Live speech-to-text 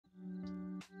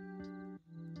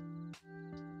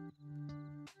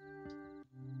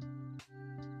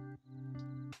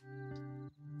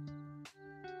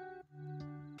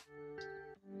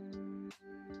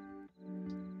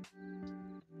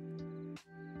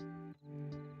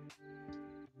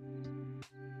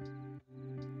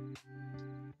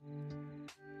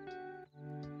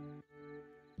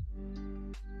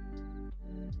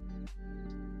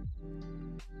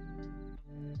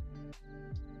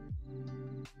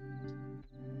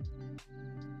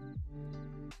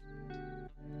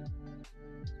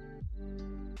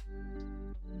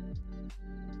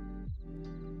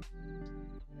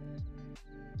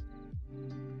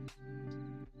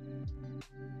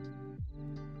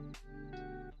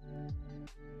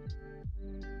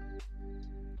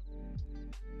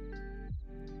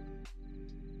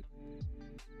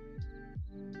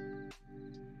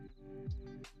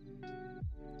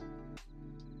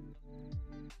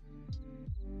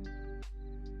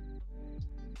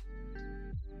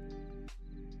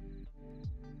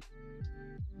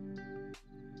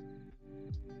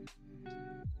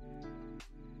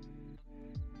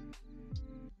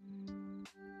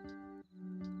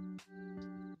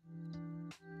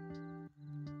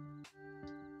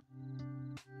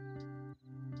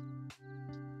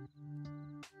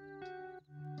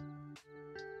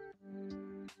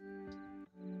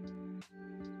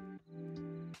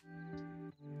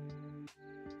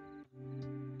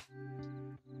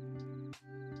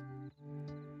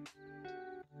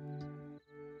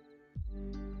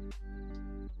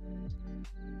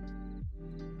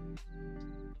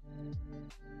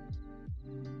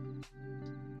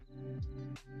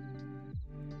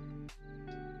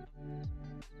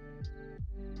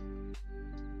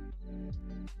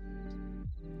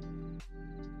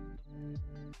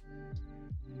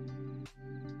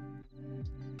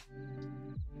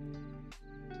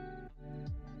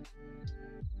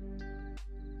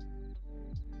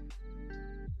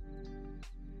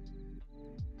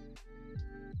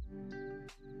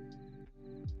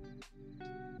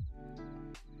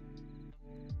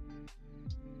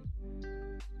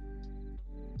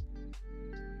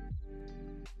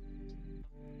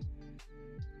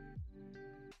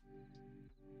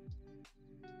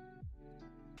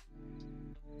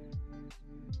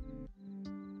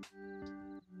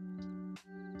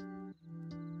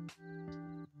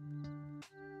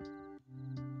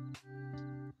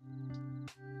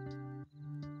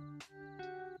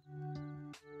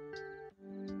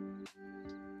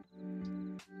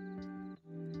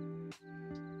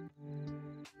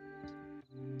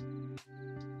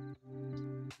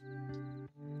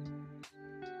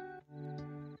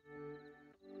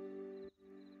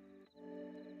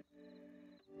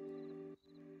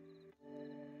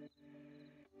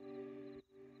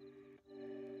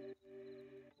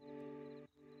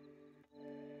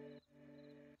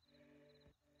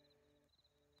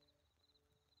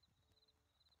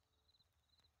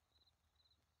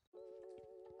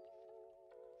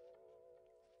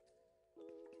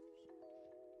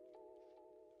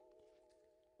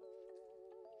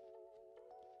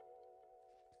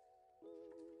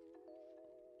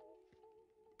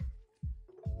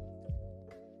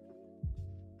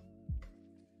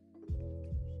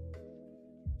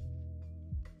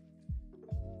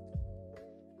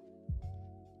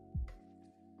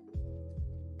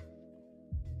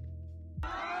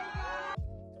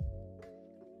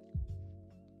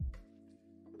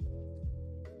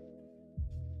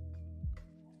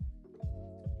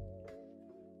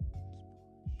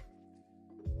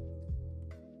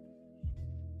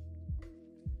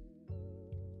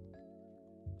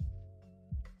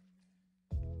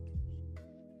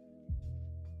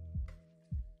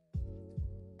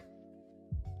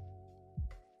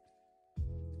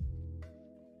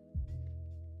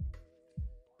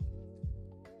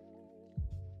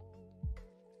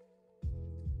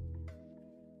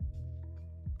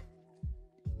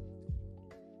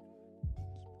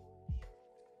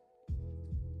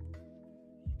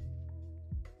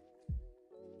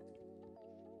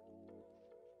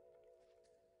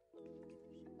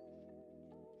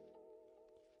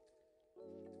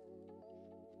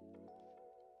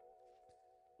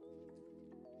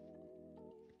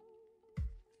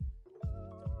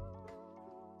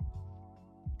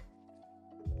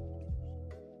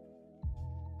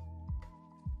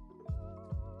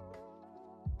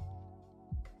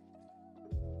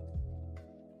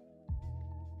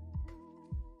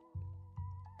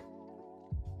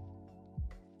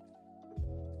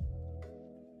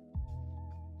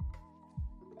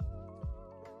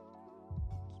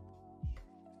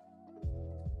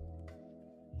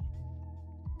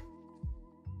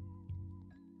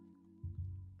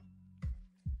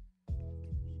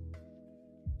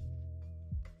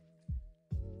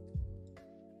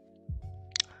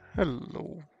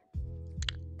Hello.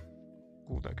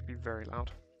 Oh, that could be very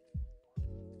loud.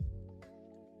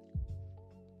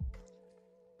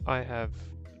 I have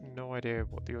no idea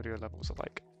what the audio levels are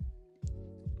like.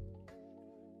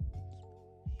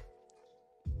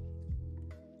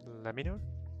 Let me know.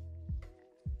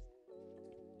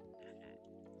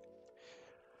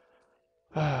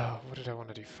 What did I want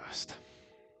to do first?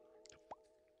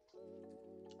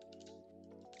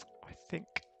 I think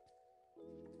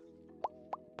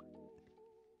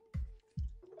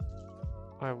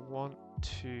I want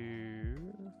to...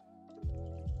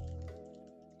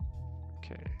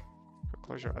 Okay,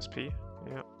 closure LSP,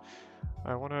 yeah.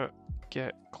 I want to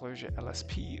get closure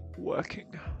LSP working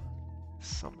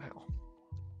somehow.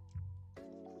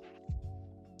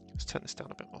 Let's turn this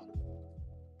down a bit more.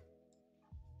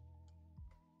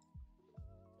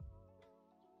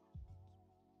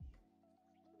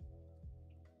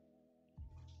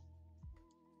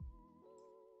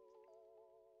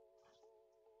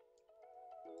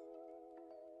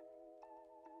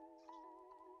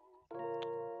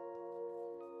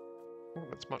 Oh,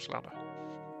 that's much louder.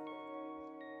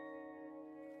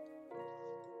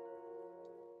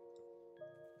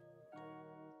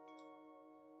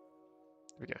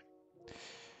 There we go.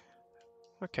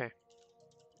 Okay.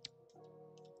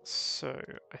 So,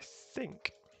 I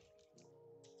think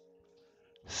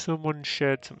someone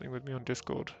shared something with me on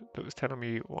Discord that was telling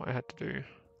me what I had to do.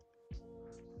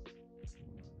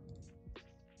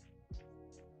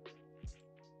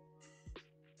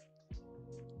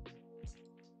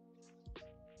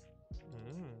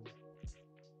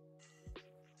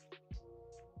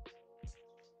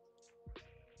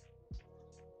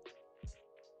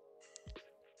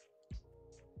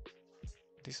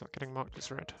 These not getting marked as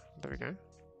red. There we go.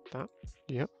 That.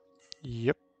 Yep.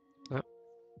 Yep. That.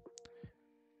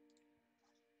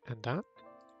 And that.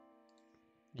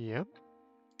 Yep.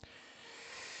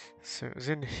 So it was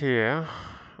in here.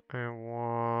 I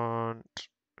want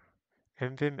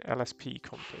Neovim LSP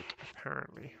config,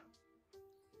 apparently.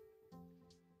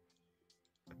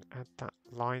 And add that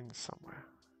line somewhere.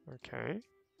 Okay.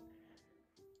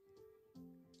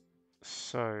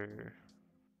 So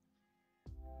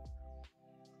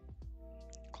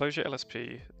closure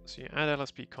LSP. So you add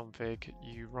LSP config,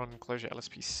 you run closure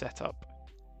LSP setup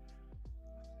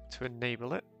to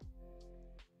enable it.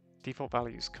 Default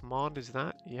values. Command is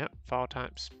that. Yep. File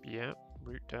types. Yep.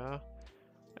 Root dir.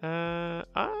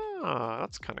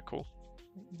 That's kind of cool.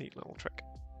 Neat little trick.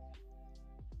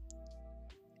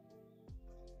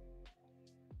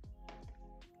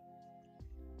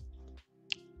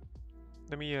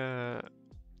 Let me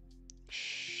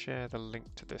share the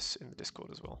link to this in the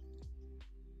Discord as well.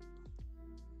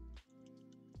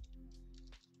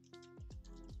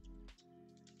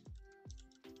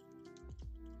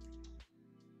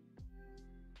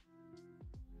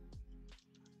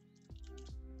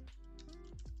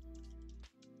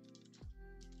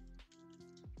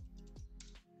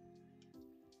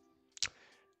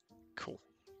 Cool.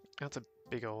 That's a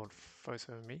big old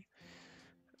photo of me.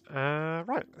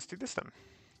 Right, let's do this then.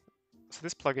 So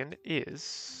this plugin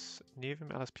is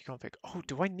Neovim LSP config. Oh,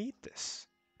 do I need this?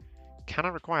 Can I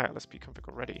require LSP config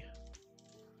already?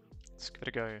 Let's give it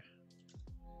a go.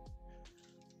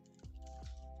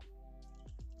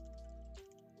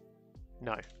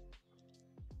 No.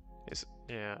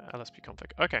 Yeah, LSP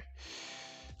config. Okay.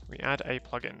 We add a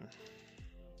plugin.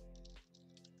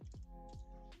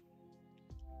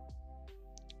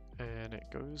 And it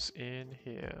goes in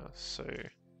here. So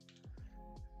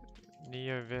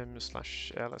Neovim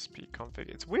 /LSP config.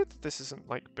 It's weird that this isn't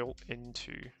like built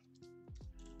into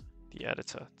the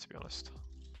editor, to be honest.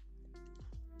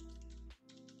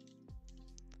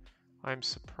 I'm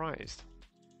surprised.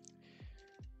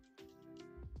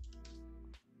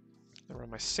 I run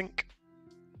my sync.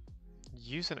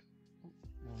 Using it.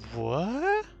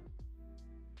 What?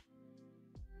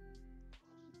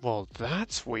 Well,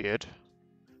 that's weird.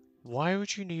 Why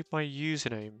would you need my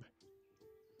username?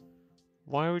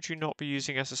 Why would you not be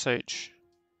using SSH?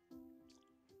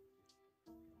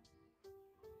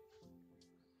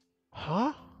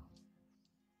 Huh?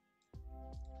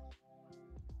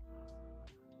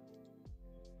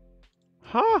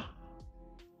 Huh?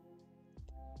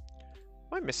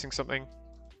 Am I missing something?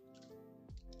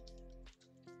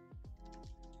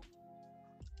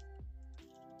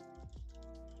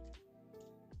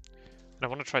 And I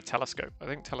want to try Telescope. I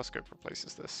think Telescope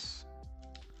replaces this.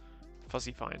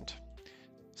 Fuzzy find.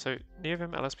 So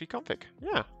Neovim LSP config.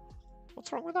 Yeah.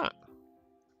 What's wrong with that?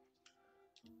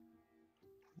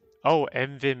 Oh,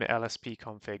 Neovim LSP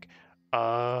config.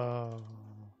 Oh.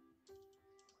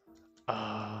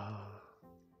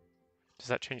 Does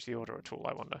that change the order at all,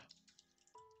 I wonder?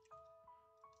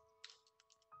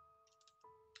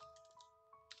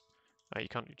 Oh, you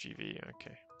can't do GV,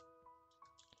 okay.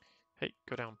 Hey,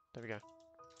 go down. There we go.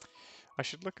 I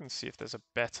should look and see if there's a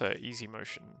better easy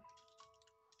motion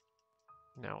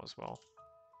now as well.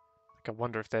 Like, I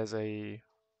wonder if there's a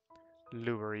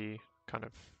lury kind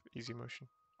of easy motion.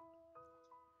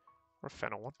 Or a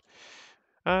fennel one.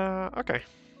 Okay.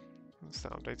 That's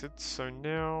that updated. So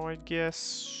now I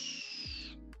guess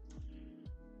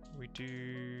we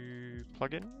do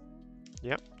plugin.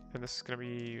 Yep. And this is going to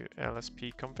be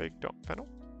lspconfig.fennel.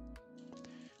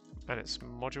 And it's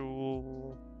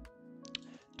module.files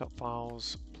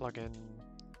plugin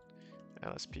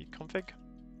lspconfig.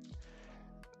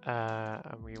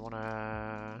 And we want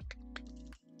to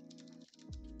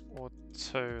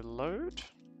auto load.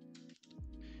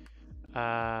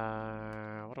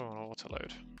 What do I want to auto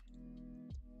load?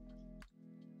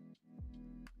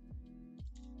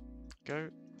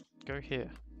 Go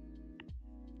here.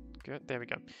 Good, there we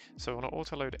go. So I want to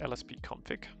auto load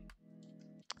lspconfig.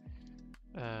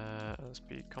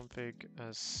 lspconfig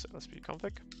as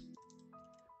lspconfig.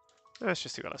 Let's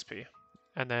just do lsp.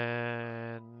 And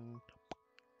then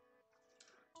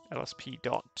lsp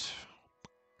dot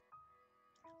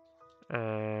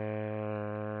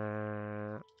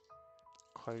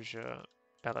closure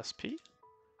lsp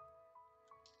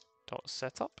dot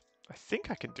setup. I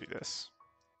think I can do this.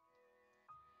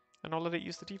 And I'll let it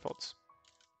use the defaults.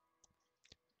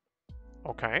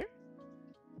 Okay.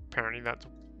 Apparently that's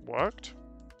worked.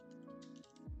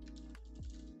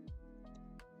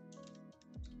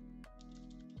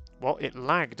 Well, it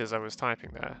lagged as I was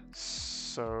typing there,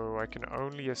 so I can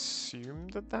only assume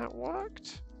that that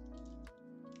worked.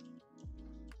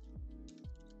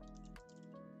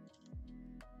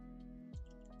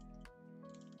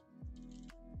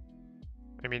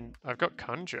 I mean, I've got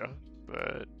Conjure,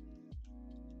 but...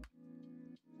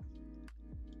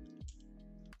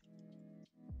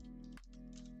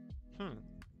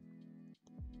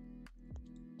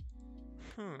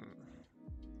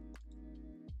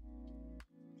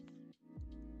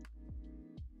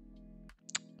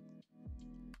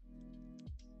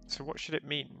 So what should it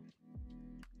mean?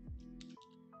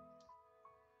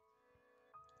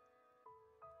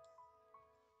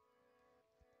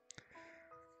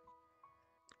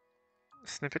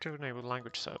 Snippet to enable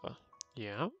language server.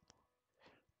 Yeah.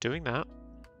 Doing that.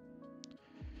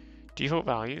 Default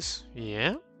values.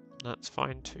 Yeah. That's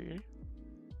fine too.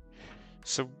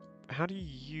 So how do you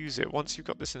use it once you've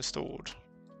got this installed?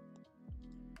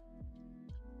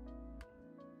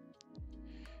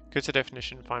 Go to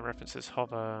definition, find references,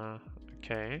 hover.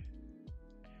 Okay.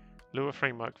 Lua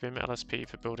framework, Vim LSP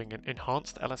for building an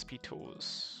enhanced LSP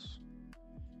tools.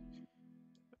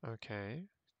 Okay.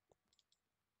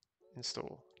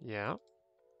 Install. Yeah.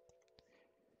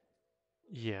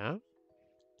 Yeah.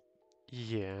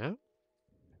 Yeah.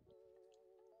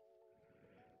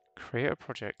 Create a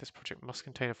project. This project must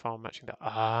contain a file matching the...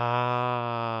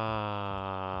 Ah.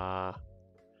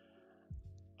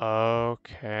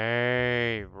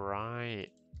 Okay.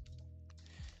 Right.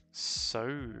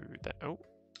 So that... Oh.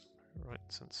 Right.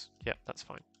 Since... Yeah, that's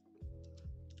fine.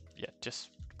 Yeah, just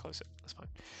close it. That's fine.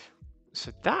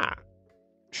 So that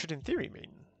should in theory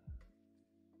mean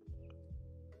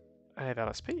I have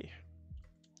LSP.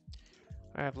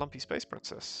 I have Lumpy Space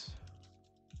Princess.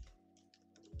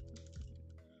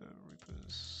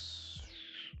 Reapers.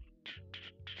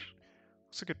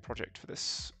 What's a good project for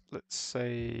this? Let's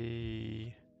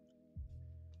say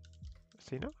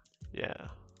Athena? Yeah.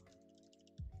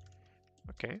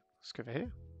 Okay, let's go over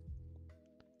here.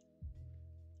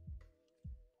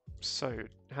 So,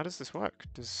 how does this work?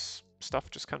 Does stuff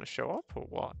just kind of show up or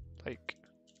what? Like...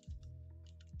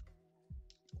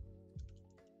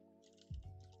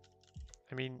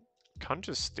 I mean,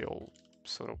 Conjure's still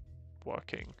sort of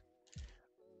working.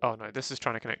 Oh no, this is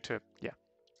trying to connect to... Yeah.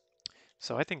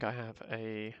 So I think I have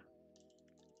a...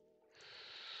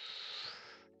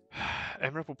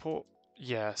 mREPL port.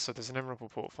 Yeah, so there's an mREPL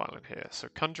port file in here. So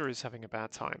Conjure is having a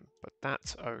bad time, but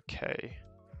that's okay.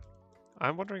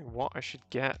 I'm wondering what I should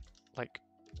get, like,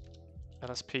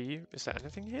 LSP. Is there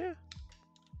anything here?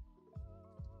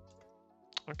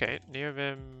 Okay,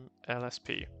 Neovim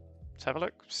LSP. Let's have a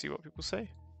look, see what people say.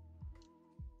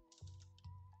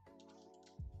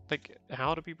 Like,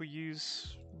 how do people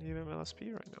use Neovim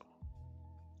LSP right now?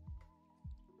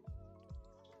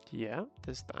 Yeah,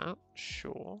 there's that,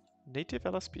 sure. Native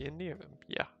LSP in Neovim,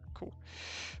 yeah, cool.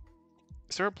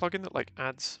 Is there a plugin that, like,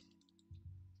 adds...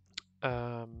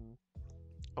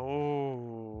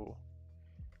 Oh...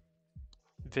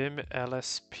 Vim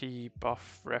LSP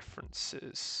buff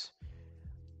references.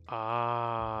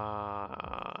 Ah.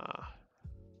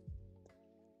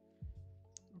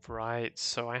 Right,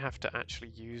 so I have to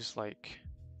actually use like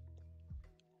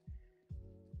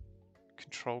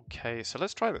Control K. So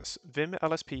let's try this. Vim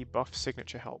LSP buff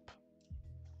signature help.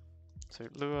 So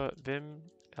Lua Vim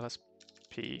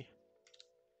LSP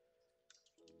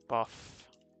buff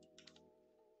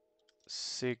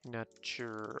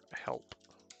signature help.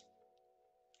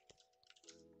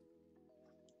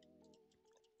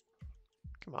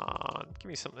 Come on, give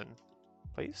me something,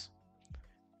 please.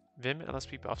 Vim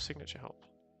LSP buff signature help.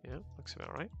 Yeah, looks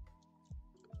about right.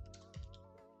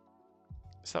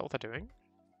 Is that what they're doing?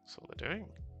 That's what they're doing.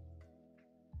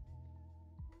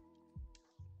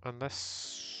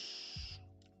 Unless...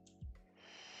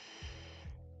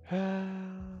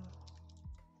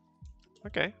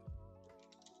 okay.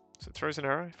 So it throws an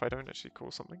error if I don't actually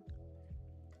call something.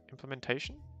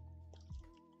 Implementation?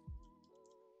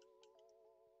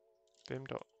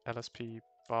 Vim.lsp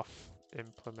buff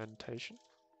implementation?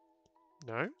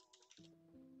 No?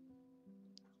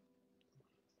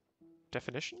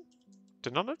 Definition? Do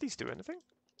none of these do anything?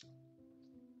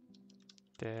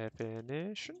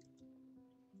 Definition?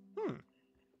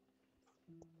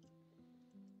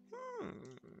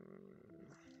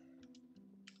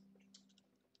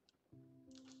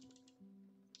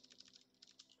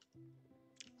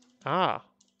 Ah.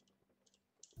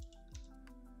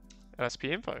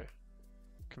 LSP info.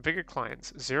 Configure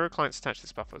clients. 0 clients attached to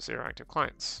this buffer, 0 active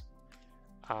clients.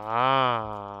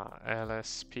 Ah.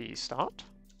 LSP start.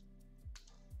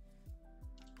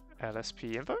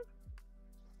 LSP info?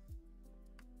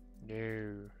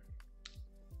 No.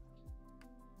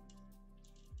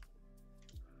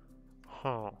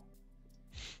 Huh.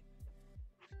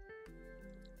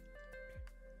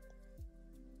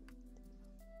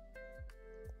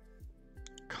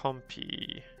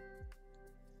 Compy.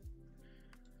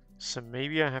 So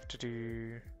maybe I have to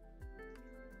do...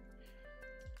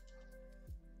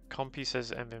 Compy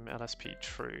says mvim LSP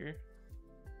true.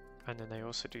 And then they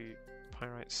also do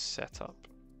pyrite setup.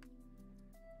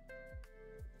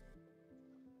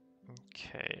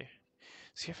 Okay.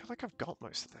 See, I feel like I've got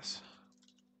most of this.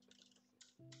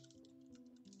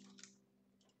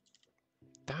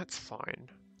 That's fine.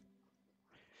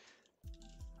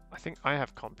 I think I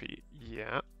have compy,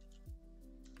 yeah.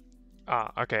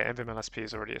 Ah, okay, mvim LSP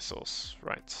is already a source,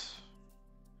 right.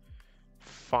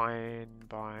 Fine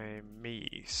by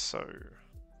me, so...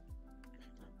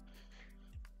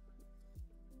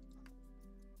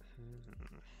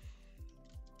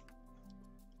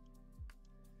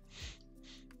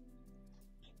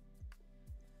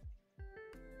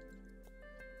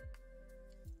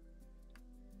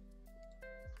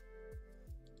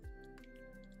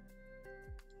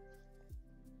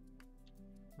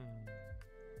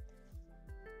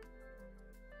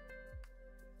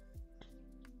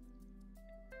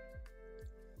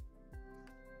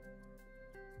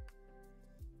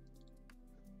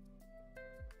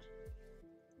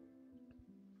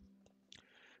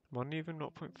 I'm on Neovim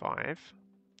 0.5.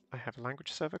 I have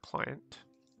language server client.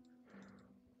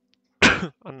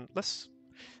 Unless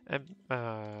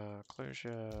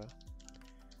closure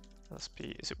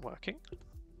LSP, is it working?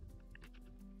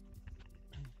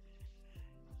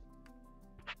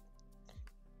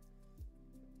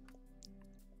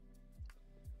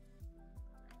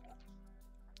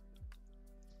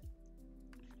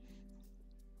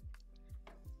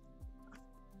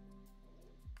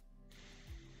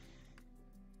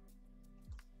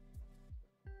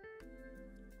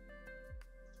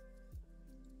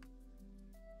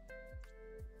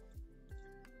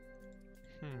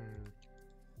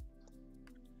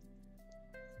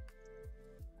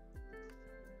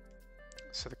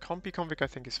 So the compy config I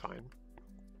think is fine.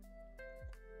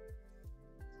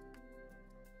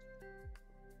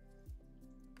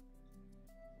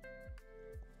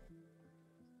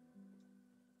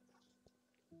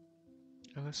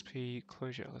 LSP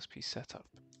closure, LSP setup.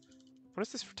 What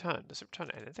does this return? Does it return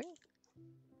anything?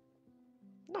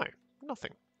 No,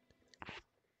 nothing.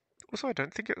 Also, I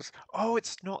don't think it was... Oh,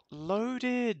 it's not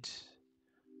loaded!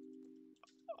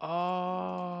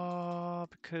 Ah,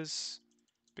 because...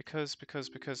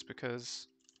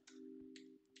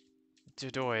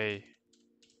 Didoy.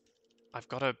 I've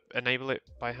got to enable it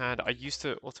by hand. I used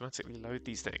to automatically load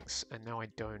these things, and now I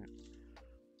don't.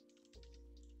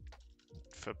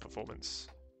 For performance.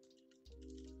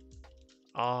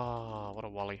 Ah, what a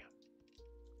wally.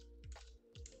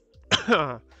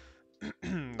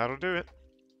 That'll do it.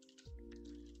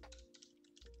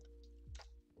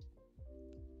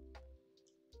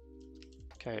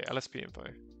 Okay, LSP info.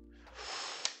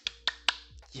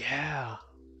 Yeah.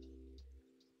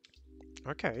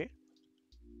 Okay.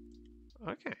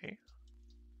 Okay.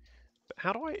 But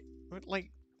how do I,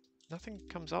 like, nothing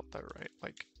comes up though, right?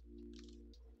 Like,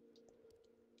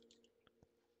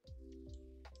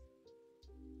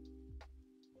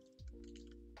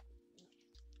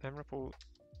 mRepl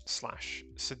slash.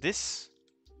 So this,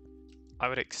 I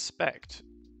would expect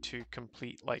to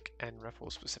complete like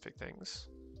nRepl specific things.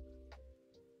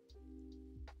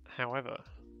 However,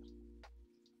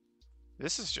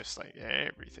 this is just like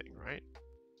everything, right?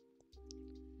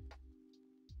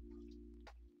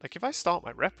 Like if I start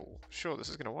my REPL, sure, this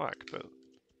is going to work, but...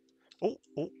 Oh,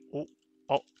 oh, oh,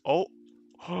 oh,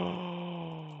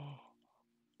 oh.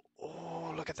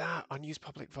 Oh, look at that. Unused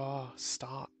public var.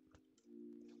 Start.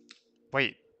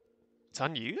 Wait, it's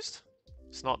unused?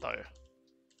 It's not though.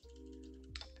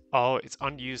 Oh, it's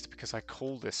unused because I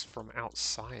called this from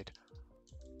outside.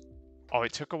 Oh,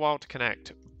 it took a while to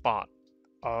connect, but...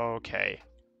 Okay.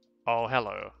 Oh,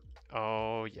 hello.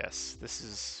 Oh, yes. This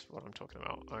is what I'm talking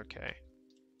about. Okay.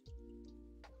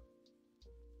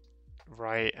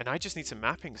 Right, and I just need some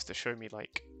mappings to show me,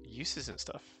 like, uses and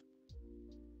stuff.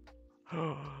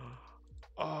 Oh,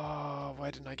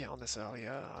 why didn't I get on this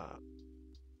earlier?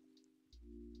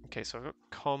 Okay, so I've got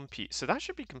compute. So that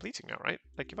should be completing now, right?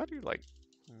 Like, if I do, like,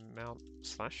 mount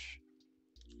slash...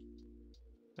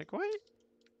 Like, why?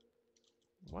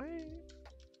 Why?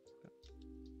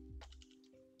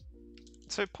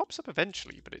 So it pops up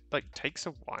eventually, but it, like, takes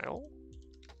a while.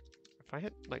 If I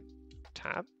hit, like,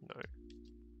 tab? No.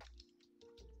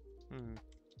 Hmm.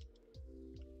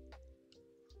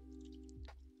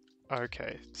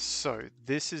 Okay, so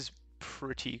this is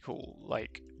pretty cool.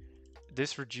 Like,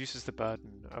 this reduces the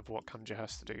burden of what Conjure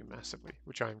has to do massively,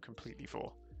 which I am completely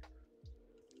for.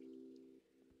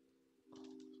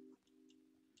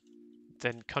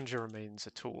 Then Conjure remains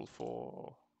a tool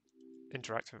for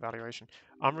interactive evaluation.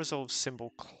 Unresolved symbol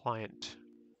client.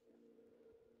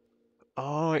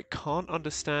 Oh, it can't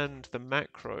understand the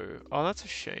macro. Oh, that's a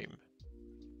shame.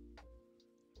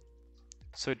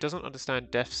 So it doesn't understand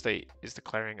def state is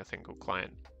declaring a thing called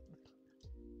client.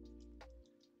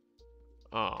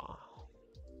 Ah.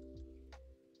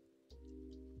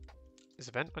 Is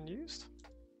event unused?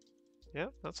 Yeah,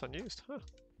 that's unused. Huh.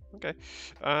 Okay.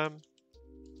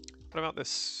 What about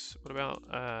this? What about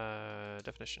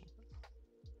definition?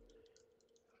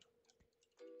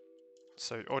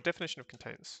 So, or definition of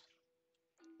contains.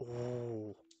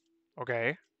 Oh.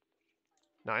 Okay.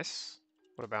 Nice.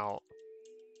 What about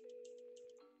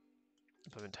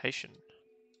implementation?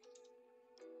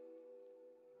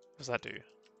 What does that do?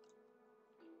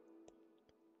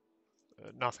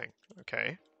 Nothing.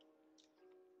 Okay.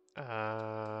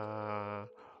 Ah.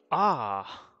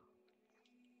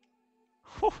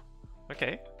 Whew.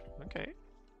 Okay. Okay.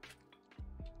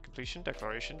 Completion,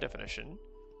 declaration, definition.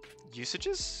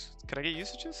 Usages? Can I get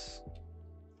usages?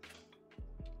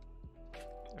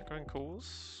 Outgoing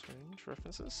calls, range,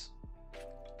 references.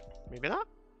 Maybe that?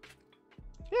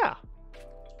 Yeah.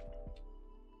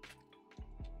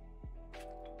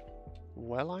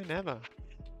 Well, I never.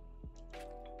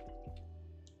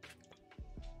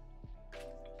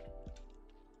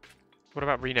 What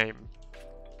about rename?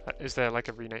 Is there like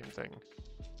a rename thing?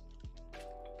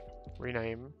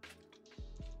 Rename.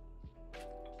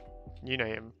 New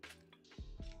name.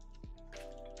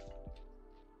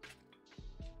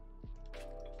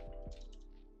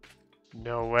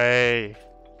 No way.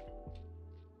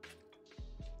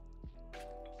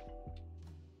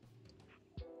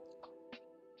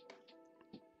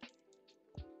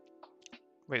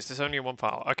 Wait, is this only in one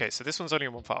file? Okay, so this one's only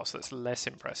in one file, so that's less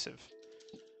impressive.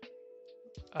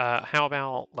 How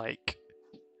about, like,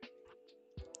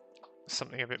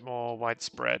 something a bit more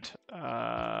widespread?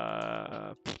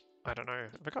 I don't know.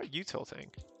 Have I got a util thing?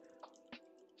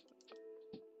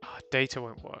 Oh, data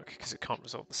won't work because it can't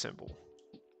resolve the symbol.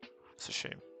 It's a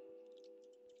shame.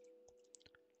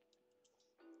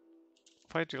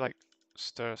 If I do, like,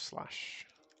 stir slash...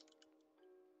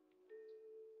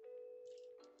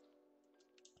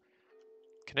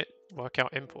 Can it work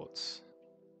out imports?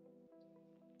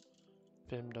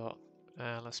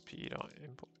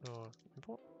 bim.lsp.import. No,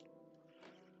 import?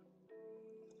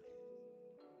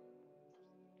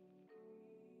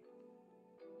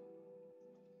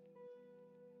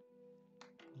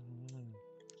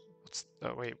 What's...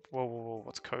 Oh, wait. Whoa, whoa, whoa.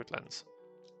 What's code lens?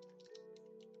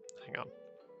 Hang on.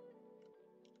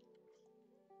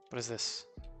 What is this?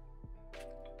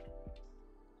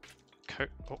 Code...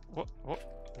 Oh, what?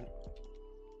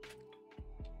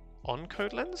 On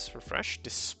code lens? Refresh?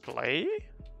 Display?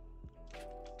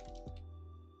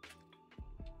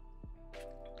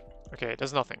 Okay, it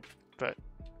does nothing, but...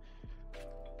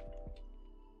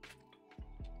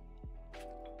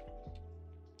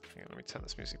 Hang on, let me turn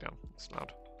this music down. It's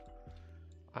loud.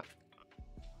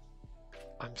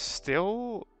 I'm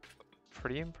still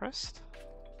pretty impressed.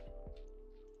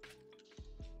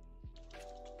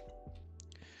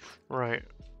 Right.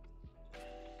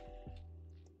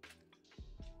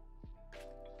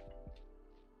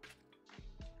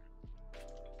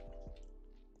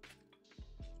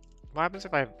 What happens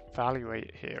if I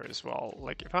evaluate here as well?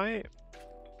 Like if I...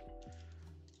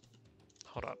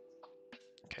 Hold up.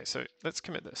 Okay, so let's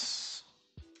commit this.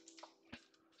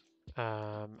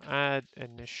 Add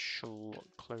initial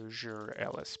closure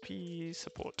LSP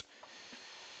support.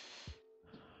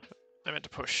 I meant to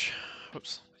push.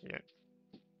 Whoops. Yeah.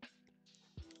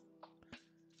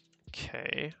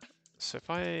 Okay. So if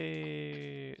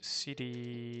I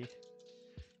cd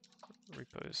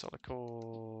repos, I'll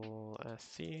call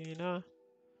Athena.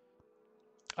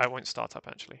 I won't start up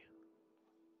actually.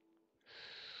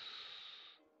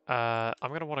 I'm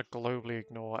going to want to globally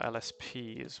ignore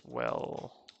LSP as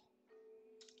well,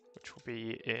 which will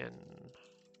be in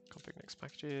config next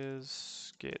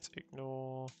packages, git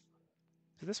ignore.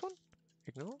 Is it this one?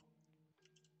 Ignore?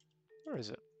 Where is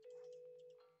it?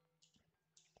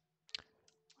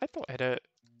 I thought edit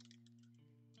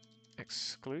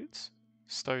excludes?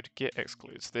 Stowed git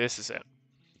excludes. This is it.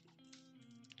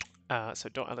 So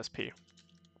 .lsp.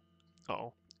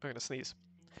 Uh-oh, I'm going to sneeze.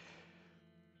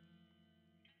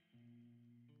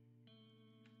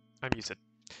 I'm muted.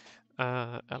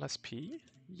 LSP?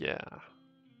 Yeah.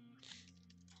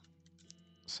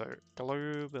 So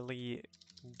globally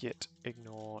git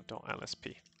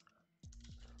ignore.lsp.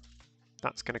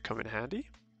 That's going to come in handy.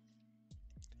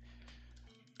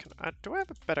 Do I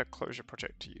have a better closure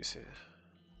project to use here?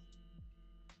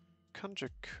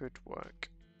 Conjure could work.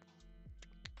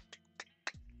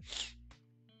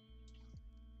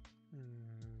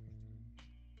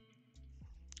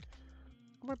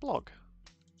 On my blog.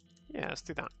 Yeah, let's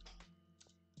do that.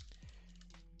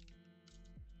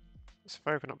 So if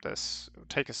I open up this, it'll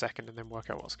take a second and then work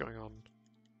out what's going on.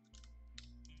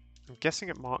 I'm guessing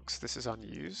it marks this is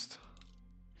unused.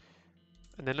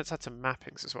 And then let's add some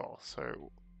mappings as well.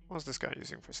 So what's this guy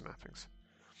using for some mappings?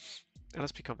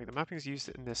 LSP config. The mappings used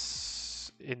in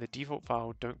the default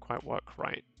file don't quite work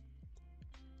right.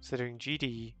 So they're doing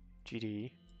GD,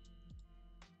 GD,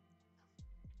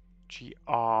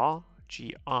 GR,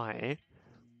 GI.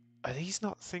 Are these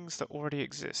not things that already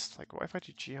exist? Like, what if I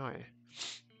do GI?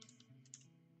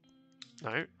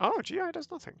 No. Oh, GI does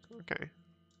nothing. Okay.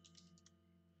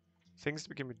 Things that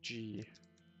begin with G.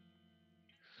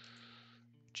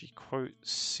 G quote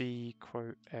C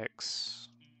quote X.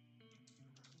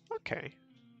 Okay.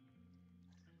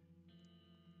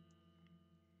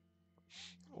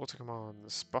 Auto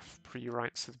commands. Buff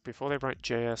pre-writes. Before they write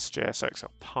JS, JSX,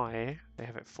 or Pi, they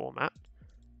have it format.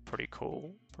 Pretty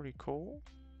cool. Pretty cool.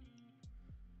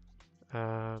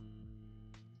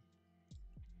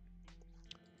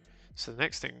 So the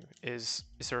next thing is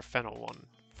there a fennel one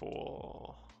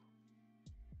for...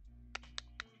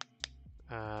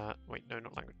 wait, no,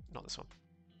 not language, not this one.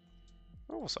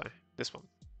 Where was I? This one.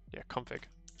 Yeah, config.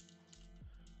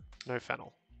 No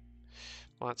fennel.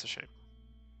 Well, that's a shame.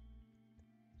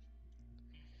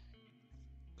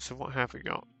 So what have we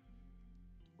got?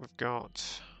 We've got...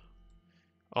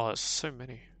 Oh, there's so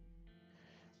many.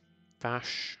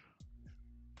 Bash.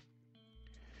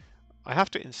 I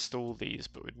have to install these,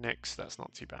 but with Nix, that's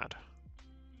not too bad.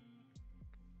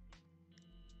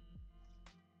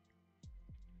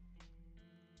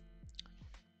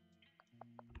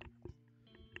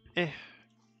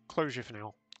 Closure for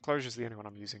now. Closure's the only one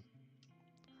I'm using.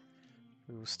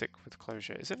 We will stick with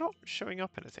closure. Is it not showing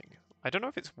up anything? I don't know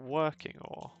if it's working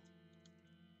or...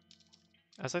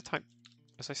 As I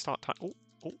start type... Oh,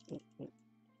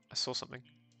 I saw something.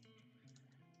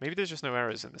 Maybe there's just no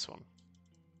errors in this one.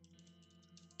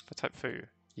 If I type foo.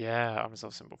 Yeah,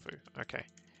 unresolved symbol foo. Okay.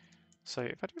 So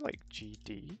if I do like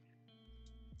GD...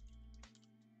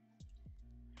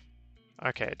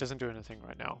 Okay, it doesn't do anything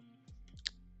right now.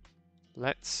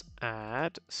 Let's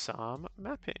add some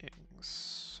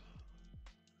mappings.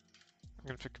 I'm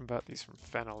going to convert these from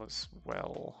fennel as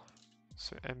well.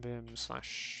 So mbim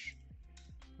slash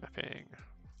mapping.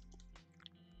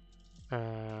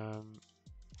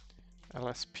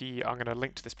 LSP, I'm going to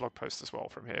link to this blog post as well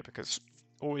from here because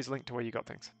always link to where you got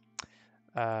things.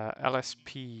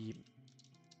 LSP,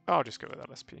 I'll just go with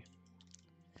LSP.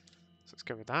 So let's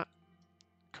go with that.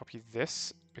 Copy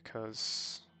this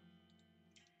because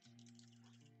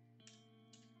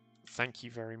thank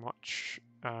you very much,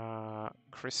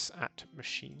 Chris at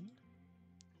Machine.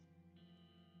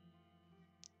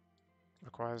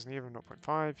 Requires Neovim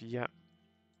 0.5.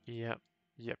 Yep.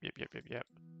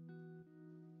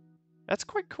 That's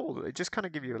quite cool. They just kind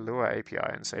of give you a Lua API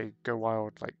and say, go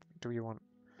wild, like, do you want...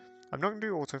 I'm not going to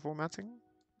do auto formatting.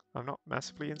 I'm not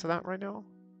massively into that right now.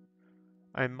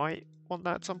 I might want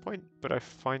that at some point, but I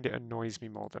find it annoys me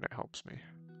more than it helps me.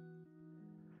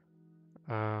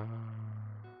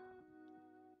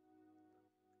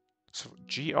 So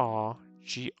GR,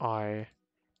 GI,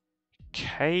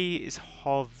 K is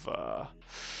hover.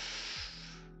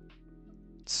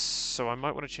 So I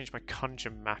might want to change my conjure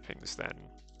mappings then.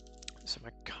 So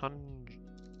my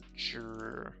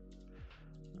conjure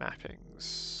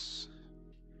mappings.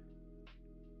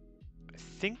 I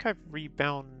think I've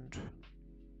rebound.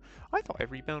 I thought I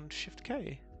rebound Shift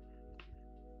K.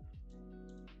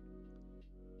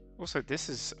 Also, this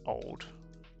is old.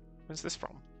 When's this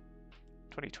from?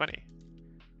 2020. I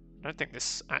don't think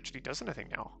this actually does anything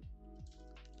now.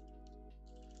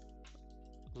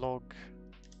 Log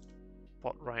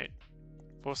bot right.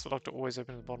 Force the log to always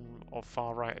open at the bottom or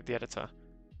far right of the editor.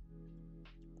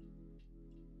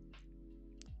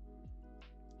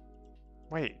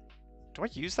 Wait, do I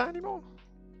use that anymore?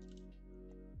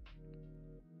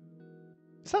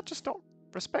 Is that just not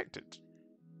respected?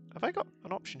 Have I got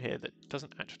an option here that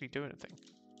doesn't actually do anything?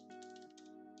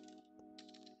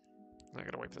 I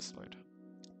gotta wait for this to load.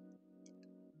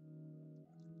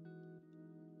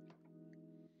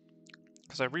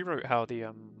 Because I rewrote how the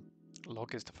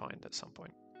log is defined at some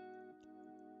point.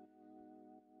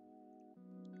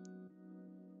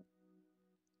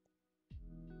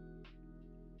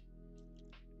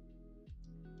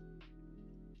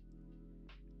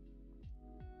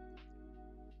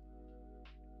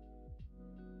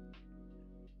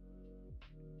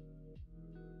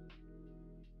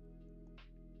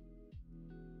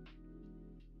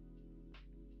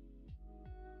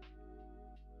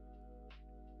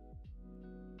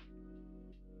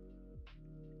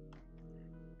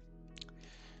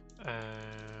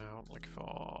 I'm looking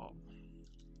for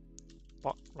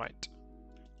bot right.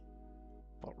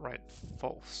 Bot right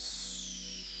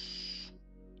false.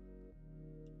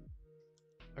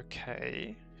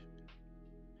 Okay.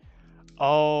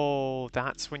 Oh,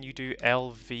 that's when you do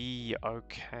LV.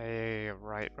 Okay,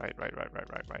 right.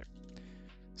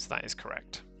 So that is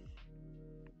correct.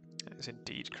 That is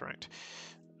indeed correct.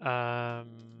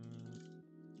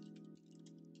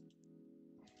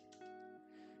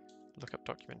 Look up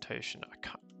documentation. I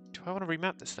can't. Do I want to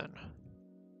remap this then?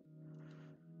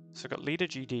 So I've got leader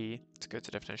GD to go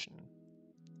to definition.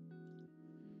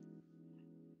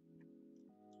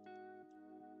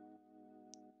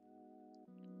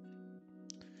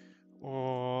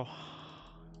 Or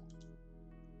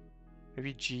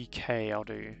maybe GK I'll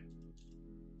do. I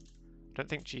don't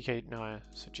think GK, no.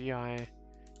 So GI,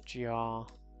 GR,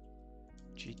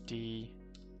 GD,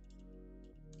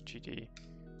 GD.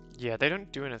 Yeah, they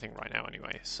don't do anything right now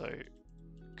anyway. So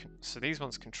these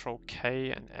ones control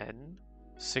K and N.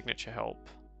 Signature help.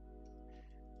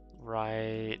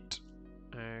 Right.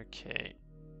 Okay.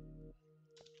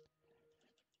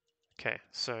 Okay,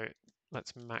 so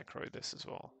let's macro this as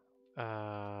well.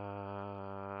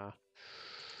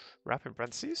 Wrap in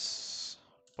parentheses.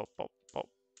 Bop, bop, bop,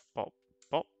 bop,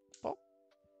 bop, bop.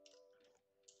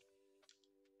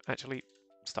 Actually,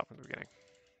 start from the beginning.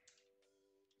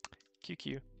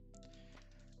 QQ.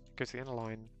 Go to the inner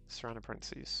line, surrounding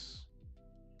parentheses.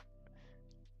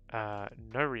 No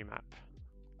remap.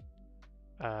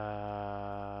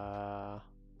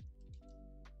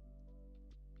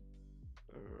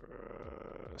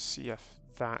 CF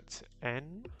that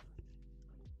N.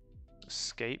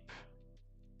 Escape.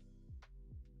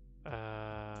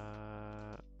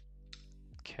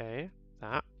 Okay,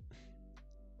 that.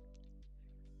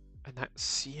 And that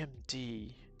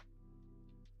CMD,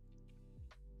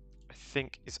 I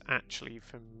think, is actually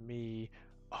for me.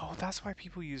 Oh, that's why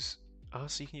people use. Oh,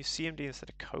 so you can use CMD instead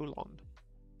of colon.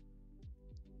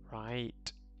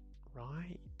 Right.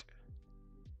 Right.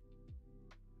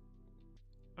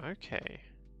 Okay.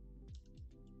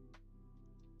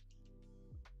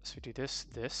 So we do this,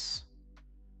 this.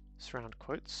 Surround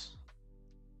quotes.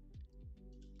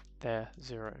 There,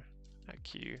 0. At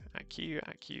Q, at Q,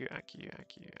 at Q, at Q, at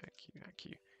Q, at Q, at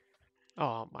Q.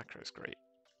 Oh, macro's great.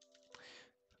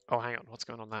 Oh, hang on, what's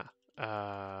going on there?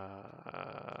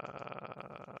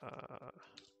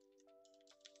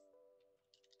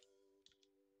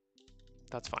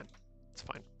 That's fine. It's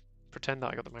fine. Pretend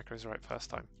that I got the macros right first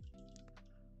time.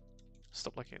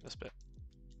 Stop looking at this bit.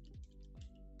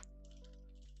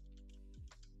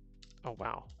 Oh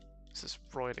wow. This is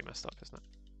royally messed up, isn't it?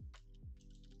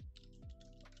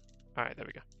 Alright, there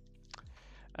we go.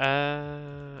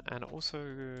 And also,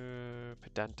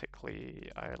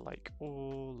 pedantically, I like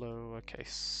all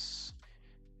lowercase.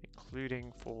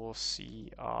 including for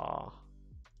CR.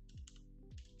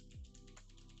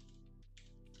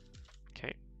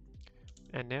 Okay,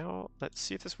 and now let's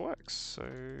see if this works. So,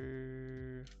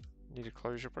 need a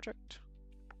closure project.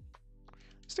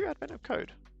 Let's do admin of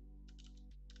code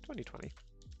 2020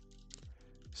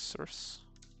 source.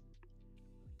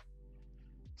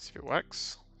 See if it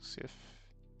works. See if,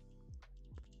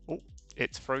 oh,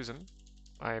 it's frozen.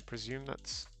 I presume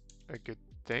that's a good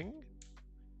thing.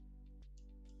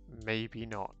 Maybe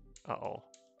not. Uh-oh.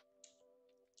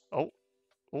 Oh,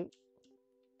 oh.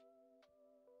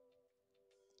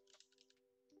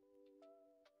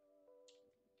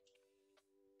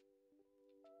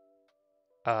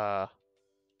 I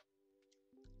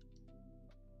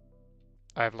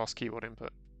have lost keyboard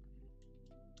input.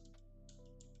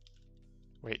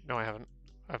 Wait, no I haven't.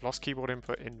 I've lost keyboard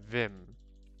input in Vim.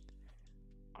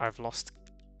 I've lost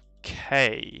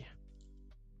K.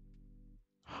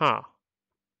 Huh.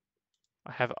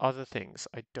 I have other things.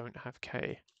 I don't have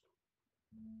K.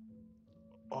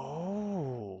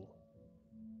 Oh.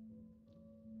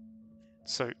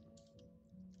 So,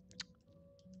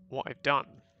 what I've done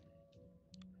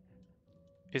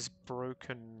is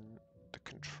broken the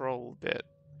control bit.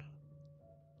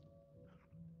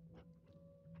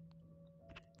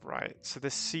 Right, so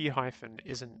this C hyphen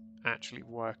isn't actually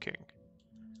working.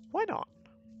 Why not?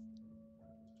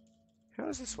 How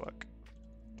does this work?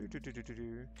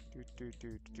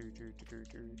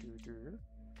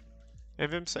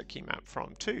 Vim set key map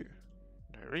from 2.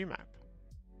 No remap.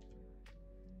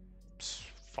 It's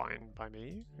fine by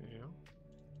me, you know.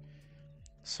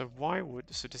 So why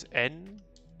would, so does N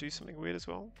do something weird as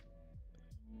well?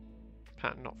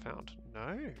 Pattern not found.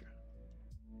 No.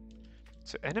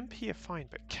 So N and P are fine,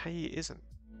 but K isn't.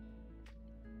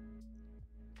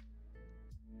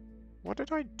 What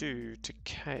did I do to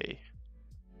K?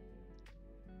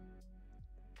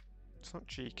 It's not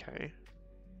GK.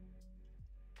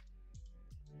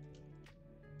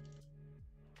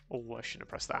 Oh, I shouldn't have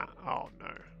pressed that. Oh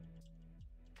no.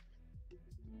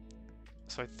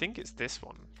 So I think it's this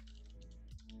one.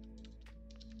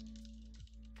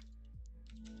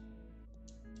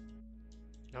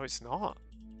 No, it's not.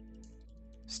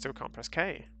 Still can't press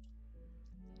K.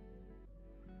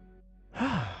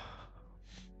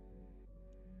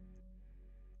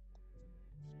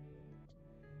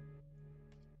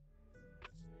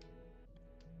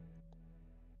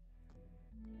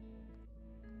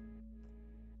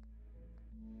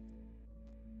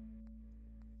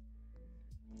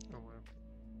 Oh wow.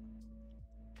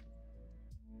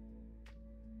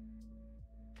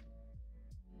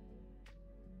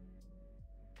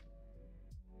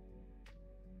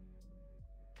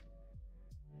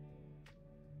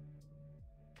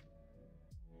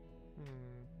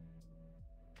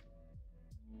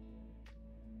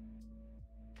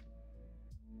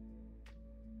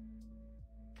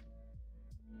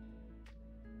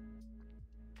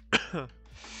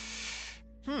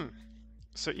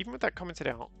 So even with that commented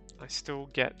out, I still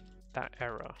get that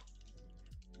error.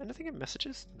 Anything in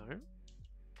messages? No.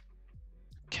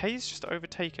 K is just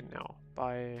overtaken now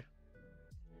by...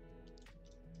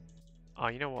 Oh,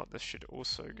 you know what? This should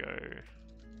also go...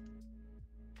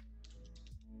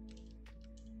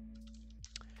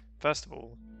 First of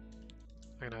all,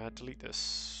 I'm going to delete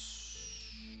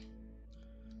this.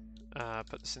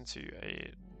 Put this into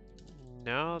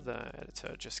another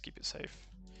editor, just keep it safe.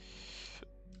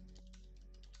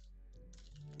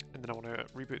 And then I want to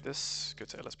reboot this, go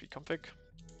to LSP config.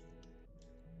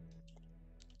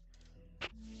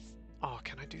 Oh,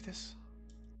 can I do this?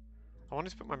 I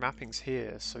wanted to put my mappings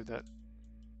here so that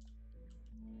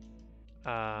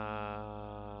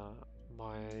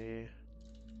my...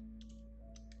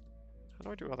 How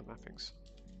do I do other mappings?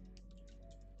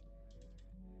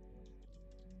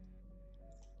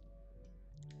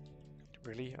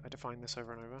 Really? I define this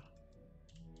over and over?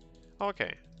 Oh,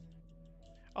 okay.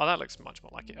 Oh, that looks much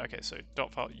more like it. Okay, so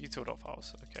dot file,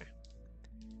 util.files. Okay.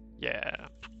 Yeah.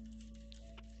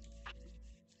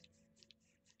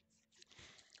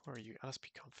 Where are you?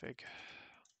 LSP config.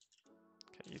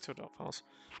 Okay, util.files.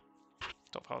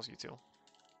 .files util.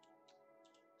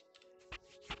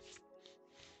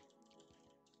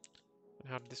 And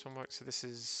how did this one work? So this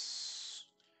is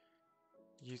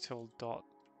util dot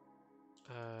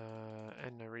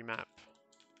and no remap.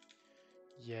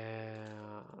 Yeah,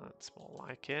 that's more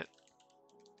like it.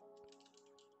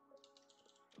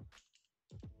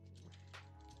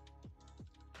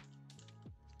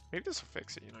 Maybe this will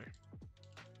fix it, you know.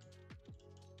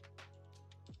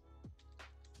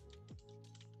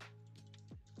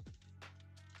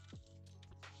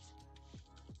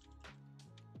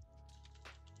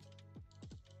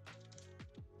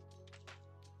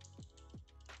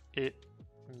 it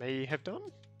may have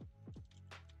done.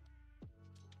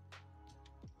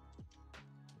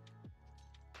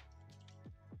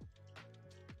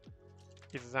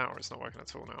 Either that or it's not working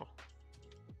at all now.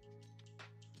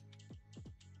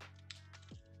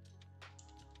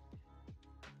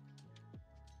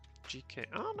 GK.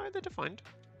 Oh no, they're defined.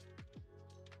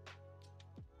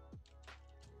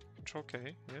 Control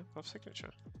K, yeah, above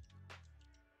signature.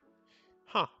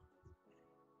 Huh.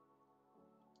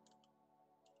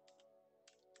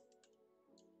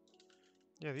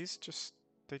 Yeah, these just,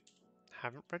 they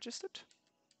haven't registered?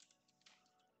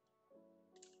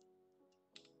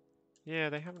 Yeah,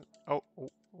 they haven't. Oh.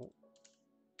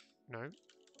 No.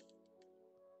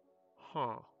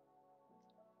 Huh.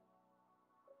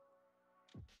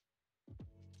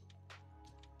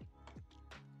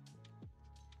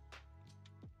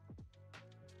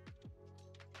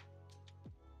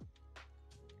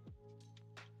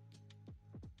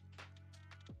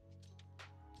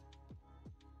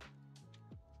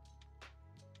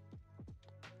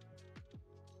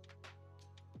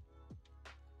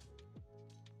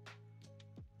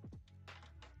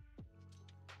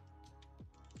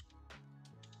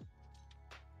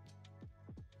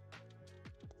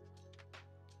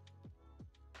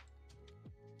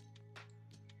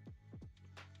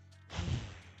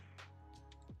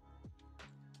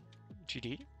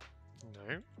 GD?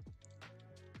 No.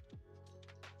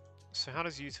 So how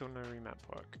does util no remap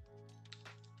work?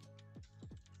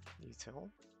 Util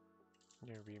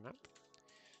no remap.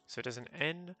 So it does an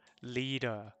n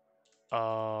leader.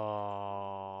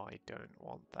 Oh, I don't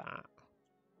want that.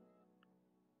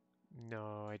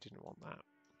 No, I didn't want that.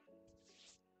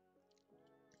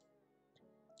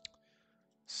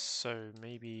 So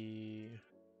maybe...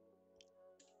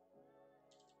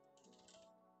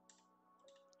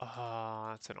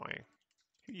 that's annoying.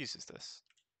 Who uses this?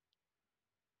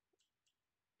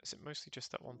 Is it mostly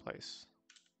just that one place?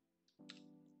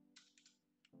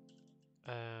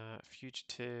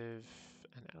 Fugitive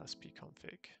and LSP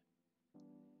config.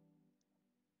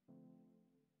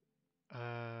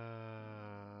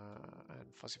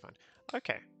 And fuzzy find.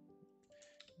 Okay.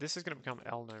 This is going to become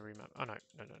L no remap. Oh no.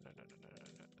 No.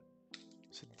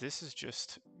 So this is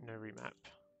just no remap.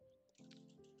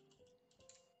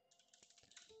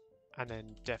 And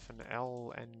then def and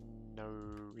L and no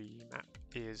remap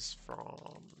is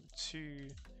from to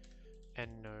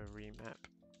and no remap.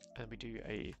 And we do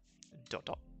a ...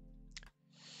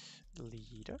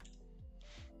 leader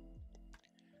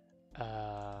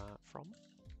from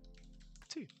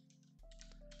to.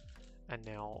 And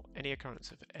now any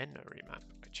occurrence of n no remap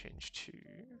I change to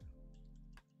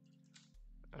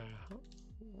L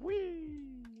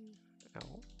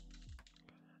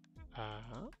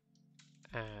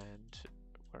and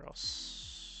where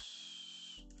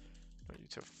else? No, you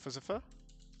to fuzzifer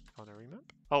on a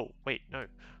remap. Oh wait, no.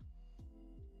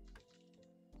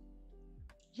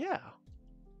 Yeah.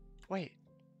 Wait.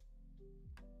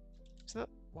 Is that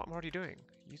what I'm already doing?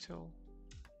 Util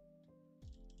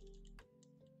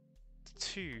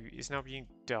 2 is now being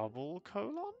double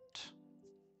coloned?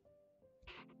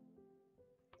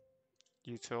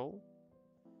 Util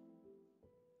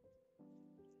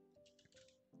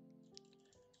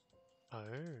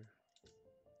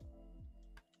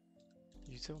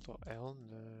util.l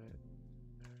no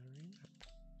remap.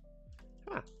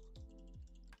 Huh.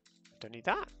 Don't need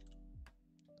that.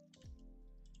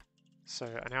 So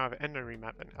I now have n no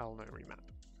remap and l no remap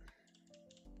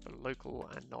for local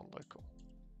and non-local.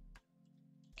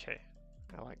 Okay,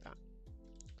 I like that.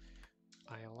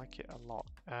 I like it a lot.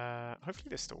 Hopefully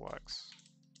this still works.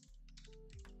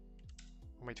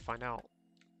 I'll wait to find out.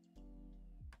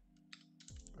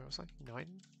 Where was I? 9?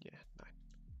 Yeah, 9.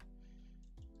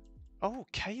 Oh,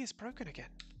 K is broken again.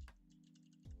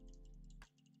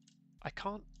 I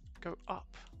can't go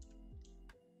up.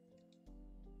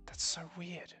 That's so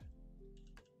weird.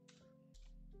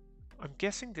 I'm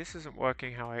guessing this isn't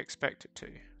working how I expect it to.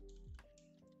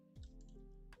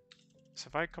 So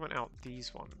if I comment out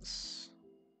these ones...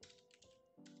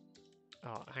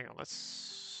 Oh, hang on, let's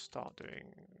start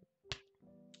doing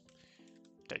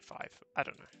day 5. I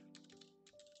don't know.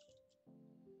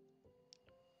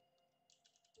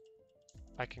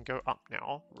 I can go up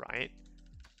now, right?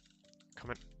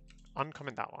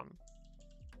 Uncomment that one.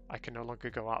 I can no longer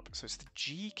go up, so it's the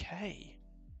GK.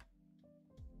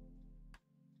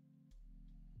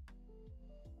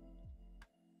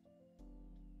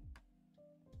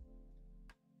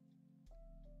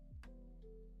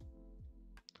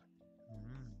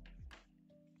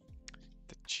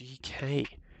 The GK.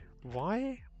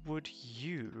 Why would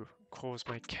you cause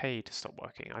my K to stop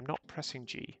working? I'm not pressing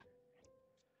G.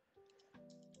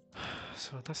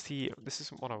 So this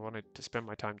isn't what I wanted to spend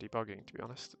my time debugging, to be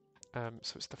honest.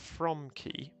 So it's the from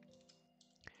key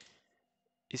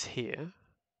is here.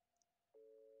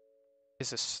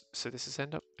 So this is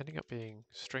ending up being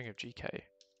string of GK.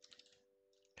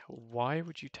 Now, why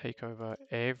would you take over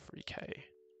every K?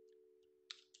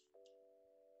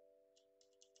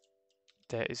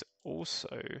 There is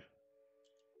also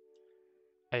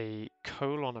a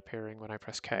colon appearing when I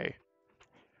press K.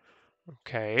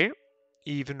 Okay,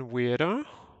 even weirder.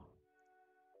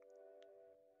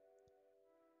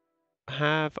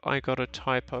 Have I got a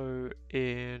typo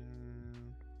in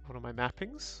one of my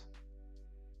mappings?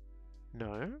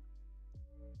 No.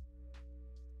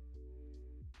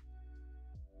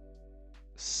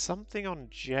 Something on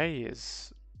J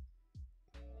is...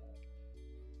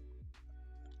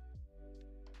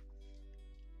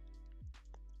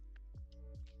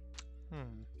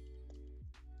 Hmm.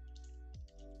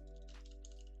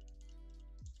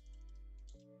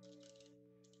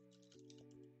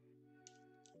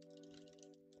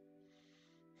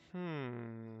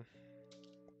 Hmm.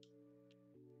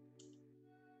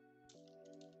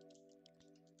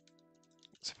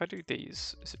 So if I do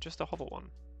these, is it just a hover one?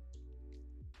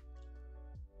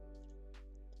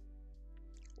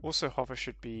 Also, hover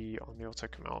should be on the auto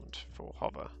command for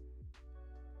hover.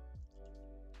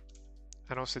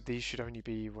 And also these should only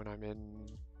be when I'm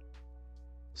in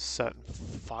certain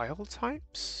file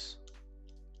types?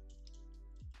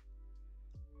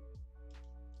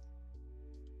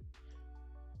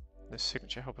 There's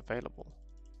signature help available.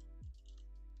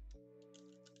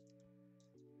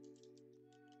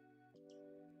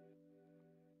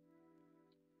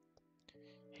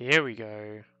 Here we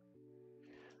go.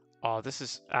 Oh, this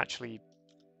is actually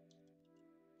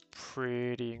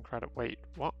pretty incredible. Wait,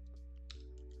 what?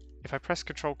 If I press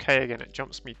Control K again, it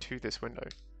jumps me to this window.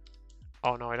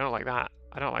 Oh no, I don't like that.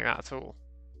 I don't like that at all.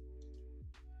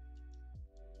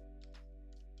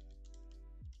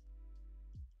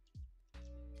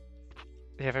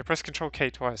 Yeah, if I press Control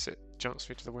K twice, it jumps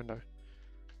me to the window.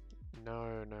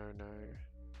 No, no, no.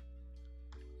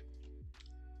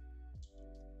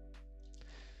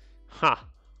 Huh.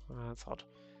 That's odd.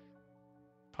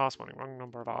 Pass warning, wrong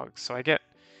number of args. So I get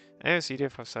AOC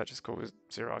if I search is called with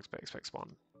 0 args but expects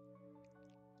 1.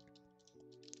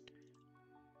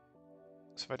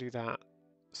 So if I do that,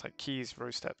 it's like keys,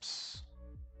 row steps.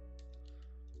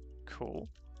 Cool.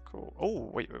 Cool.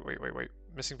 Oh, wait.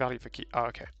 Missing value for key. Oh,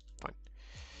 okay. Fine.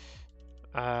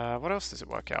 What else does it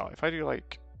work out? If I do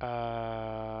like,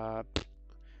 I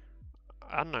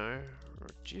don't know,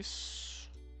 reduce.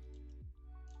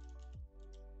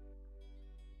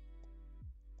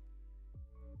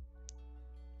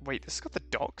 Wait, this has got the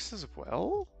docs as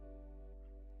well?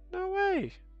 No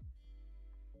way.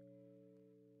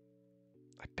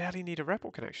 I barely need a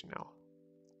REPL connection now.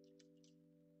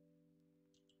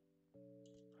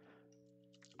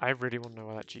 I really want to know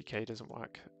why that GK doesn't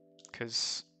work,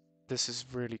 because this is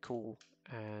really cool,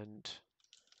 and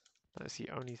that's the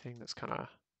only thing that's kind of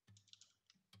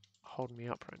holding me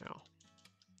up right now.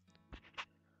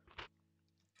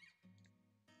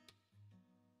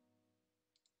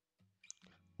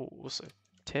 Oh, also,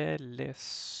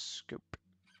 telescope.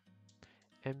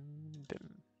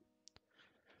 Mbim.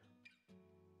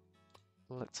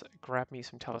 Let's grab me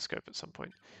some telescope at some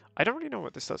point. I don't really know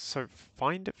what this does. So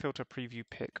find, filter, preview,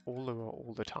 pick,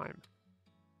 all the time.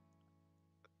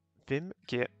 Vim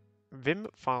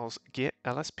files git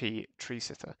lsp tree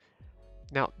sitter.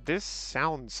 Now this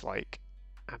sounds like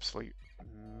absolute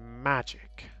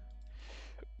magic.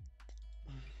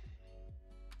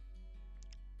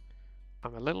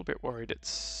 I'm a little bit worried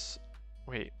it's...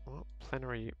 Wait, what?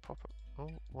 Plenary pop-up? Oh,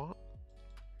 what?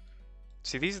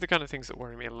 See, these are the kind of things that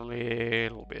worry me a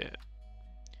little bit.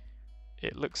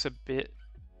 It looks a bit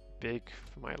big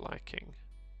for my liking.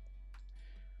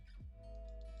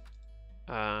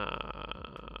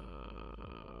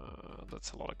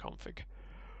 That's a lot of config.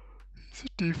 It's a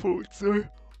default, so...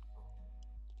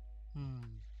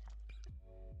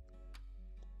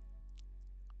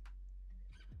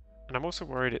 And I'm also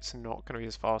worried it's not going to be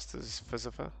as fast as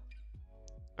Fizifer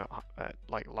at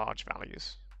like large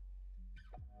values.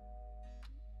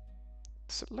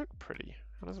 Does it look pretty?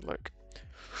 How does it look?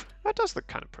 That does look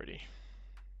kind of pretty.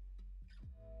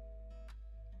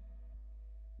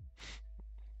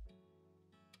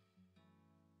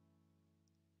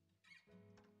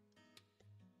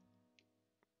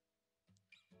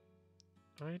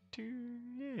 I do,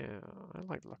 yeah, I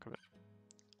like the look of it.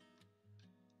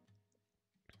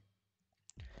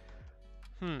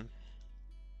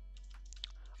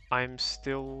 I'm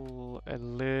still a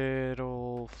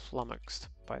little flummoxed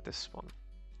by this one.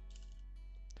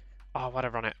 Oh, why did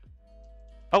I run it?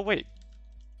 Oh wait,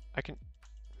 I can,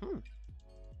 I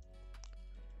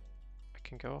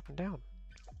can go up and down.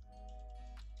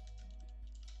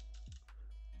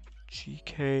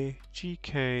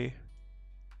 GK.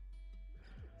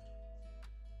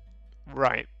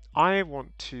 Right, I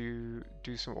want to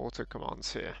do some auto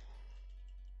commands here.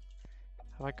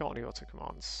 Have I got any auto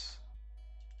commands?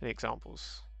 Any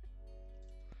examples?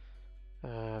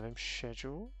 Vim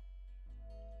schedule.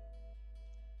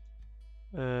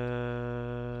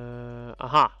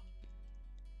 Aha.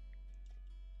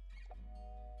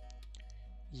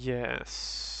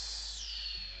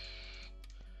 Yes.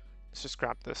 Let's just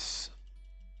grab this.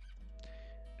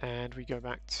 And we go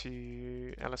back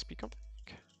to LSP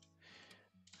config.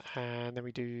 And then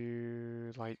we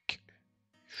do like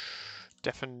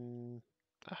defin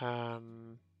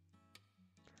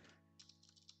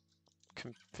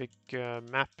configure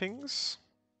mappings.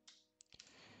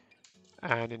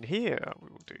 And in here we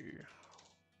will do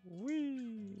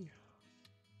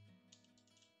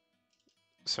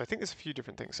So I think there's a few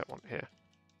different things I want here.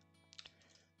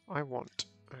 I want.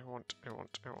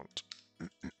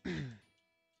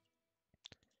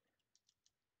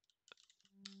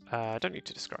 I don't need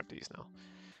to describe these now.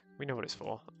 We know what it's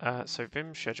for. So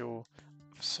Vim schedule.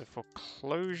 So for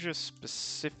closure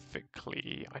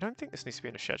specifically, I don't think this needs to be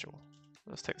in a schedule.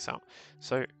 Let's take this out.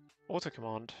 So auto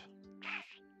command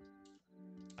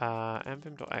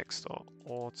mvim.x.auto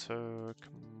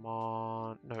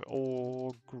command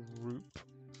or group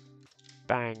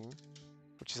bang,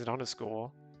 which is an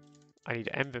underscore. I need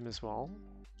mvim as well.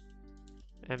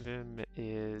 Mvim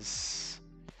is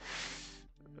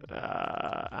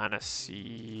anasi.mvim.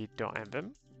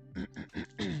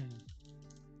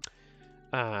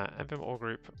 Mvim or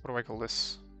group. What do I call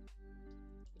this?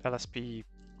 LSP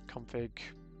config.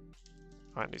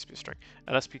 Oh, it needs to be a string.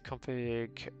 LSP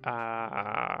config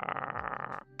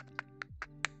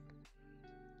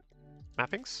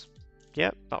mappings.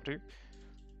 Yeah, that'll do.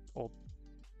 Or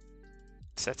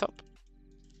setup.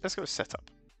 Let's go with setup.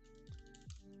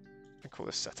 And call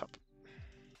this setup.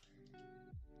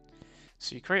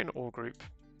 So you create an OR group,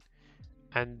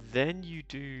 and then you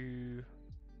do.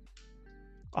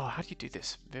 Oh, how do you do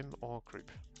this? Vim OR group.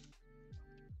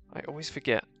 I always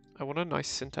forget. I want a nice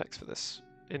syntax for this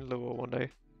in Lua one day.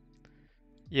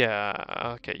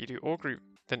 Yeah, okay, you do OR group,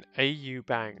 then AU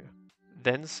bang,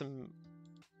 then some.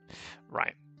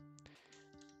 Right.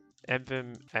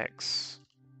 mvim x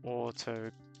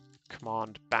auto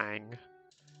command bang,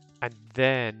 and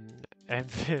then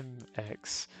mvim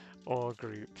x OR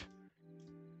group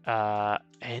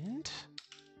end?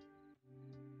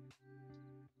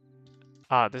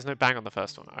 Ah, there's no bang on the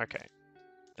first one. Okay.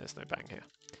 There's no bang here.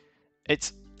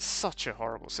 It's such a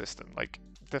horrible system. Like,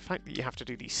 the fact that you have to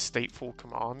do these stateful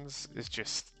commands is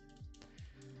just...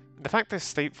 The fact they're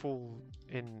stateful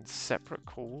in separate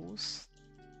calls?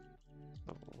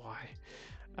 Why?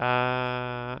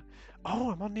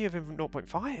 Oh, I'm on Neovim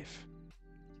 0.5.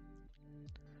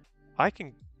 I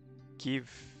can give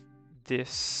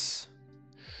this...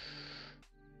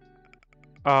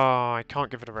 Oh, I can't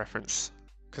give it a reference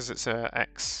because it's a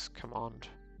X command.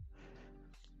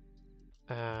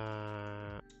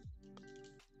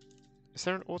 Is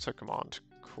there an auto command?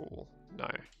 Cool. No.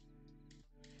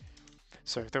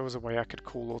 So if there was a way I could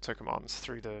call auto commands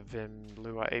through the Vim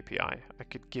Lua API, I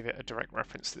could give it a direct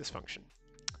reference to this function.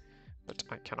 But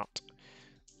I cannot.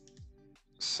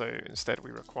 So instead we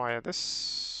require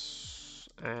this,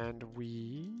 and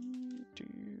we do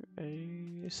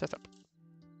a setup.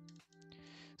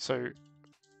 So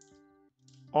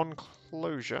on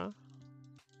closure,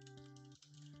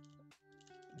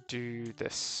 do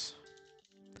this.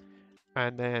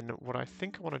 And then what I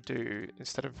think I want to do,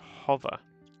 instead of hover,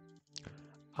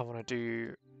 I want to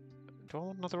do I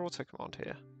want another auto command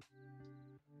here?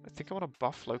 I think I want a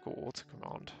buff local auto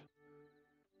command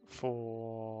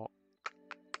for,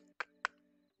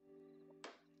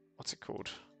 what's it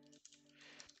called?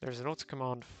 There's an auto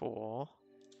command for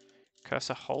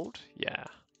cursor hold, yeah.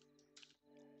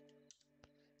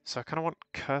 So I kind of want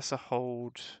cursor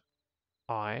hold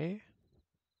I.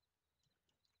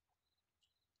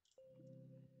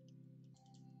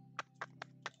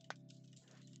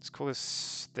 Let's call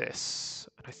this this.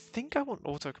 And I think I want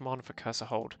auto command for cursor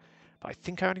hold, but I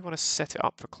think I only want to set it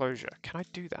up for closure. Can I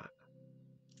do that?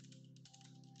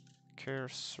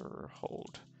 Cursor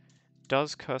hold.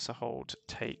 Does cursor hold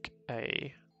take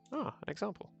a... an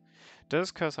example.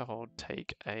 Does cursor hold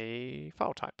take a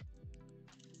file type?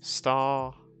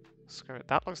 Star...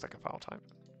 That looks like a file type.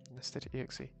 Nested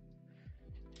exe.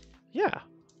 Yeah.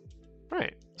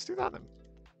 Right. Let's do that then.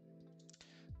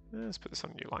 Let's put this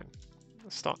on a new line.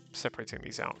 Let's start separating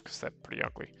these out because they're pretty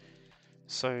ugly.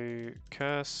 So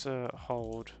cursor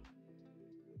hold.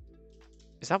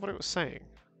 Is that what it was saying?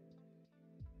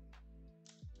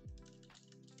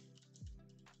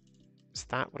 Is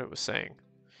that what it was saying?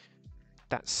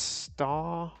 That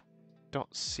star.ch.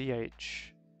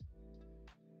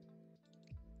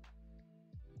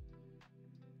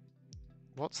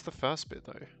 What's the first bit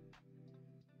though?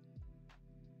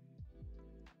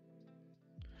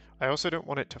 I also don't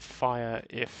want it to fire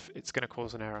if it's going to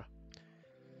cause an error.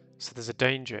 So there's a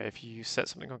danger if you set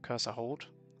something on cursor hold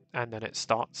and then it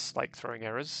starts like throwing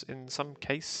errors in some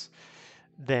case,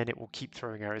 then it will keep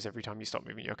throwing errors every time you stop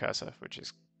moving your cursor, which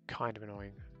is kind of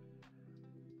annoying.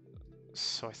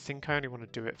 So I think I only want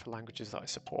to do it for languages that I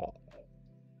support.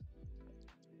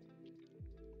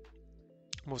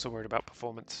 I'm also worried about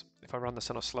performance. If I run this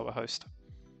on a slower host,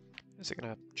 is it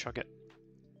going to chug it?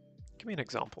 Give me an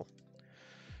example.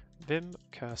 Vim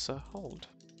cursor hold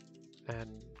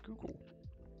and Google.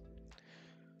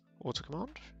 Auto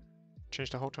command.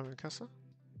 Change the hold time of the cursor.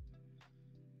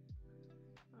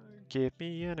 Give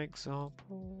me an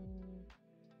example.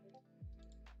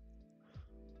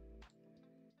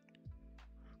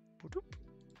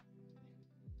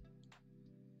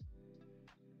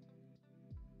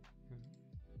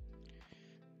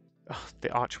 Oh, the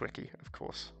ArchWiki, of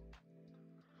course.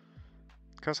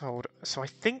 Cursor hold. So I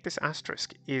think this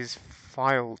asterisk is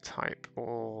file type,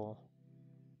 or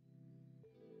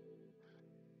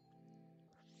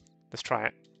let's try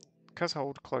it. Cursor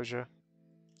hold closure.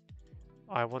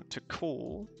 I want to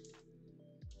call.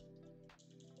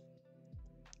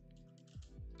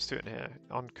 Let's do it in here.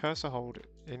 On cursor hold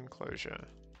in closure,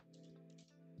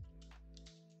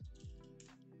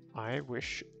 I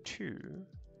wish to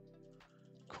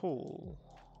call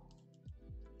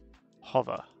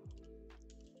hover.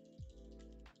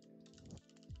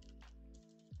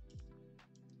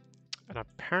 And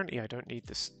apparently I don't need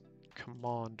this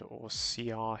command or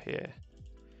CR here.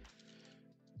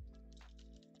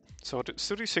 So I'll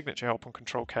still do signature help on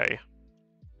Control K.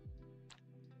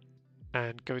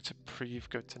 And go to prev,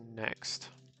 go to next.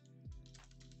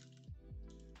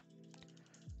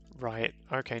 Right,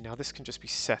 okay, now this can just be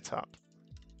set up.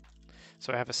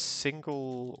 So I have a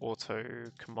single auto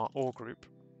command or group.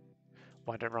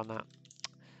 Why don't I run that?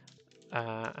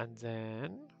 And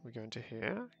then we go into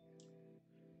here.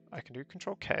 I can do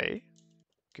Control K.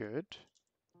 Good.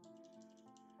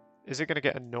 Is it going to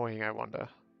get annoying, I wonder?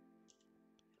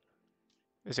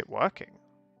 Is it working?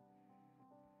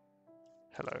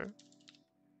 Hello?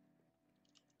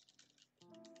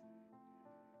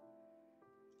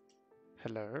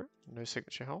 Hello? No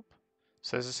signature help?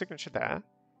 So there's a signature there.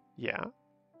 Yeah.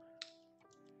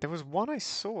 There was one I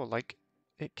saw, like,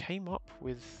 it came up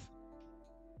with...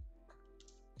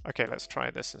 Okay, let's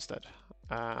try this instead.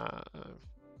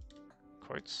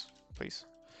 Quotes, please.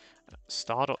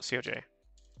 Star.coj.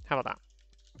 How about that?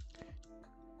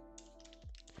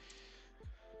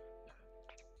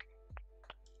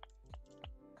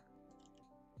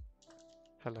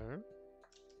 Hello?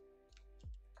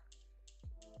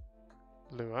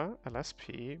 Lua,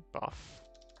 LSP, buff,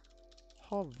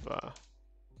 hover.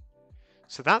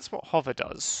 So that's what hover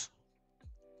does.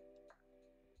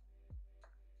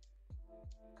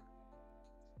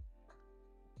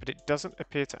 But it doesn't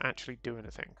appear to actually do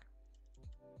anything.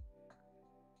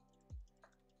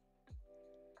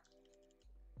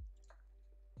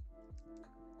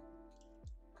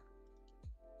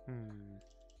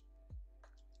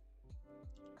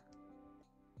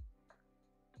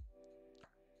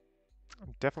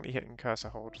 I'm definitely hitting cursor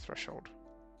hold threshold.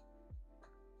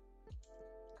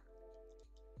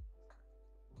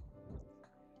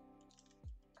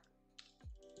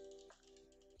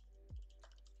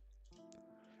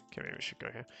 Okay, maybe we should go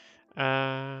here.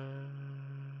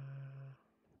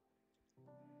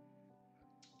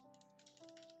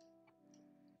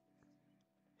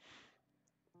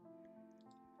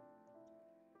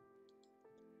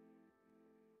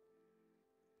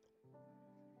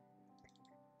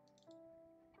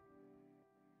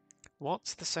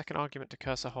 What's the second argument to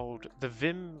cursor hold? The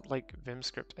Vim, like Vim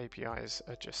script APIs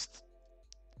are just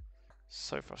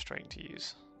so frustrating to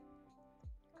use.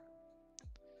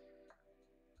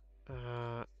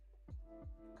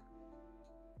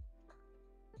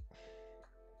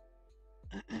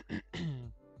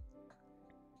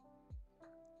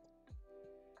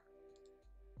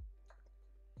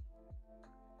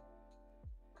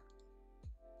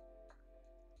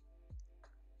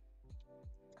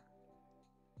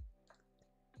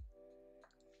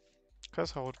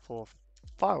 Cursor hold for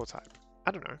file type.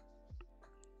 I don't know.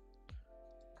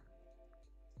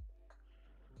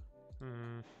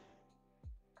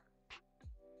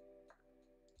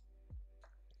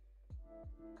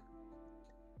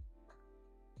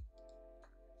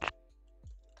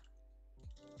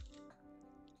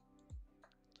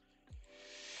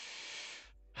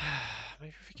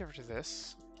 Maybe if we get rid of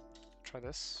this, try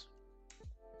this.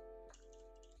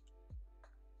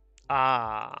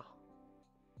 Ah,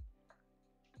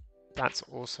 that's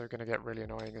also going to get really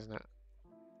annoying, isn't it?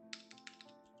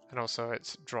 And also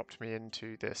it's dropped me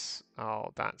into this.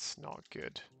 Oh, that's not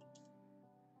good.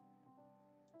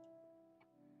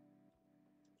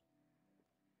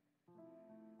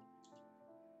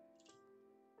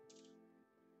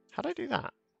 How'd I do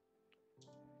that?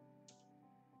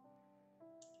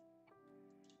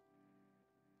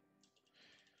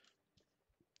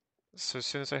 So as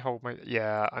soon as I hold my...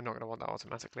 Yeah, I'm not going to want that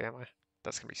automatically, am I?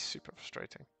 That's going to be super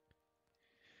frustrating.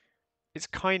 It's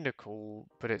kind of cool,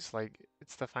 but it's like,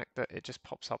 it's the fact that it just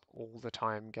pops up all the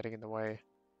time, getting in the way.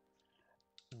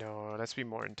 No, let's be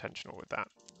more intentional with that.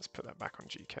 Let's put that back on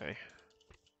GK.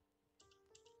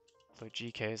 Although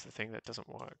GK is the thing that doesn't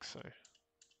work, so...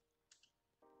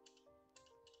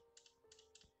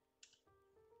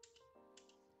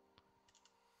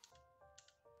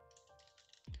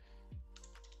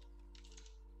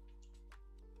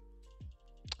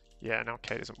 Yeah, now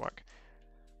K doesn't work.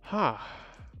 Huh.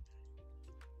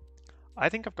 I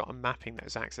think I've got a mapping that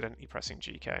is accidentally pressing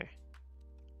GK.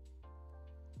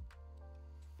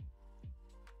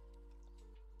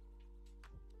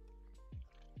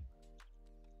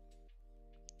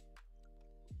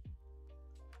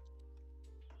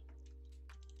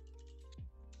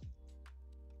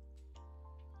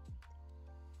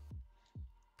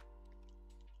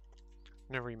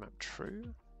 No remap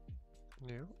true?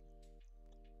 No.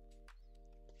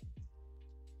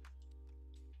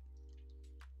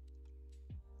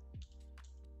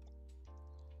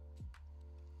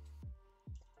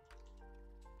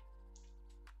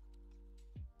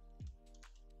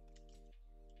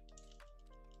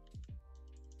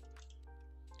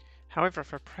 However,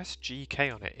 if I press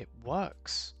GK on it, it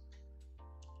works.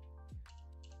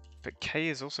 But K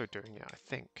is also doing it, I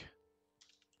think.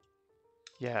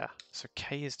 Yeah, so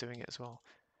K is doing it as well.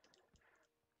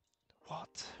 What?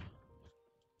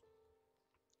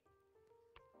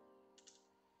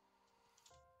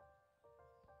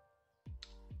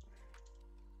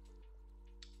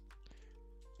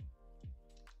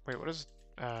 Wait, what does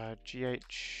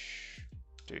GH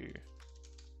do?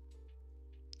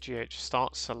 GH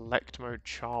start select mode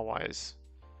charwise.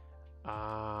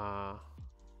 Ah.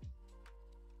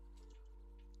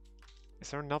 Is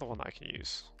there another one that I can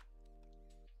use?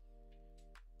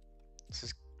 This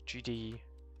is GD.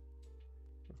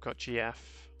 We've got GF.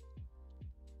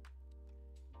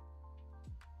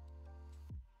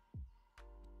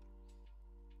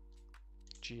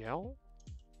 GL?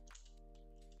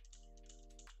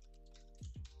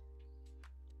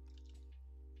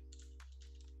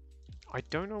 I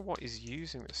don't know what is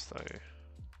using this though.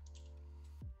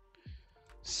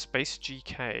 Space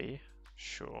GK,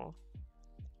 sure.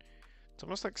 It's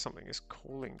almost like something is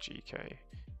calling GK.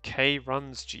 K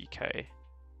runs GK.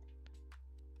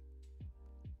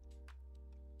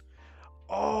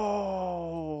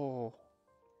 Oh!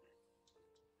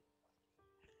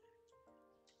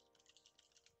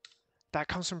 That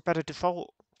comes from better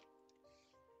default.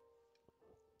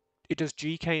 It does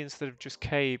GK instead of just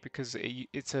K because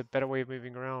it's a better way of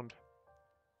moving around.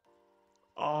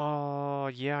 Oh,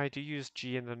 yeah, I do use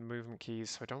G and then movement keys,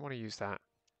 so I don't want to use that.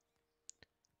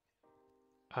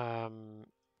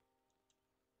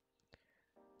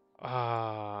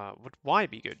 Would Y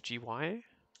be good? GY?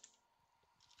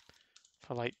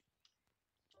 For like,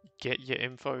 get your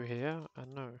info here? I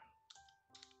don't know.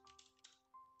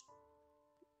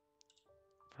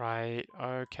 Right,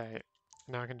 okay.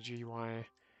 Now I can GY.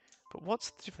 But what's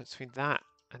the difference between that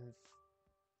and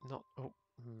not... Oh,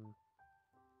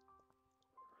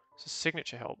 So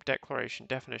signature help, declaration,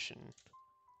 definition.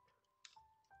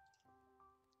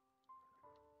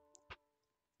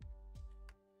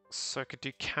 So I could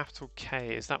do capital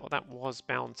K. Is that what that was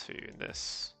bound to in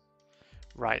this?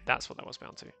 Right, that's what that was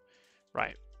bound to.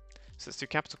 Right. So let's do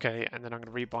capital K, and then I'm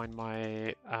going to rebind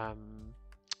my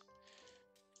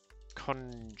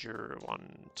conjure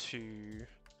one to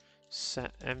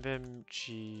set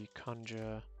mvmg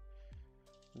conjure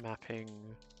mapping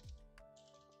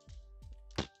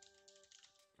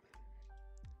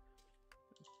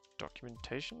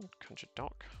documentation, conjure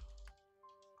doc.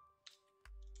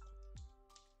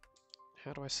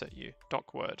 How do I set you?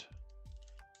 Doc word.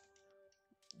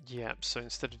 Yeah, so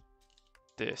instead of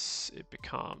this, it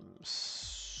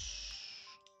becomes...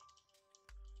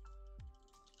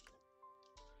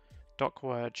 Doc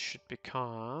word should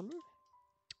become...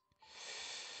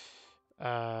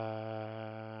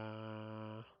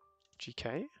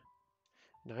 GK?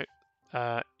 No.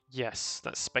 Yes,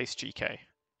 that's space GK.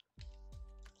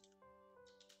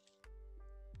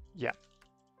 Yeah,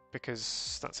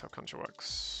 because that's how conjure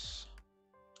works.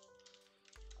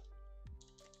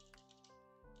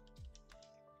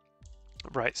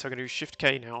 Right, so I'm going to do Shift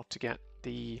K now to get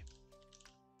the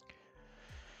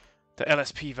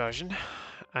LSP version,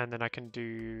 and then I can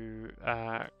do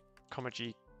comma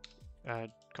GK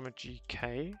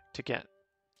to get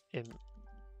in,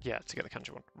 yeah, to get the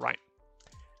kanji one. Right.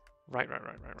 Right.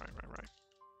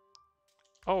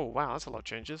 Oh, wow, that's a lot of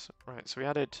changes. Right, so we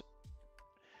added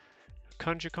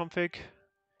kanji config,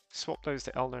 swap those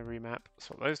to elno remap,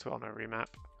 swap those to elno remap,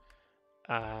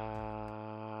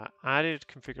 added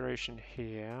configuration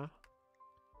here,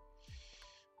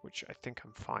 which I think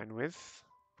I'm fine with.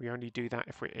 We only do that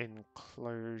if we're in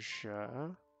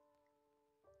closure.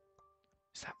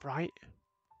 Is that right?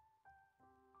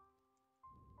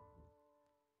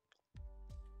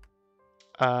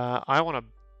 I want a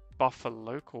buffer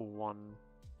local one.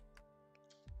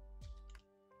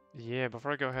 Yeah,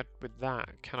 before I go ahead with that,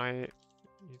 can I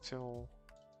util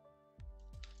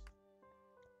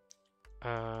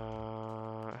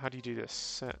how do you do this?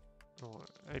 Set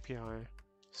API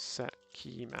set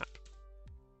key map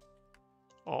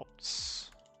ops.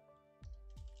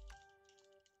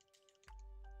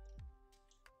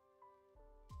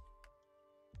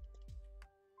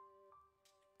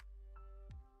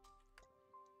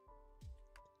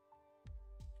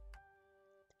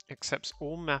 Accepts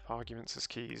all map arguments as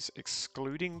keys,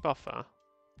 excluding buffer.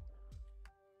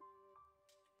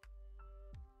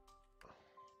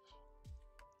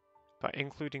 But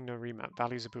including no remap,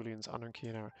 values of booleans, unknown key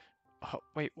and error. Oh,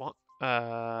 wait, what?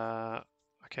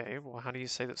 Okay, well, how do you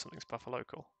say that something's buffer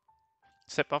local?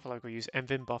 Set buffer local, use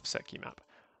mvim buff set key map.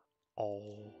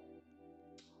 Oh.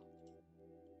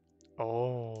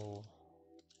 Oh.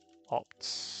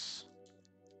 Opts.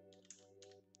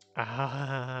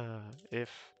 Ah,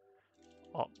 if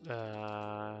you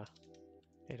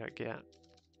don't get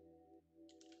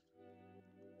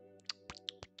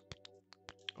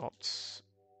opts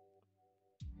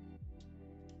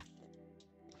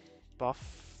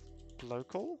buff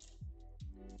local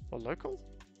or local.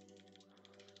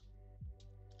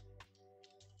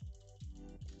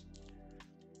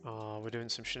 Oh, we're doing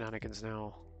some shenanigans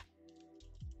now.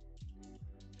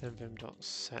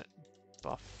 mvim.set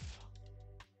buff.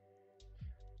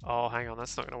 Oh, hang on,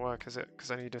 that's not going to work, is it? Because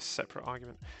I need a separate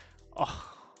argument.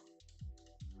 Oh.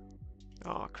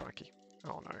 Oh, crikey.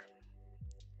 Oh, no.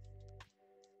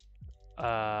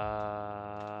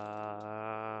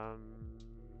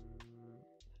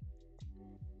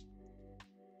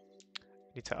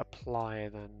 Need to apply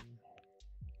then.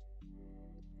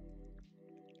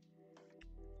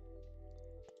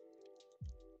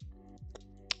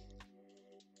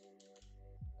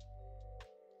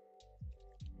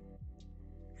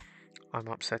 I'm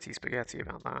upsetty spaghetti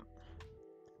about that.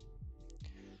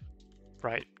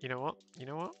 Right, you know what? You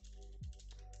know what?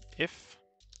 If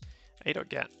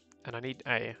a.get, and I need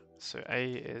a, so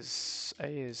a is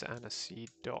anac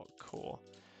dot core.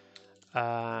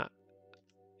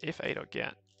 If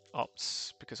a.get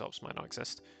ops, because ops might not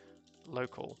exist,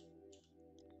 local.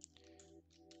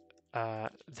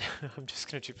 I'm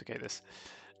just going to duplicate this.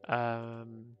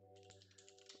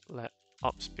 Let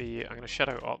ops be, I'm going to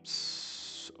shadow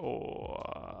ops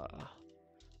or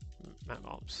map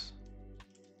ops.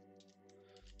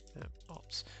 Map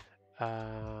ops.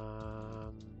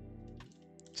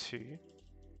 2.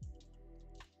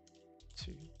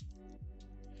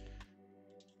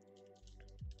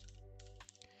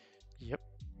 Yep.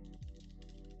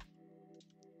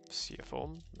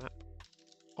 Form map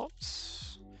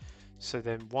ops. So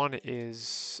then one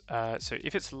is so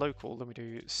if it's local, then we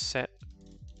do set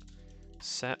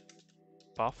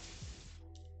buff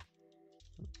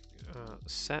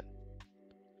set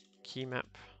key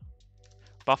map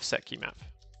buff set key map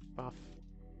buff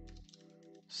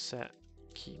set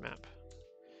key map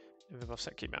buff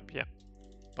set key map. Yeah,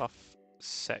 buff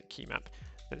set key map.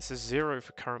 Then it says 0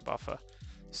 for current buffer.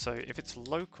 So if it's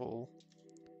local,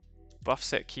 buff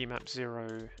set key map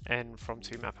 0 n from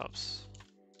 2 map ups.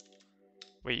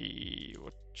 What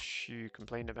you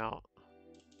complained about?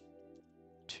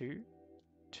 2?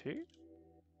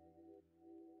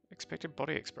 Expected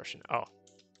body expression. Oh.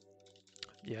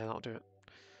 Yeah, that'll do it.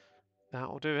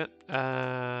 That'll do it.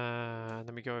 And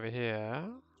then we go over here.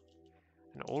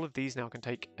 And all of these now can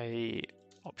take a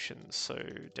option. So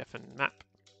defen map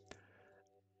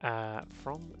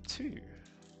from 2.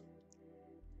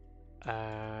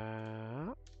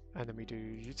 And then we do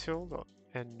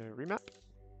util.n remap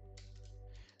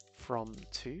from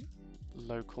to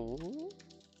local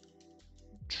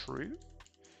true.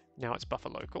 Now it's buffer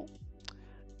local.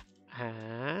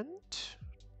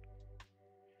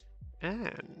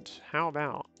 And how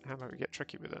about we get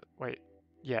tricky with it? Wait,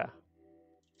 yeah.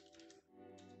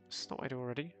 It's not what I do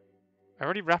already. I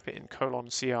already wrap it in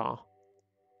 :CR.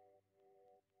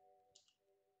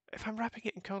 If I'm wrapping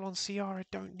it in :CR, I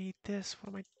don't need this. What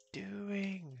am I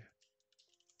doing?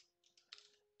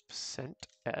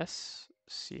 %s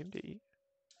cmd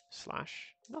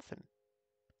 / nothing.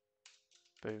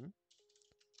 Boom.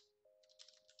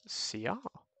 CR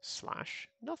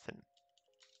 / nothing.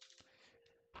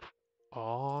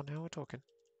 Oh, now we're talking.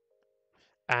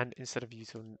 And instead of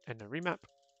using a remap,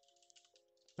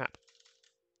 map.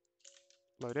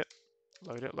 Load it,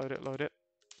 load it, load it, load it.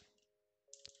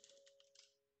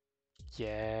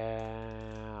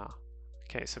 Yeah.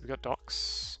 Okay, so we got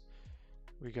docs.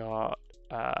 We got,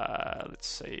 let's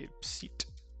say, seat,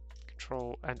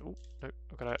 control, and, oh, no,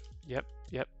 I've got to, yep,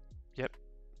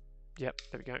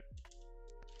 there we go.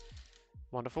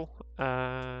 Wonderful.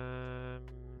 I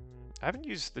haven't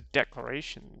used the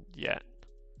declaration yet.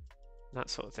 That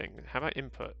sort of thing. How about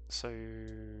input? So,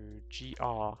 GR.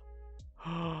 Oh.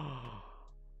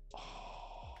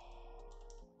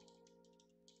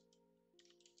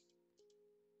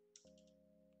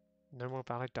 No more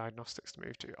valid diagnostics to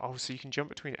move to. Oh, so you can jump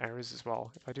between errors as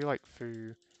well. If I do like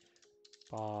foo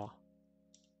bar,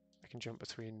 I can jump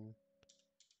between.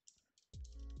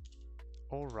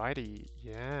 Alrighty,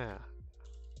 yeah.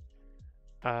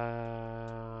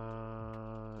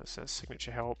 It says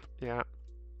signature help, yeah.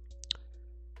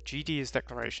 GD is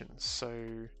declarations,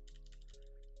 so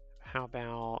how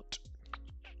about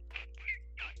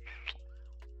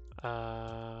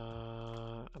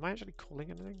am I actually calling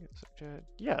anything?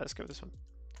 Yeah, let's go with this one.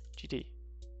 GD.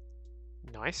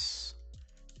 Nice.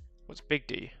 What's big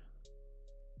D?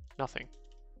 Nothing.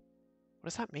 What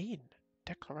does that mean?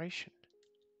 Declaration.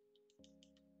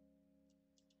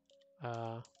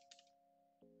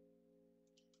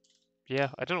 Yeah,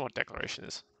 I don't know what declaration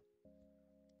is.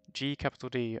 G capital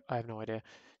D, I have no idea.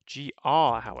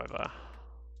 GR, however,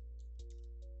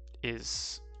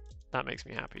 that makes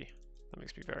me happy. That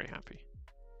makes me very happy.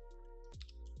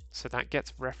 So that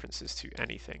gets references to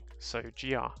anything. So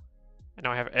GR. And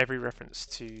now I have every reference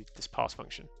to this pass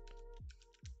function.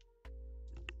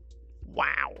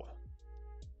 Wow.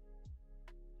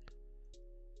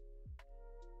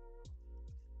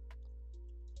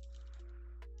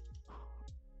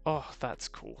 Oh, that's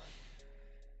cool.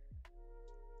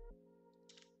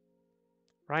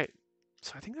 Right.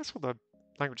 So I think that's all the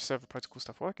language server protocol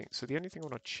stuff working. So the only thing I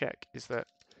want to check is that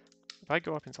if I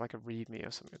go up into like a README or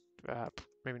something,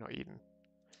 maybe not even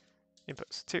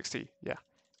inputs, txt, yeah.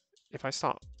 If I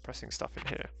start pressing stuff in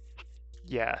here,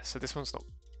 yeah, so this one's not,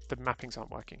 the mappings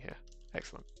aren't working here.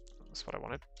 Excellent. That's what I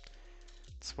wanted.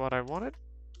 That's what I wanted.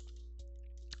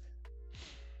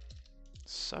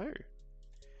 So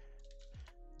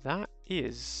that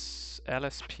is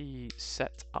LSP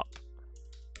set up.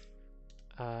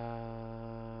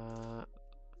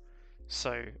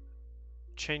 So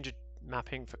change a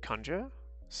mapping for Conjure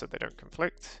so they don't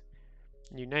conflict.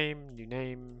 New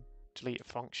name, delete a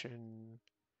function,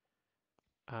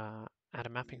 add a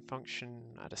mapping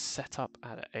function, add a setup,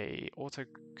 add a auto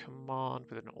command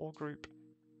with an OR group.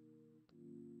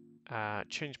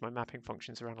 Change my mapping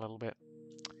functions around a little bit.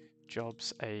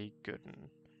 Jobs a good one.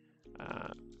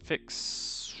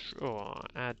 Fix or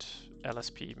add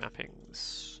LSP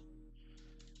mappings.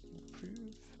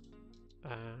 Improve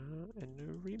and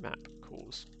no remap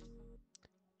calls.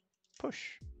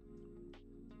 Push.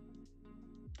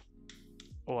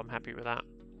 Oh, I'm happy with that.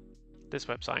 This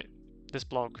website, this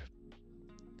blog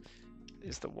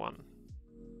is the one.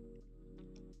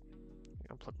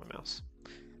 Unplug my mouse.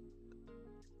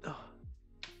 Oh.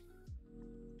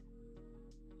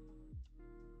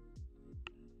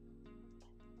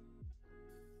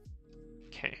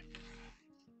 Okay.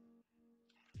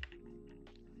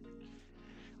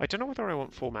 I don't know whether I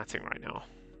want formatting right now.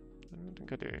 I don't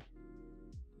think I do.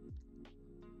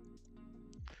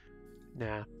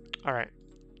 Nah. Alright.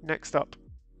 Next up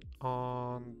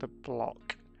on the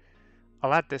block.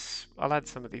 I'll add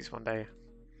some of these one day.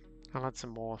 I'll add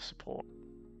some more support.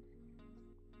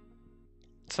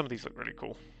 Some of these look really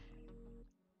cool.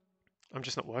 I'm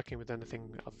just not working with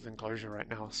anything other than Clojure right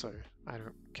now, so I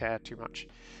don't care too much.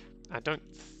 I don't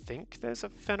think there's a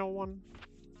Fennel one.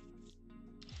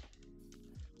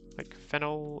 Like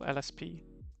Fennel LSP.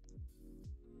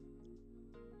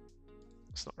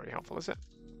 It's not very helpful, is it?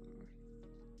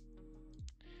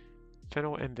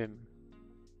 Fennel Envim.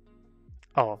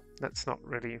 Oh, that's not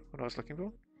really what I was looking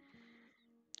for.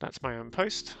 That's my own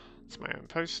post. It's my own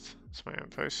post. It's my own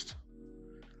post.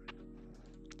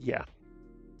 Yeah.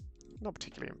 Not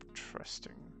particularly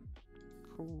interesting.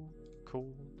 Cool,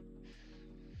 cool.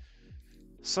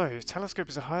 So, Telescope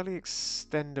is a highly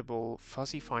extendable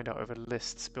fuzzy finder over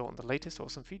lists built on the latest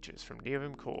awesome features from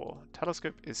Neovim Core.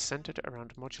 Telescope is centered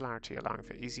around modularity, allowing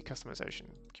for easy customization.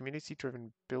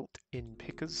 Community-driven built-in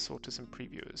pickers, sorters, and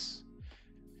previewers.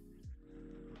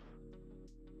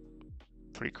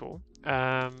 Pretty cool.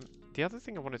 The other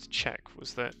thing I wanted to check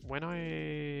was that when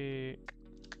I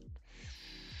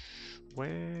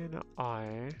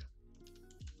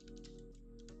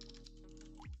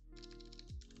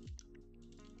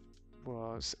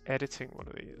was editing one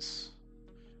of these,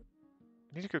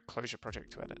 I need a good closure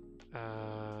project to edit. I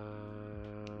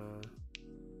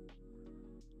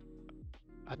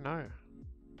don't know.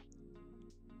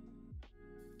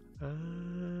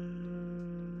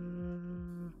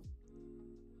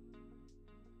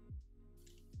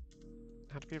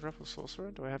 How to be a REPL sorcerer?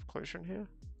 Do I have closure in here?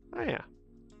 Oh yeah.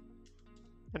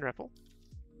 In REPL.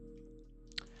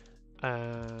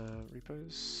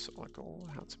 Repos, Oracle,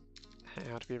 how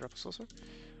to be a REPL sorcerer.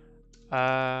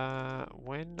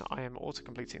 When I am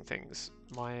auto-completing things,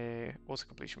 my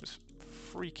auto-completion was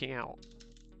freaking out.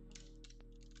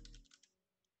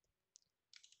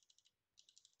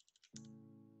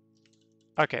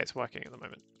 Okay, it's working at the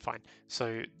moment. Fine.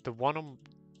 So the one on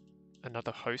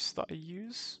another host that I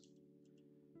use,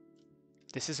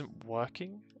 this isn't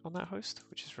working on that host,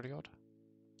 which is really odd.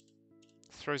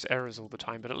 It throws errors all the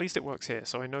time, but at least it works here.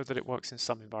 So I know that it works in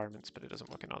some environments, but it doesn't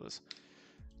work in others.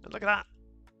 And look at that!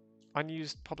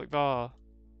 Unused public var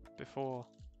before,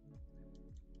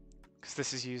 because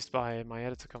this is used by my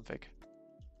editor config.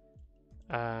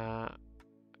 I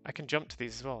can jump to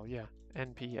these as well, yeah.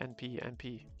 NP, NP,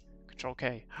 NP, Control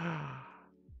K.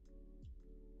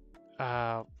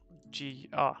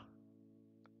 GR.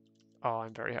 Oh,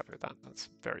 I'm very happy with that. That's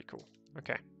very cool.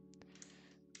 Okay.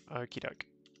 Okie doke.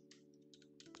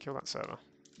 Kill that server.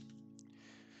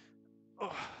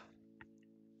 Oh.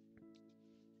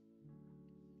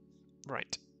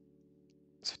 Right.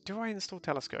 So do I install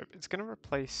Telescope? It's going to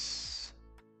replace...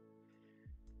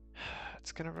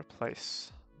 It's going to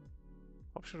replace...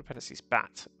 Optional dependencies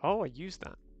bat. Oh, I use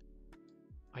that.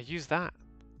 I use that.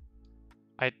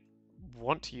 I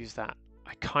want to use that.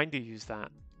 I kind of use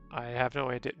that. I have no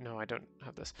idea. No, I don't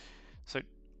have this. So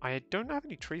I don't have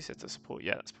any tree set to support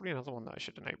yet. That's probably another one that I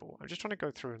should enable. I'm just trying to go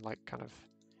through and like kind of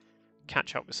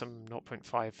catch up with some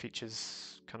 0.5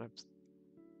 features, kind of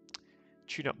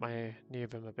tune up my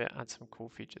Neovim a bit, add some cool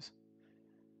features.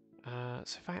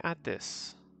 So if I add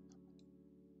this,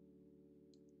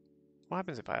 what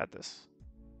happens if I add this?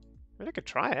 I mean, I could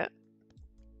try it,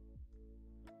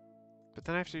 but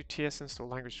then I have to do ts install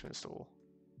language to install.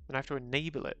 Then I have to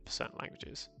enable it for certain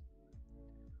languages.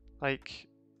 Like,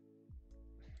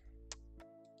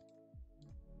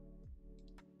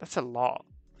 that's a lot.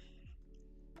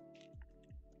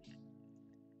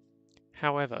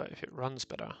 However, if it runs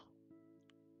better,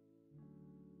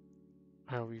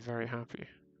 I will be very happy.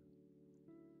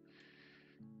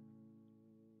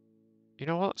 You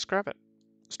know what? Let's grab it.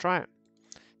 Let's try it.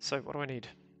 So what do I need?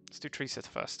 Let's do tree setter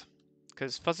first,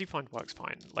 because fuzzy find works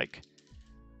fine. Like,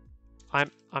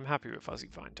 I'm happy with fuzzy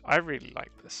find. I really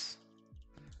like this,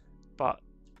 but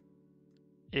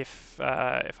if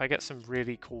I get some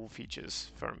really cool features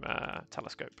from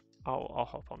Telescope, I'll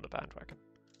hop on the bandwagon.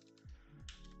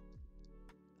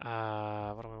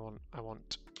 What do I want? I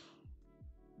want.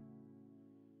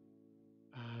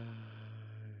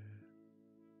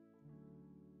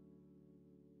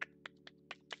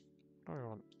 What do I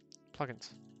want?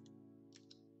 Plugins.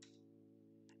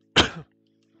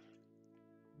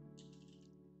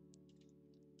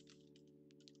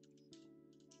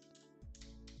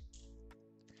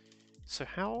 So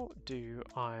how do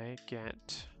I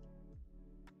get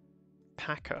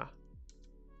Packer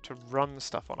to run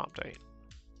stuff on update?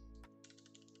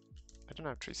 I don't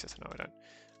have tree setter, no I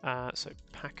don't. So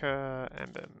Packer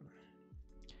and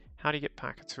how do you get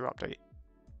Packer to update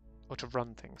or to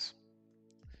run things?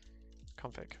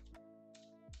 Config.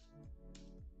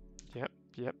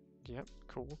 Yep,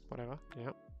 cool, whatever,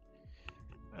 yep.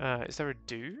 Is there a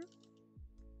do?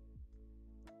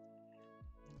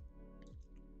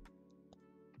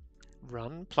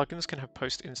 Run. Plugins can have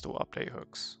post-install update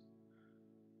hooks.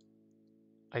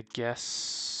 I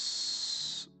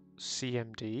guess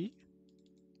CMD?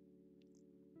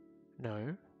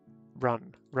 No.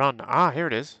 Run. Run. Ah, here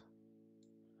it is.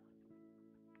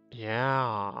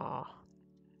 Yeah.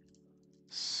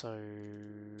 So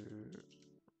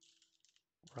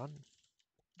run.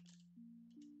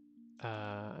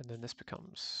 And then this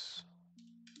becomes...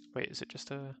 Wait, is it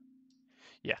just a...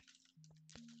 Yeah.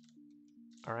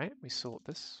 All right, we sort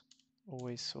this.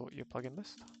 Always sort your plugin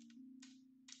list.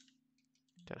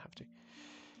 Don't have to.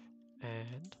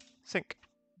 And sync.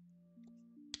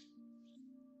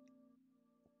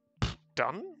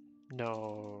 Done?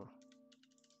 No.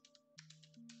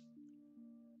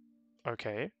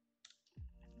 Okay.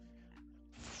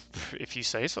 If you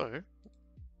say so,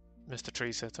 Mr.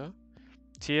 Tree Sitter.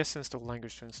 TS install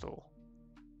language to install.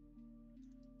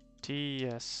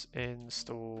 TS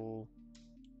install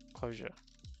closure.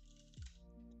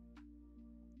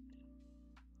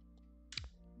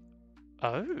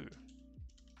 Oh.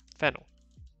 Fennel.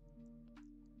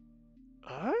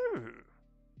 Oh.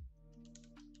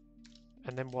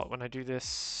 And then what, when I do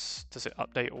this, does it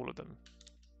update all of them?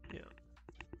 Yeah.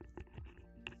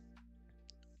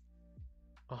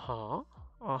 Uh-huh.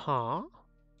 Uh-huh.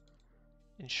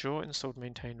 Ensure installed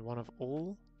maintained one of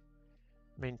all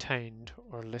maintained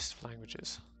or a list of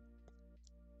languages.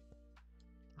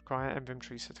 Require Neovim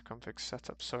tree sitter config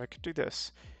setup. So I could do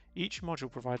this. Each module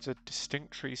provides a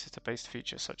distinct tree sitter based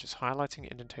feature such as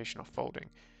highlighting, indentation, or folding.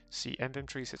 See Neovim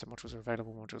tree sitter modules are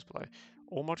available modules below.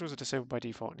 All modules are disabled by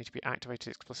default and need to be activated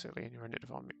explicitly in your init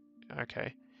environment.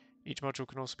 Okay. Each module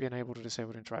can also be enabled or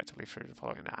disabled interactively through the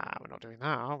following. Nah, we're not doing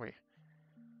that, are we?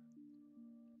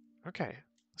 Okay,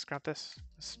 let's grab this.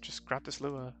 Let's just grab this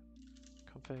Lua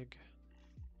config.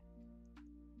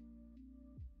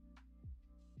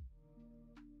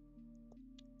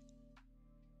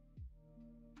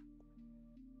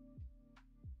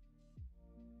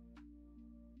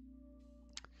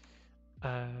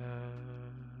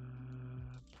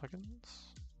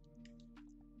 Plugins.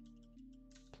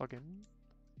 Plugin.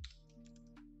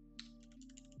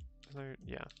 There's no,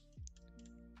 yeah.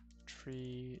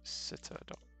 Tree sitter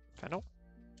dot fennel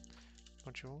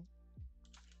module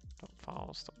dot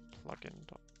files dot plugin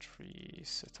dot tree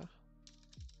sitter.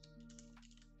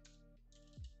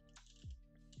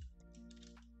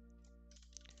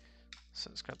 So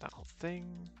let's grab that whole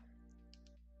thing.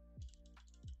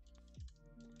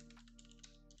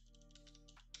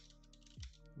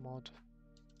 Mod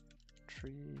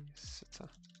tree sitter.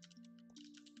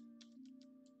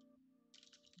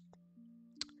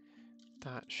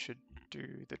 That should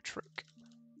do the trick.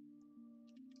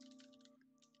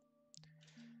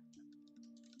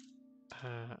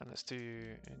 And let's do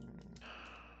in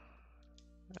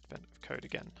advent of code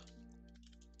again.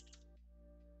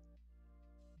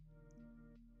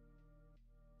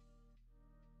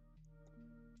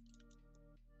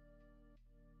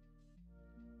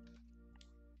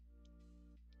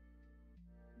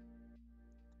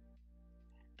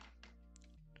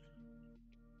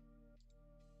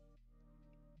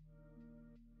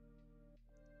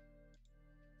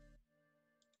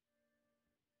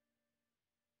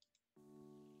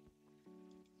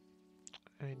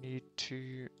 I need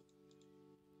to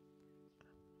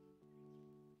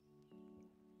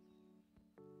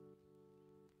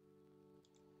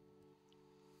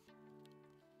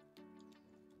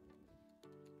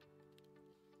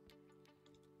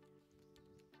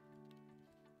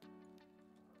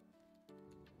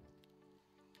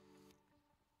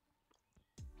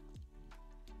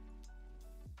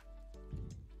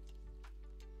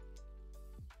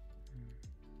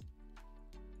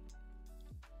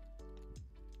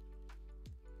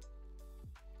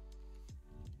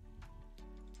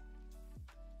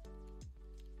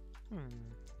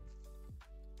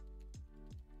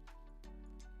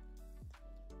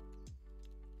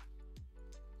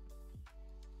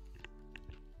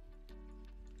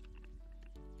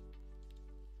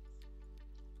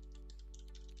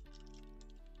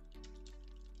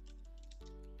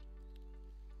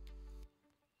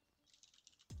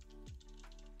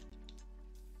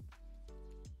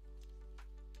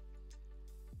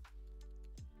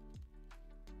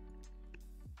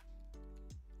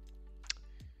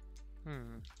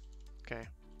okay.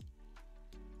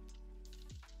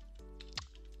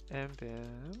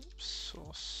 Neovim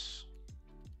source.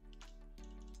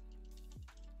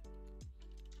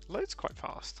 Loads quite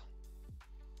fast.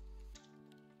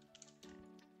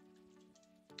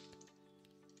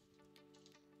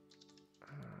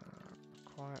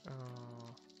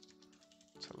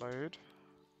 To load.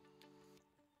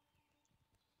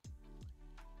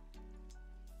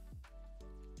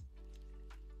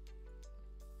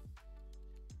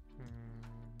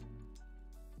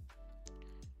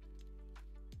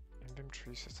 Neovim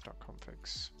tree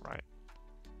sitter.configs, right.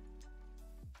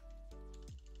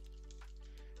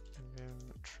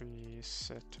 Neovim tree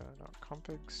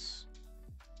sitter.configs.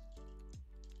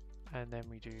 And then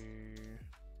we do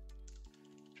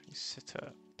tree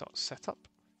sitter.setup.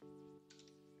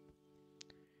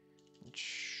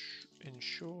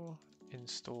 ensure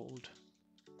installed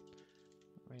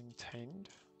maintained.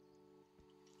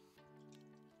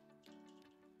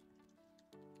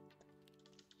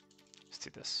 Let's do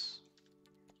this.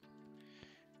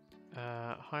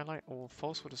 Highlight all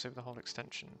false will disable the whole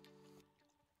extension.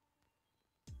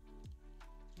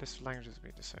 List of languages will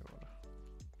be disabled.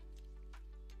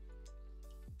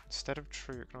 Instead of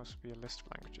true, it can also be a list of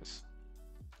languages.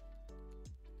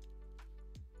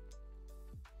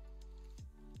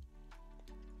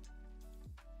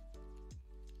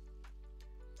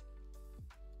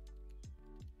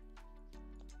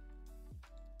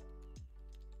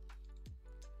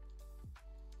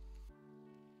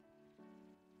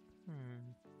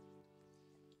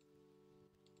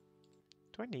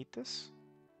 Do I need this?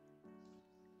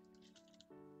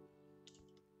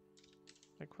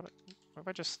 Like what if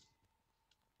I just...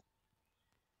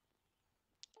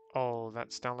 Oh,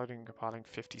 that's downloading and compiling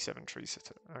 57 tree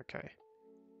sitter. Okay.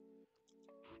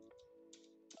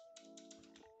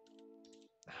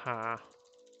 Ha.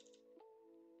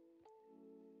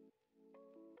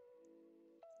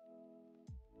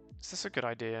 Is this a good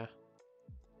idea?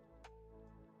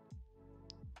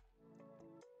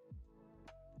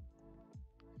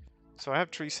 So I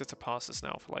have tree sitter passes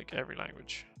now for like every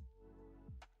language.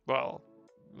 Well,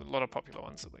 a lot of popular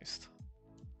ones at least.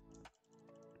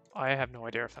 I have no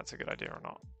idea if that's a good idea or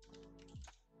not.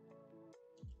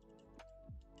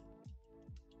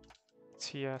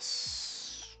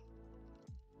 TS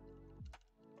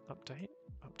update?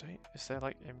 Update? Is there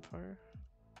like info?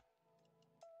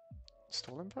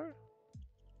 Install info?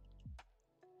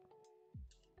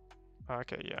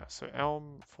 Okay, yeah. So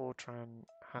Elm, Fortran,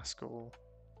 Haskell,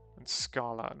 and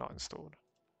Scala are not installed.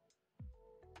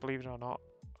 Believe it or not,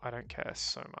 I don't care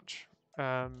so much.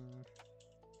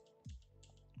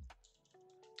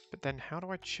 But then how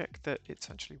do I check that it's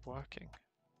actually working?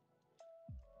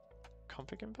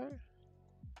 Config info?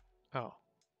 Oh.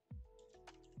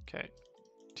 Okay.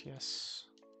 TS.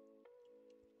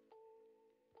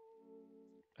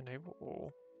 Enable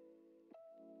all.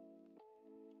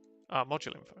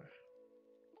 Module info.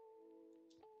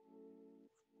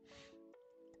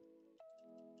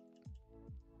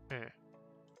 Yeah.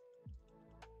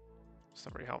 It's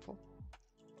not very helpful.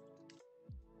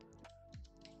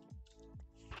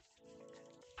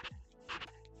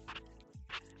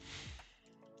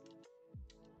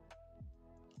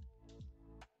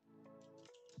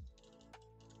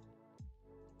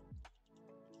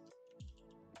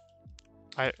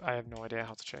 I have no idea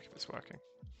how to check if it's working.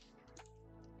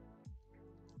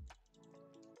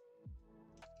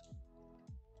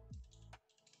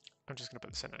 I'm just going to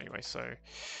put this in anyway, so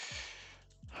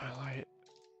highlight,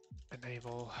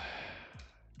 enable,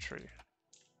 true.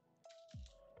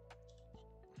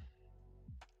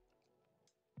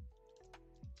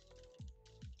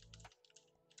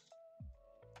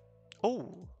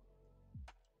 Oh!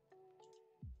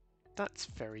 That's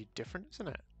very different, isn't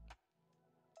it?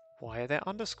 Why are there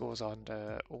underscores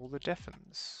under all the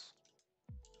defins?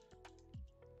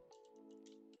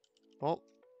 Well,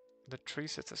 the tree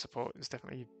sitter support is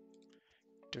definitely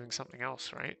doing something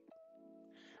else, right?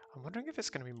 I'm wondering if it's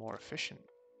going to be more efficient.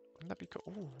 Wouldn't that be cool?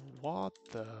 Oh, what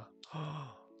the?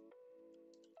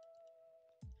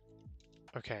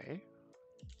 Okay.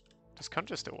 Does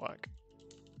conjure still work?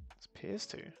 It appears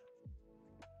to.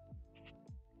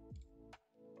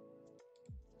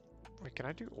 Wait, can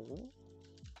I do all?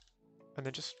 And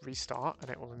then just restart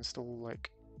and it will install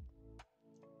like...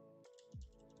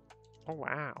 Oh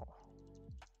wow.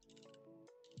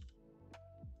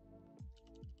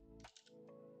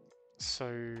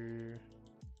 So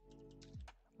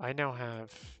I now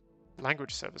have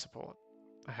language server support.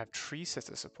 I have tree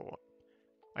sitter support.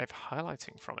 I have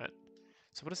highlighting from it.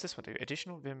 So what does this one do?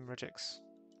 Additional Vim regex.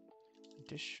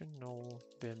 Additional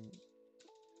Vim.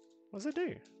 What does it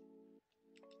do?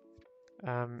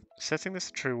 Setting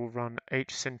this to true will run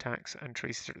H syntax and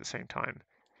tree sitter at the same time.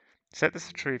 Set this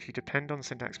to true if you depend on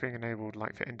syntax being enabled,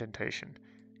 like for indentation.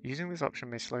 Using this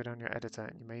option may slow down your editor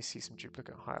and you may see some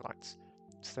duplicate highlights.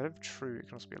 Instead of true, it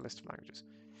can also be a list of languages.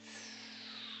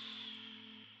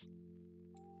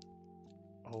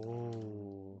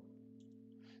 Oh.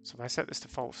 So if I set this to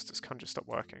false, does conjure stop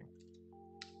working?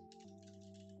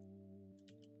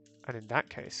 And in that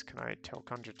case, can I tell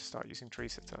conjure to start using tree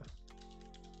sitter?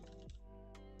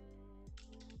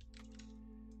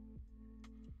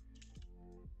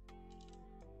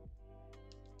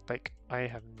 Like, I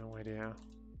have no idea.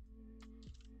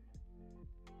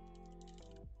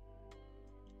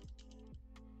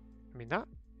 I mean, that's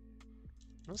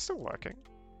still working.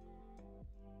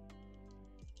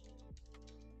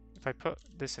 If I put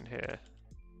this in here,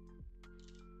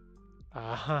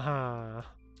 Ah.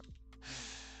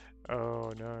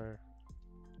 Oh no.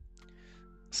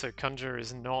 So Conjure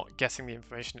is not getting the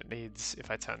information it needs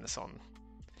if I turn this on.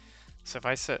 So if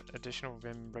I set additional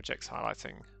Vim regex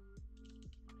highlighting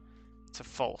to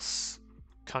false,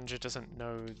 Conjure doesn't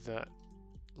know that,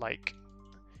 like,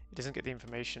 it doesn't get the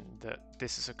information that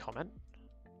this is a comment.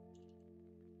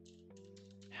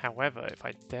 However, if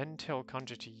I then tell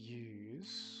Conjure to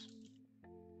use,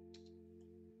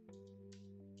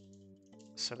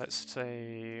 so let's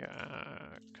say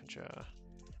Conjure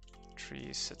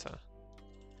tree sitter.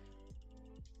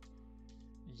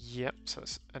 Yep, so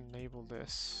let's enable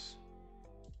this.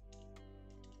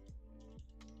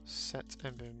 Set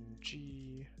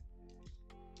MMG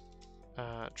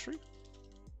true.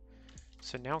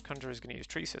 So now Conjure is going to use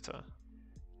tree sitter.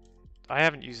 I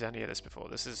haven't used any of this before.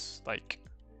 This is like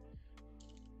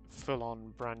full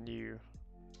on brand new.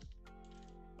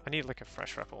 I need like a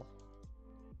fresh REPL.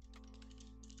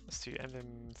 Let's do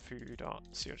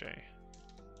mvim_foo.coj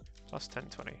plus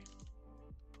 1020.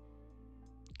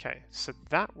 Okay, so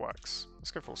that works. Let's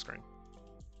go full screen.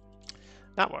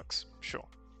 That works, sure.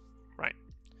 Right.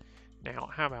 Now,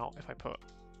 how about if I put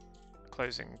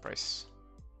closing brace?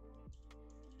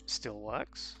 Still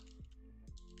works.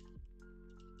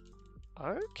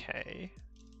 Okay.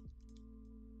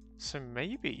 So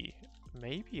maybe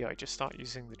I just start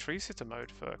using the tree sitter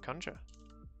mode for Conjure.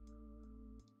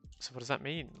 So what does that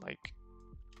mean? Like,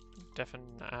 defen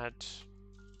add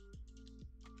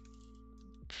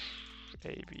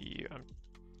AB.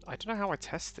 I don't know how I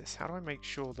test this. How do I make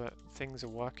sure that things are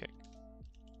working?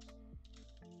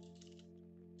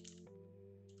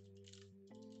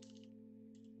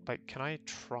 Like, can I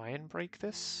try and break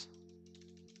this?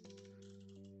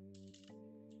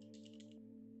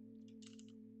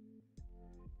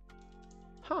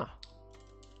 Huh.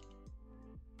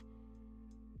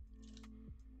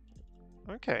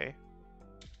 Okay.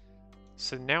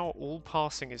 So now all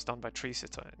parsing is done by tree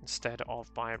sitter instead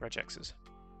of by regexes.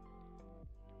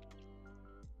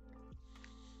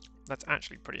 That's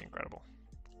actually pretty incredible.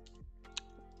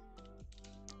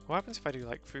 What happens if I do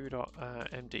like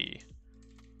foo.md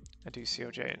and do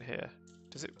COJ in here?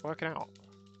 Does it work it out?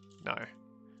 No.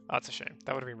 That's a shame.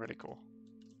 That would have been really cool.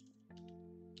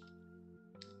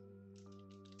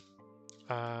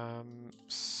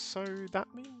 So that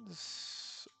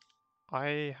means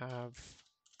I have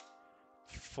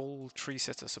full tree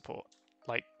sitter support.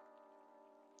 Like,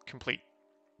 complete.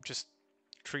 Just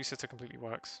tree sitter completely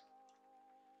works.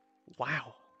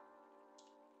 Wow.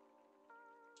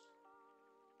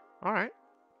 Alright.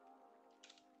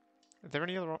 Are there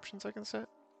any other options I can set?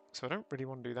 So I don't really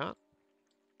want to do that.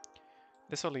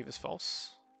 This I'll leave as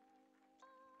false.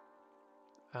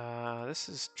 This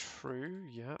is true,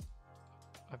 yeah.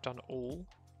 I've done all,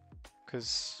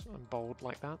 because I'm bold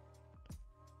like that.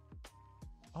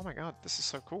 Oh my god, this is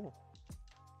so cool.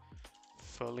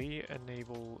 Fully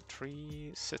enable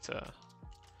tree sitter.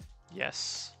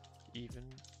 Yes, even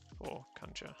for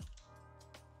Conjure.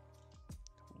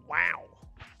 Wow.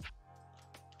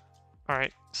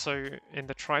 Alright, so in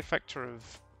the trifecta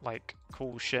of like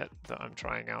cool shit that I'm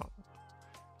trying out,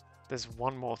 there's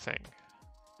one more thing.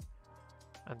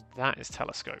 And that is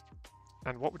telescope.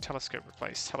 And what would telescope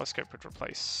replace? Telescope would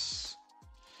replace...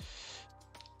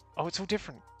 Oh, it's all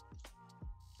different.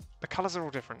 The colors are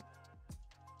all different.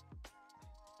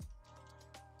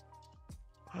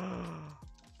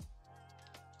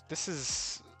 This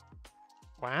is...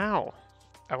 Wow.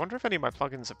 I wonder if any of my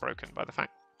plugins are broken by the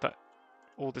fact that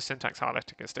all the syntax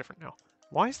highlighting is different now.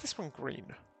 Why is this one green?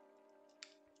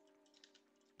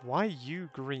 Why are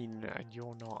you green and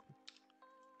you're not?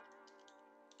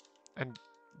 And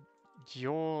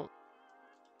you're...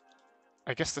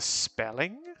 I guess the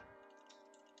spelling?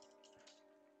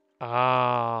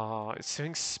 Ah, it's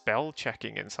doing spell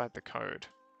checking inside the code.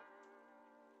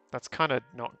 That's kind of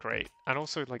not great. And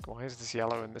also, like, why is this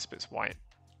yellow and this bit's white?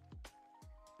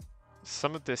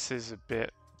 Some of this is a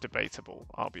bit debatable,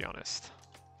 I'll be honest.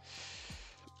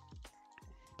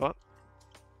 But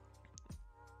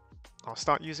I'll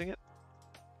start using it.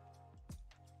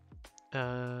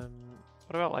 What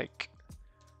about, like...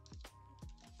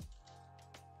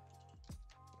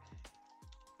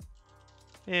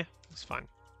 Yeah, it's fine.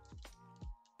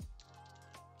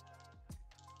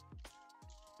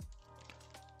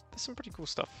 There's some pretty cool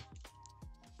stuff.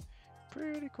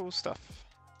 Pretty cool stuff.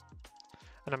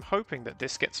 And I'm hoping that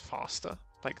this gets faster.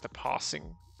 Like the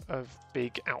parsing of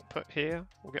big output here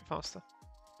will get faster.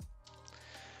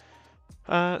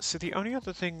 So the only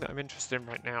other thing that I'm interested in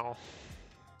right now...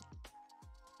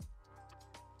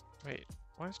 Wait,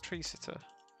 why is tree sitter?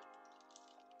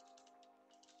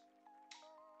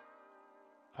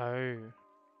 Oh.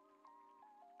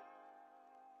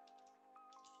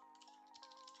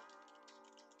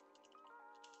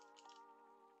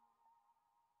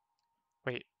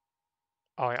 Wait.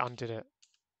 Oh, I undid it.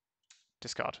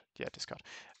 Discard. Yeah, discard.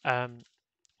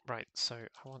 Right, so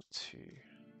I want to...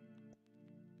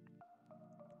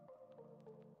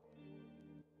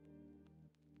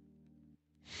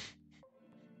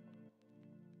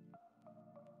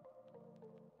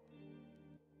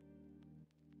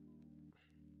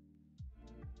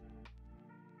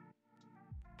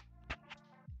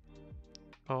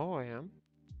 Oh, I am.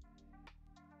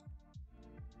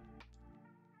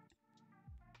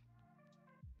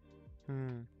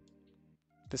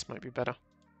 This might be better.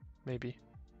 Maybe.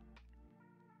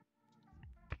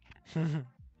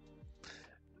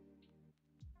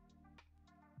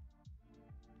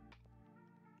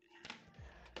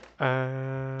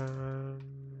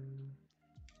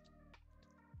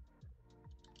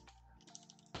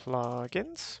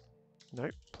 Plugins?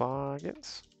 Nope,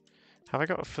 plugins. Have I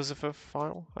got a Fuzzifer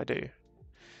file? I do.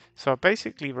 So I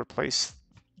basically replace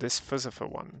this Fuzzifer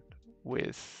one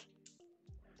with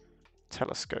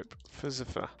telescope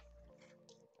Fuzzifer.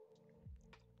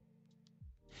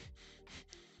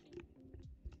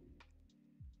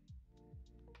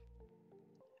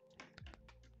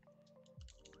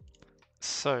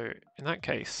 So in that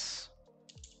case,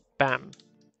 bam,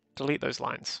 delete those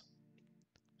lines.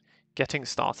 Getting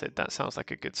started, that sounds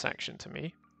like a good section to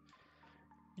me.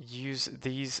 Use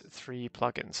these 3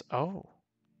 plugins. Oh,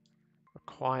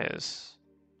 requires.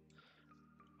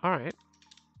 All right.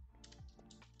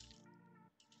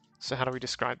 So how do we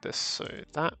describe this? So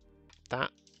that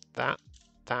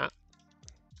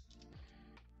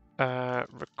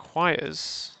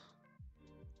requires,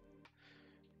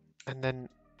 and then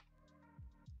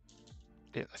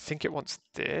I think it wants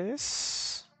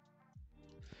this,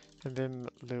 nvim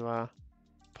lua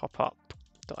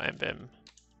popup.nvim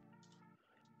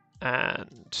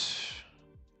and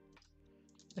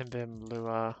nvim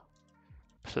lua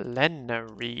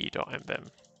plenary.nvim.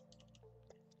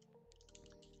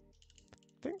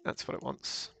 I think that's what it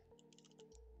wants.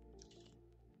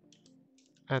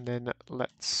 And then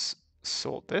let's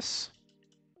sort this.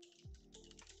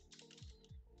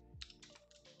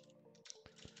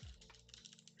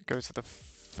 Go to the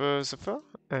Fuzzifer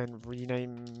and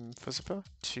rename Fuzzifer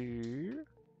to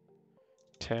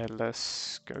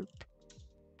telescope.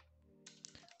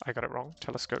 I got it wrong.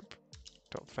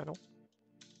 Telescope.fennel.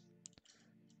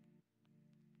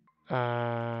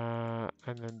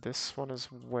 And then this one as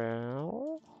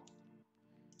well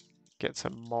gets a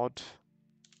mod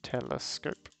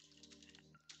telescope.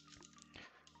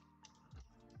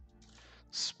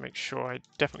 Let's make sure I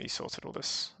definitely sorted all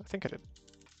this. I think I did.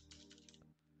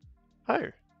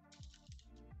 Oh.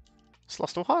 It's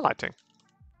lost all highlighting.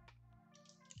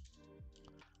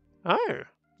 Oh.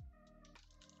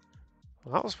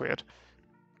 Well, that was weird.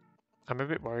 I'm a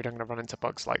bit worried I'm going to run into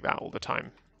bugs like that all the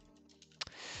time.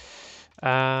 So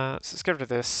let's get rid of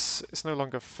this. It's no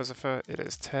longer Fuzzifer, it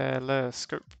is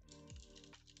telescope.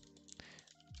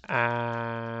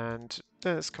 And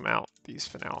let's come out these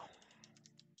for now.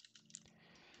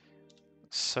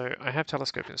 So I have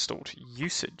telescope installed.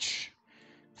 Usage.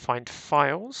 Find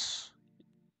files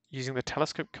using the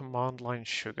telescope command line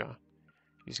sugar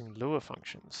using Lua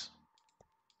functions.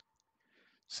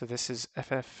 So this is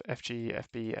FF, FG,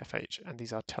 FB, FH, and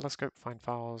these are telescope find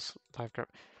files, live graph.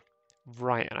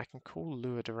 Right, and I can call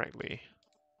Lua directly.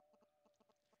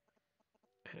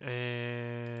 I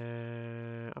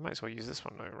might as well use this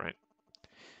one though, right?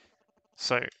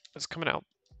 So let's comment out,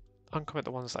 uncomment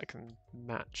the ones that I can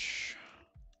match.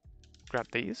 Grab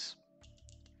these,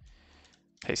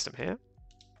 paste them here,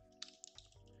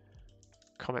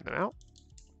 comment them out.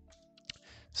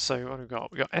 So what have we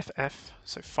got? We got FF,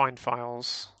 so find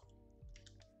files.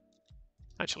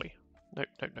 Actually, no.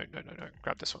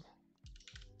 Grab this one.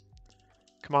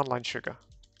 Command line sugar.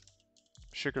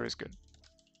 Sugar is good.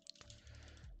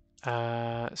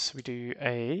 So we do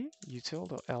a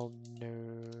util.enori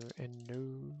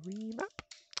map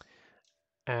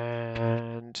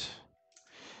and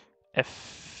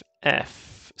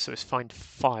FF, so it's find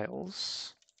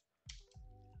files,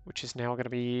 which is now going to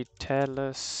be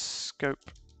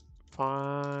telescope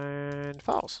find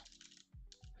files.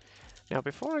 Now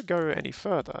before I go any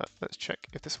further, let's check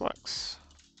if this works.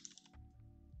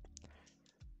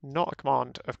 Not a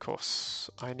command, of course.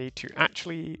 I need to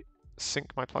actually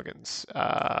sync my plugins.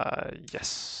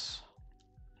 Yes.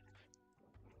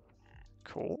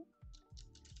 Cool.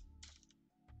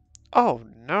 Oh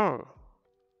no!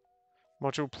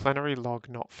 Module plenary log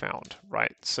not found.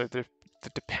 Right, so the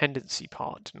dependency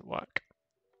part didn't work.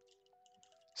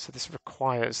 So this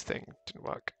requires thing didn't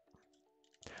work.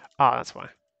 Ah, that's why.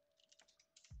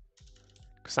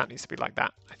 Because that needs to be like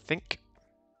that, I think.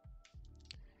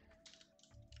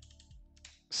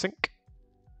 Sync.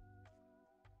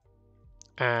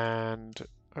 And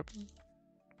open.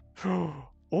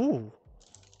 Oh.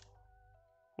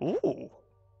 Ooh.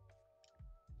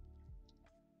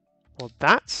 Well,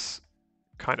 that's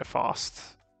kind of fast.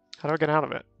 How do I get out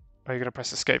of it? Oh, you're going to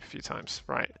press escape a few times.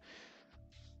 Right.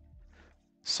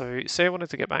 So say I wanted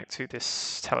to get back to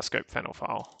this telescope fennel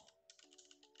file.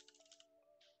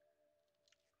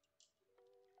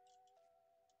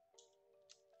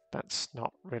 That's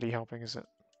not really helping, is it?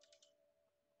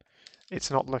 It's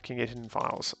not looking at hidden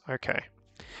files. Okay.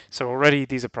 So already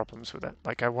these are problems with it.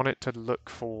 Like I want it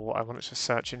to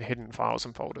search in hidden files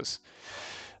and folders.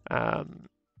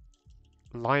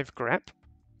 Live grep.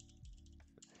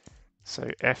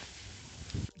 So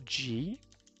FG,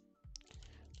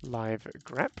 live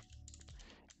grep,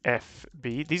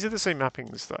 FB. These are the same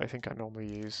mappings that I think I normally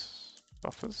use.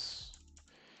 Buffers.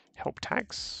 Help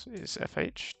tags is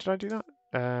FH. Did I do that?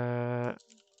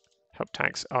 Help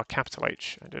tags are capital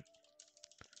H. I did.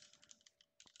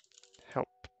 Help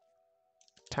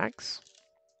tags.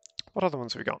 What other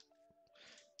ones have we got?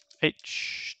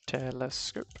 H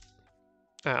telescope.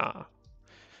 Ah.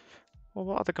 Well,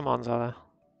 what other commands are there?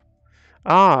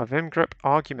 Ah, Vim grep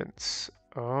arguments.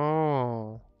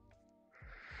 Oh.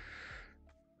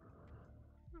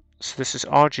 So this is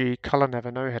RG color never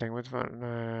no heading with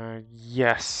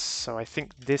yes. So I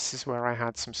think this is where I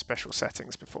had some special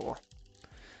settings before,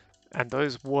 and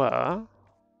those were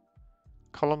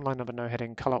column line number no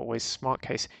heading, color always smart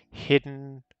case,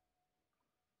 hidden,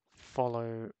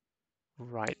 follow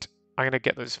right. I'm gonna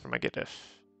get those from my git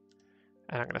diff,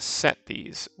 and I'm gonna set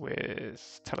these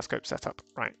with telescope setup.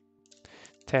 Right,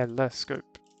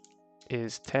 telescope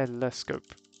is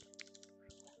telescope,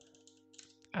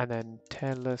 and then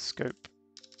telescope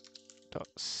dot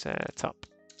setup.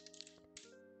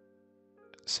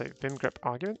 So Vim grep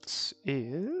arguments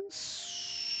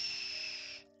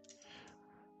is,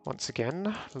 once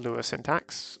again, Lua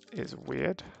syntax is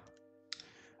weird.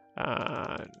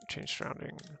 Change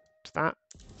surrounding to that.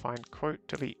 Find quote,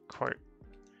 delete quote.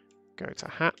 Go to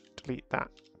hat, delete that.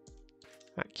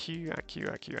 At Q, at Q,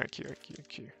 at Q, at Q, at Q, at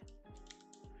Q.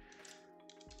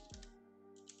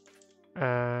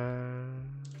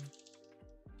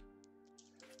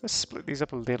 Let's split these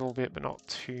up a little bit, but not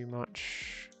too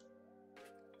much.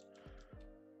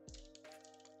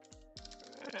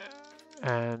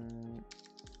 And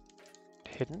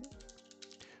hidden.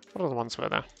 What other ones were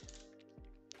there?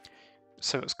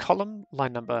 So it's column,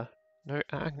 line number. No,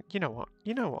 you know what?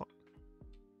 You know what?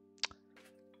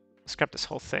 Let's grab this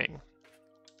whole thing.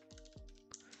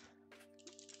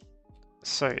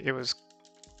 So it was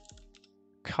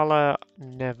color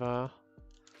never,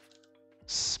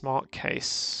 smart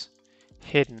case,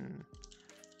 hidden,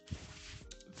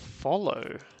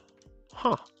 follow.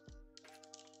 Huh.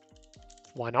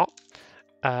 Why not?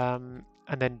 And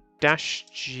then dash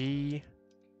G.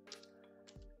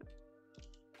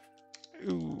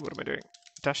 Ooh, what am I doing?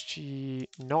 Dash G,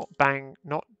 not bang,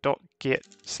 not dot git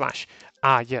slash.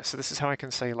 Ah, yeah, so this is how I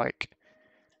can say, like,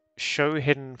 show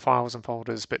hidden files and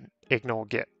folders, but ignore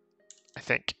git, I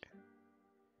think.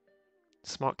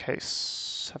 Smart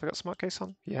case. Have I got smart case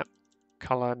on? Yep.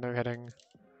 Color, no heading.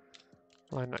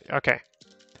 Line, okay.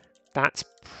 That's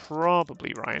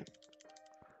probably right.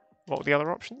 What were the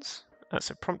other options?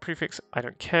 So prompt prefix, I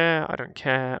don't care, I don't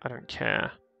care, I don't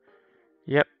care.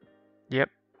 Yep, yep,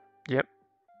 yep,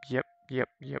 yep, yep,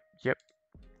 yep, yep.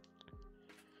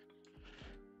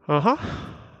 Uh-huh,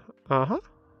 uh-huh.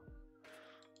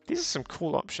 These are some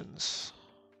cool options.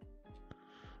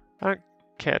 I don't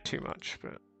care too much,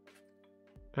 but...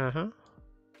 Uh-huh.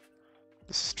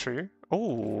 This is true.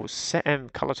 Oh, set M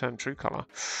color term true color.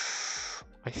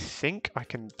 I think I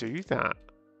can do that.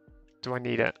 Do I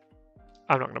need it?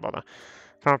 I'm not going to bother.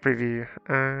 File preview.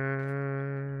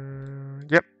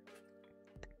 Yep.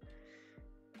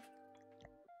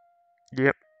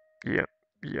 Yep. Yep.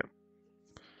 Yep.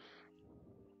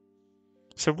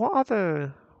 So what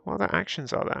other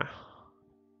actions are there?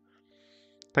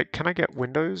 Like, can I get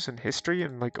Windows and history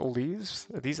and like all these?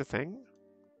 Are these a thing?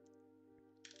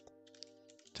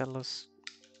 Tell us.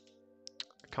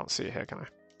 I can't see it here, can I?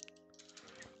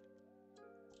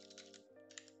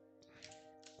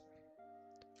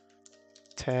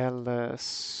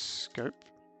 Telescope.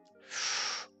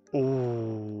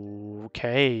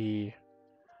 Okay.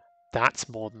 That's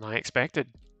more than I expected.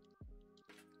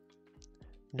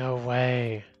 No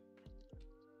way.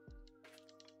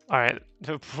 Alright,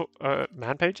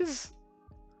 man pages?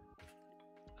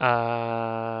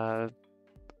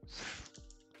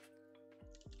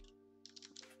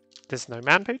 There's no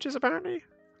man pages apparently.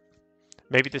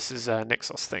 Maybe this is a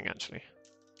Nixos thing actually.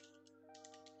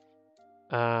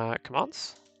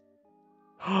 Commands.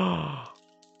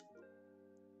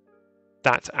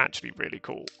 That's actually really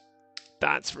cool.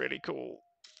 That's really cool.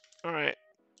 All right.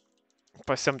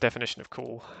 By some definition of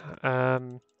cool.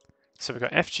 So we've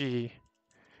got FG,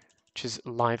 which is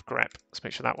live grep. Let's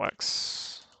make sure that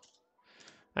works.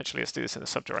 Actually, let's do this in a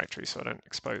subdirectory so I don't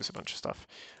expose a bunch of stuff.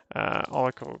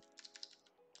 Oracle.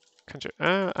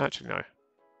 Actually, no.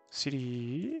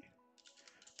 CD.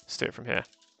 Let's do it from here.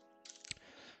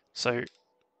 So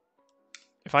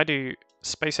if I do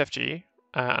space FG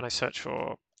and I search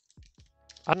for,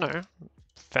 I don't know,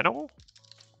 phenol?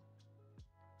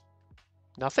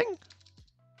 Nothing?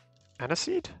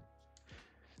 Aniseed?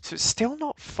 So it's still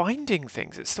not finding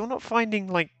things. It's still not finding,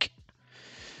 like,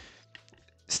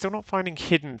 still not finding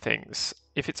hidden things.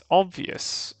 If it's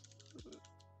obvious,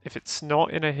 if it's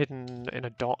not in a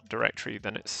dot directory,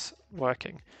 then it's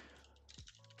working.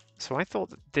 So I thought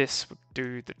that this would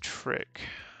do the trick.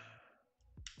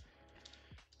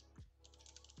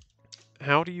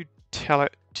 How do you tell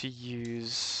it to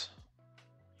use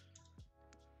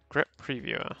grep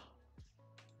previewer?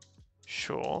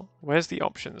 Sure. Where's the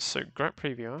options? So grep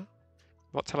previewer.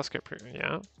 What telescope previewer?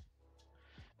 Yeah.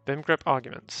 Vim grep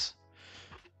arguments.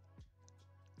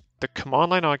 The command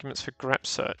line arguments for grep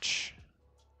search.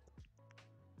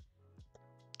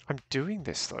 I'm doing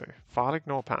this though. File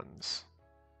ignore patterns.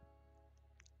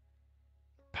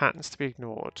 Patterns to be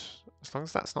ignored. As long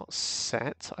as that's not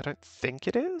set, I don't think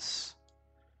it is.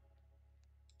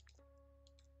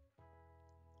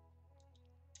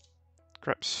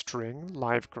 Grep string,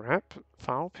 live grep,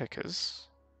 file pickers.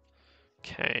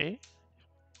 Okay.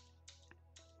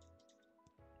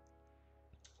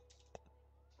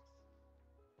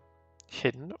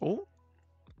 Hidden. Oh,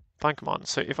 find command.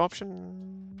 So if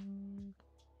option.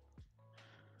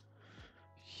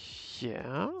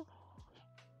 Yeah.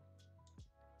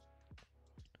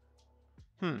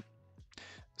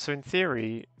 So in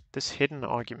theory, this hidden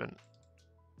argument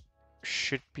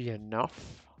should be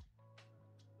enough,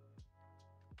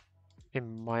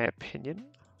 in my opinion.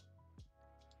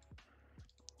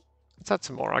 Let's add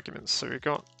some more arguments. So we've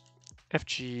got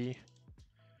FG.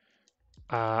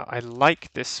 I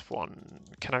like this one.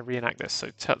 Can I reenact this?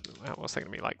 So what's that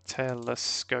going to be like?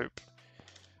 Telescope.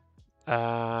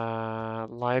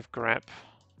 Live grep.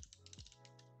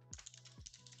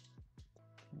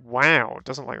 Wow,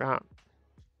 doesn't like that.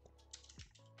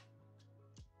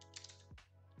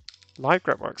 Live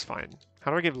grep works fine.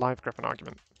 How do I give live grep an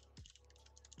argument?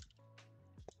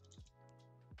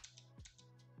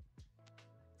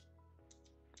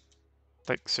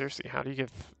 Like, seriously, how do you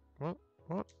give... What?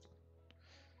 What?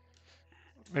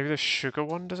 Maybe the sugar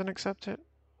one doesn't accept it?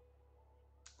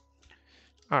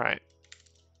 Alright.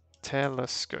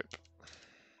 Telescope.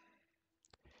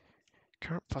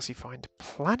 Current fuzzy find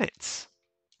planets.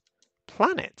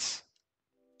 Planets?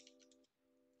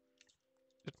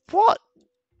 What?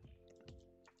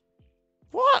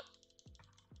 What?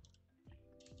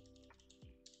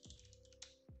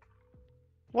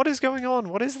 What is going on?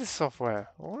 What is this software?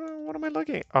 What am I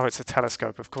looking at? Oh, it's a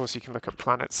telescope. Of course you can look at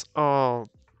planets. Oh,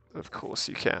 of course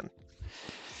you can.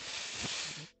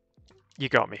 You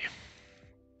got me.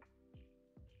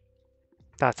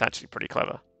 That's actually pretty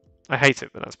clever. I hate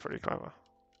it, but that's pretty clever.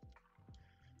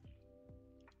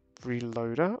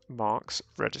 Reloader, marks,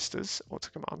 registers, auto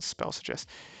commands, spell suggest.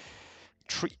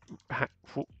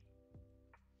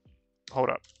 Hold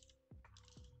up.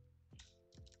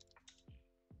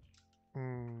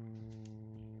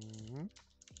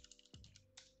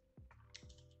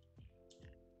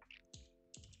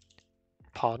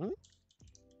 Pardon?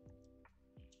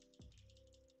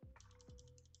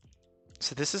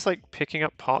 So this is like picking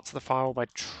up parts of the file by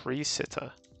tree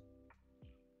sitter.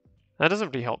 That doesn't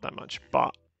really help that much,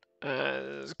 but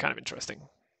it's kind of interesting.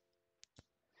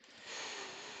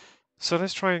 So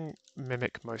let's try and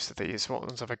mimic most of these. What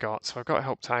ones have I got? So I've got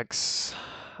help tags.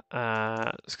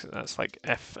 That's like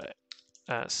F,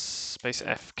 space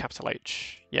F, capital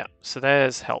H. Yeah, so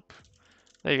there's help.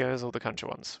 There you go, there's all the country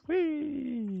ones.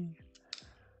 Whee!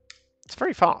 It's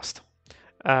very fast.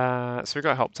 So we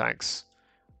got help tags.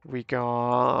 We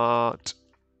got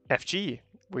FG.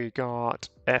 We got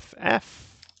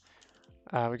FF.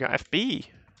 We got FB.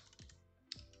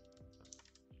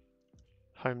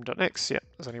 Home.nix. Yeah,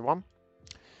 there's only one.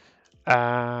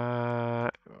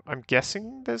 I'm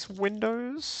guessing there's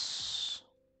Windows.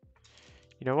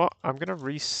 You know what? I'm going to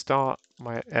restart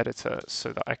my editor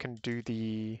so that I can do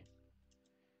the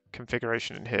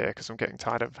configuration in here because I'm getting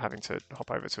tired of having to hop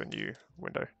over to a new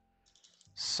window.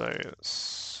 So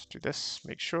let's do this.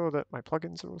 Make sure that my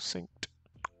plugins are all synced.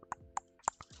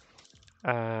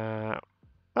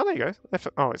 Oh, there you go.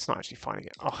 Oh, it's not actually finding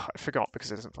it. Oh, I forgot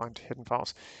because it doesn't find hidden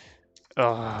files.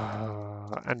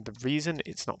 And the reason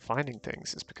it's not finding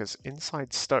things is because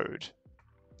inside Stowed,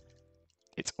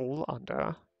 it's all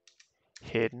under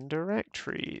hidden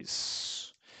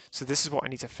directories. So this is what I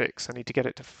need to fix. I need to get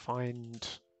it to find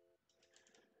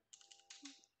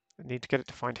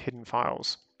hidden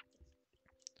files.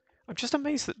 I'm just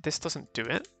amazed that this doesn't do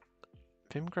it.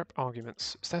 Vim grep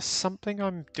arguments. Is there something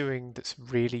I'm doing that's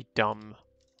really dumb?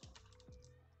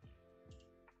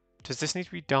 Does this need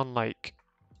to be done like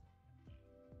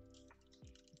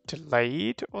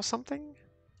delayed or something?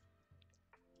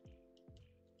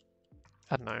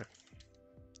 I don't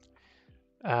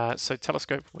know. So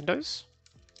telescope windows.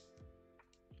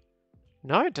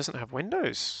 No, it doesn't have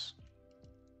windows.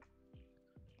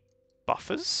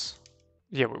 Buffers?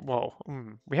 Yeah, well,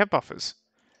 we have buffers.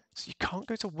 So you can't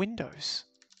go to Windows.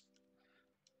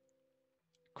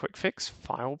 Quick fix,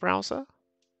 file browser?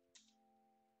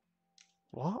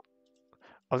 What?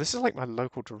 Oh, this is like my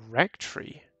local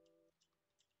directory.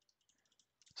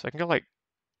 So I can go like,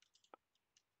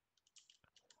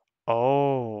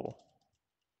 oh.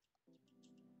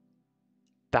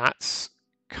 That's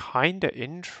kind of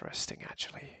interesting,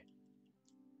 actually.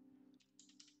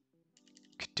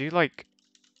 Could do like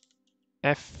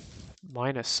F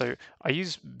minus. So I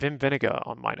use Vim Vinegar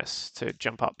on minus to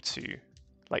jump up to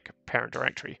like parent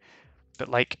directory. But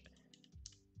like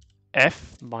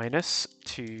F minus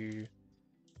to,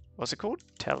 what's it called?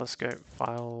 Telescope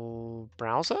file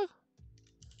browser?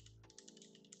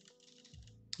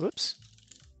 Whoops.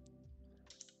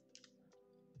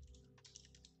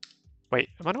 Wait,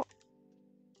 am I not?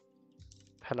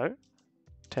 Hello?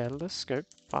 Telescope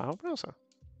file browser.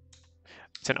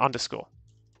 It's an underscore.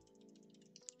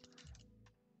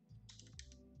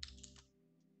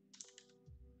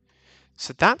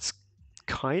 So that's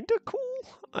kind of cool,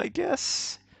 I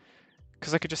guess.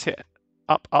 Because I could just hit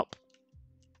up, up.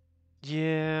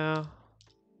 Yeah.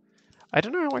 I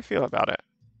don't know how I feel about it.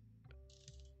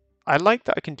 I like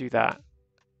that I can do that.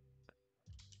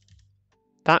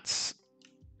 That's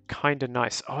kind of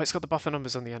nice. Oh, it's got the buffer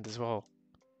numbers on the end as well.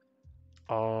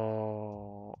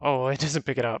 Oh, it doesn't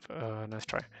pick it up. Nice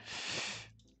try.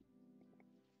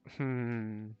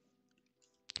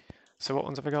 So what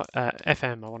ones have I got?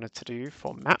 FM I wanted to do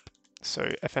for map. So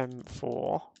FM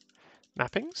for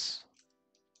mappings.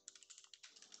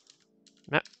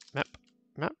 Map.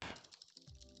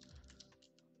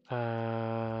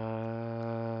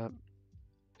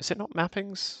 Is it not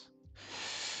mappings?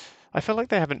 I feel like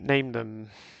they haven't named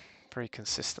them very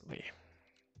consistently.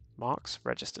 Marks,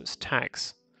 registers,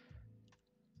 tags.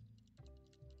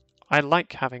 I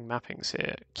like having mappings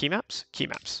here. Key maps? Key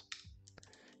maps.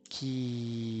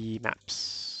 Key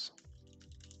maps.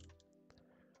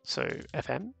 So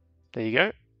FM, there you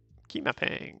go. Key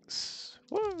mappings.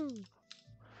 Woo!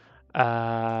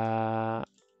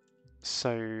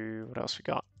 So what else we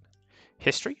got?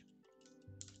 History.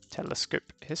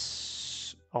 Telescope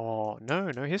Oh,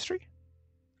 no history.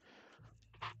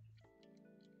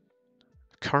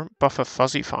 Current buffer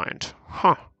fuzzy find.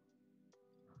 Huh.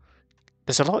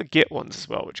 There's a lot of Git ones as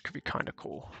well, which could be kind of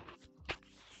cool.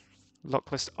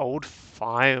 Lock list old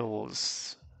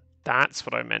files. That's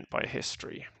what I meant by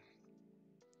history.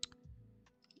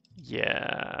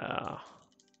 Yeah.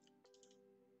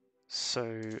 So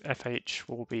FH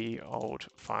will be old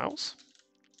files.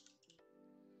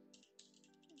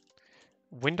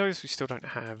 Windows we still don't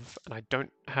have, and I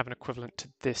don't have an equivalent to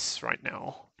this right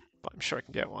now, but I'm sure I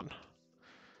can get one.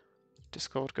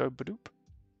 Discord go badoop.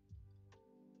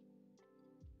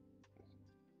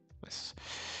 Nice.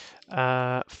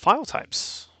 File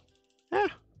types. Yeah.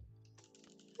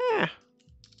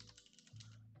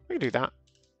 We can do that.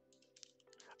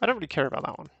 I don't really care about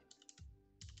that one.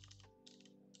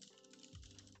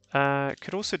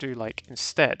 Could also do like,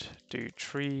 instead, do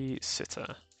tree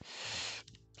sitter.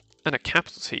 And a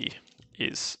capital T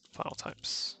is file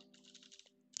types.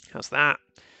 How's that?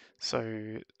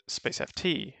 So space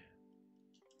FT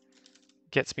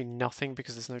gets me nothing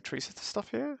because there's no tree sitter stuff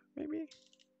here, maybe?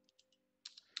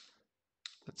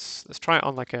 Let's try it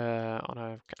on like on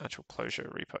a actual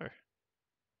closure repo.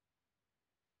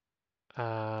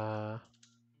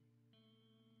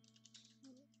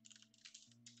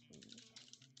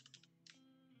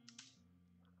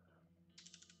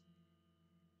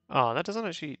 Oh, that doesn't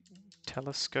actually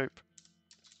telescope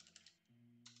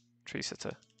tree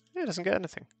sitter. Yeah, it doesn't get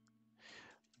anything.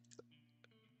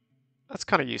 That's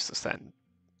kind of useless then.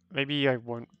 Maybe I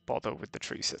won't bother with the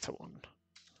tree sitter one.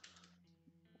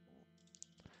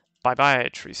 Bye bye,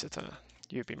 tree sitter.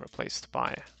 you've been replaced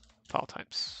by file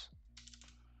types,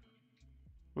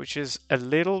 which is a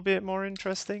little bit more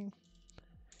interesting.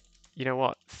 You know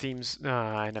what? Themes.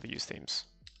 I never use themes.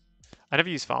 I never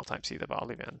use file types either, but I'll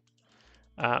leave it in.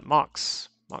 Marks.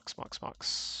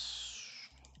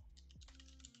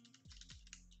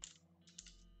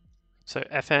 So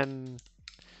FM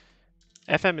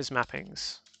is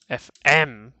mappings.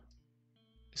 FM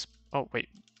is, oh wait,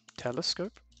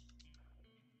 telescope?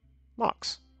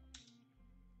 Marks.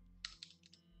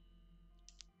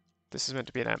 This is meant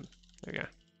to be an M. There we go.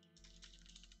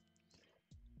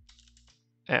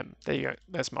 M. There you go.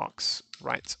 There's marks.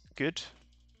 Right. Good.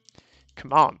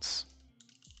 Commands.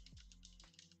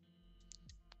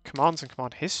 Commands and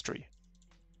command history.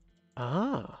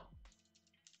 Ah.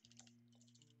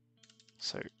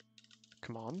 So,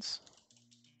 commands.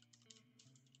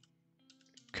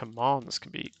 Commands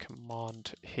can be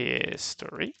command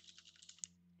history.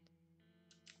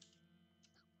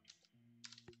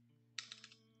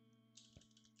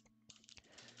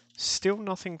 Still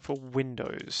nothing for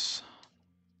Windows.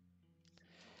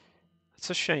 It's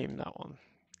a shame, that one.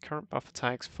 Current buffer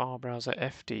tags, file browser,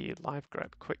 FD, live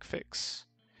grep, quick fix.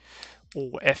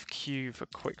 Or FQ for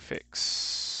quick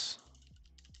fix.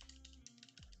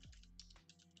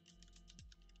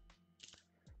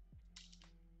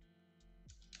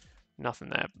 Nothing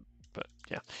there, but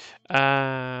yeah.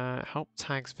 Help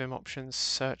tags, Vim options,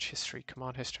 search history,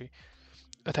 command history.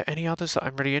 Are there any others that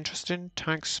I'm really interested in?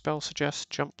 Tags, spell suggest,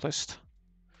 jump list.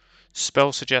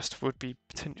 Spell suggest would be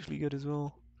potentially good as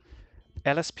well.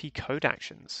 LSP code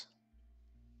actions.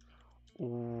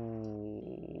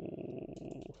 Ooh.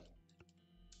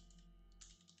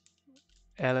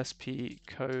 LSP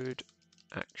code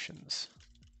actions.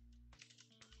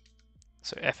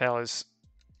 So FL is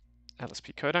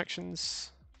LSP code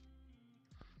actions.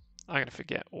 I'm going to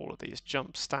forget all of these.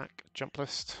 Jump stack, jump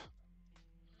list,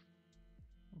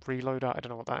 reloader, I don't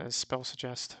know what that is, spell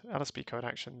suggest, LSP code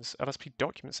actions, LSP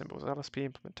document symbols, LSP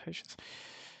implementations.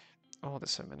 Oh,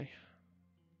 there's so many.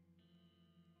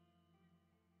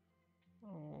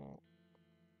 Oh.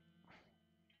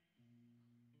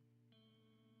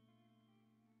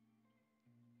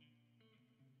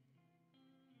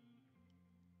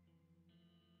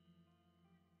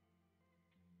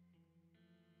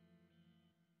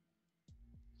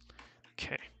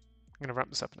 Okay, I'm going to wrap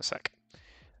this up in a sec.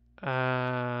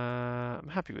 I'm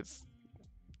happy with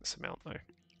this amount though.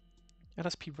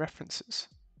 LSP references.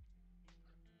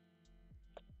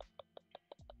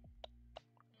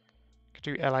 Could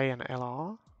do LA and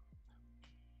LR.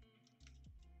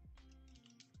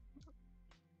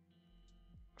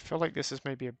 I feel like this is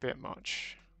maybe a bit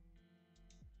much.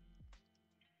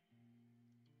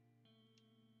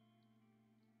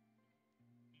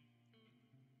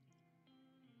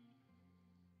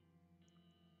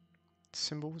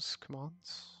 Symbols,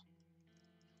 commands.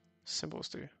 Symbols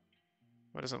do.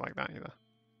 Well, it doesn't like that either.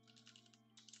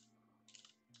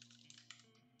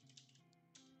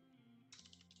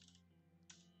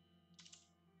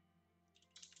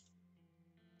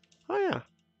 Oh yeah.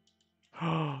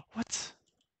 Oh, what?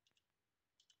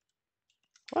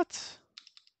 What?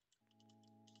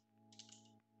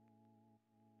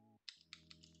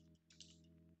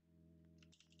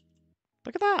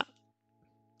 Look at that.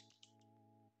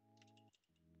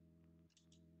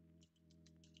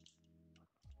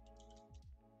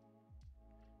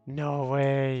 No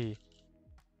way.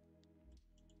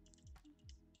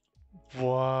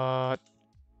 What?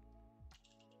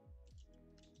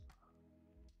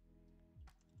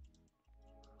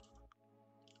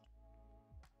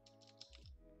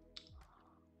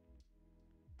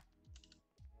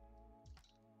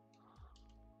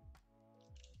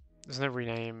 There's no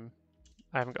rename.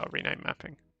 I haven't got a rename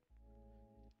mapping.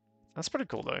 That's pretty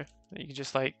cool though. You can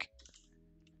just like,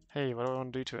 hey, what do I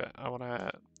want to do to it? I want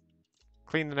to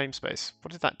clean the namespace.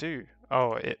 What did that do?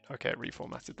 Oh, it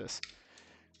reformatted this.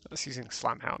 That's using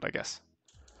Slamhound, I guess.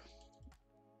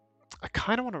 I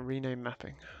kind of want a rename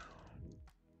mapping.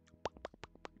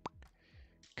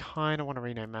 Kind of want a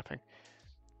rename mapping.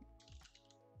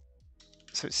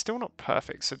 So it's still not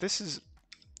perfect. So this is,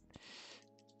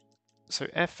 so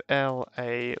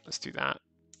FLA, let's do that.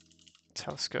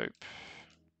 Telescope.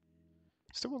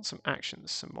 Still want some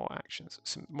actions, some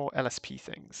more LSP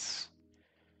things.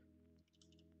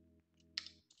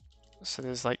 So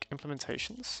there's like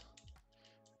implementations,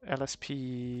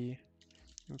 LSP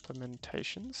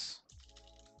implementations.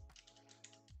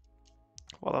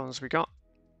 What other ones we got?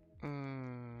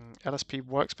 LSP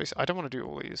workspace. I don't want to do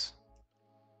all these.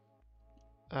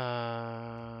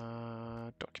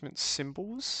 Document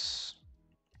symbols.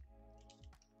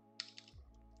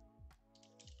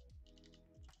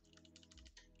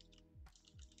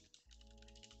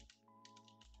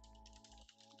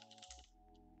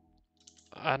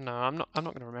 No, I'm not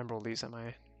going to remember all these, am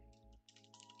I?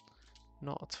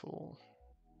 Not at all.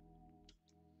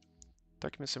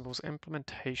 Document symbols,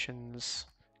 implementations,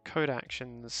 code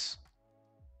actions,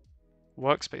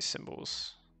 workspace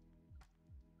symbols.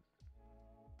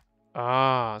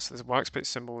 Ah, so there's workspace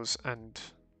symbols and...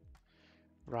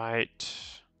 Right.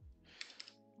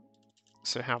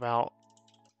 So how about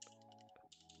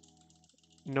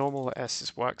normal S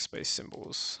is workspace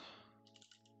symbols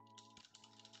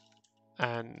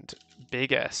and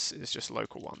big S is just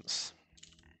local ones.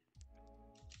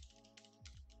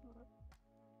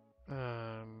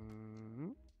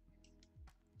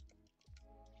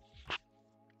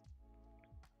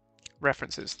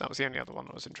 References, that was the only other one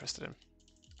I was interested in.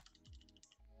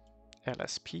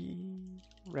 LSP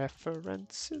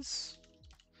references.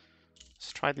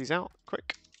 Let's try these out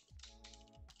quick.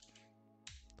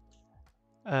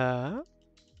 The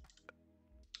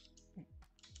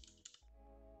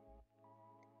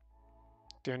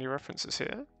only references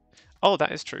here. Oh,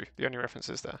 that is true. The only reference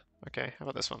is there. Okay, how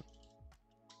about this one?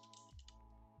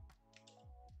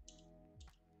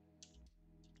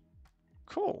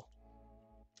 Cool.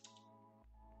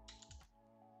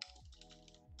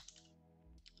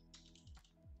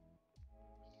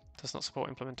 Does not support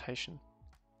implementation.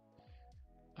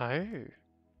 Oh.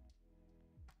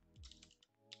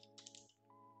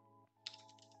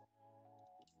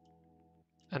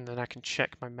 And then I can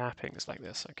check my mappings like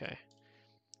this. Okay.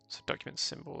 So document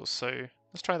symbols. So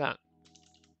let's try that.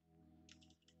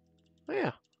 Oh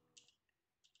yeah.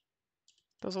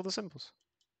 Does all the symbols.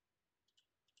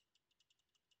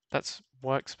 That's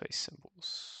workspace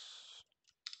symbols.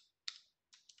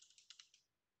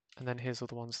 And then here's all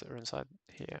the ones that are inside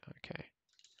here. Okay.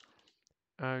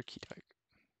 Okie doke.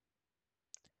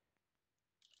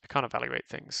 I can't evaluate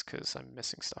things because I'm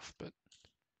missing stuff, but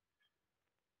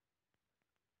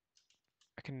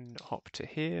I can hop to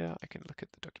here. I can look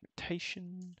at the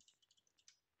documentation.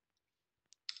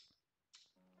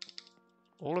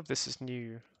 All of this is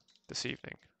new this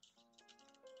evening.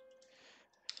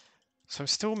 So I'm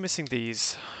still missing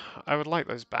these. I would like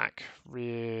those back,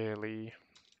 really.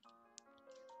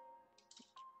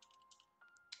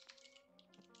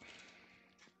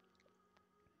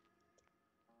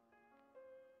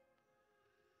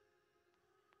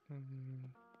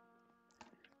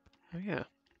 Oh yeah.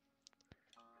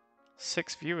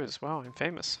 6 viewers, wow, I'm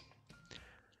famous.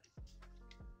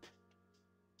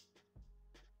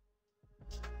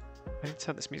 I need to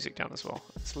turn this music down as well.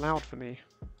 It's loud for me.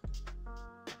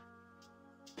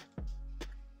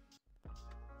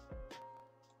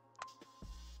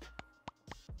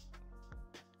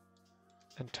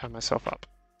 And turn myself up.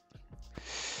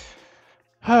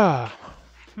 How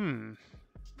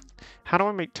do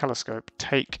I make telescope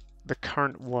take the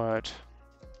current word?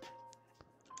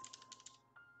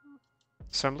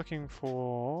 So I'm looking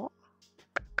for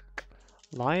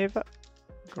live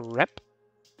grep.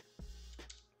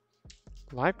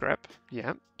 Live grep,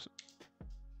 yeah.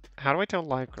 How do I tell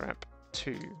live grep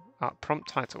to prompt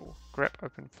title, grep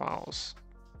open files?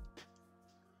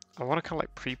 I want to kind of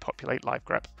like pre-populate live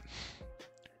grep.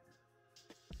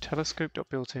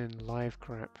 Telescope.built-in live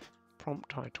grep, prompt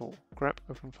title, grep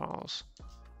open files.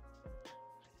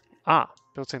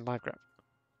 Built-in live grep.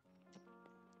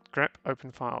 Grep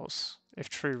open files. If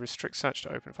true, restrict search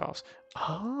to open files.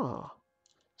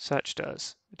 Search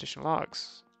does. Additional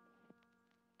args.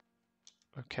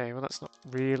 Okay, well that's not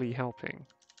really helping.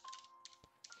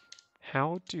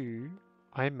 How do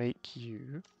I make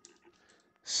you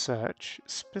search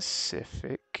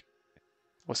specific,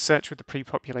 or search with the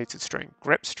pre-populated string?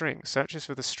 Grep string searches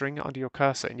with a string under your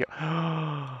cursor in your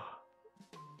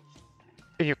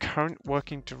current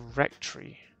working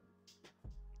directory.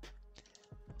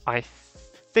 I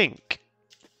think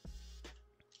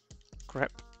grep.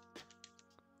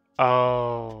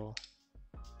 Oh.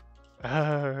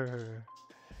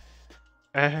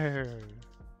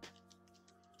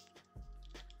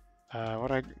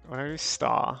 What I do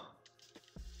star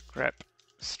grep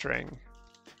string.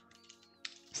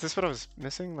 Is this what I was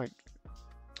missing? Like,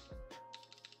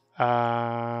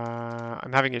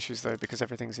 I'm having issues though because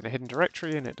everything's in a hidden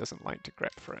directory and it doesn't like to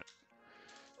grep for it.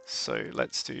 So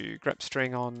let's do grep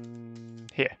string on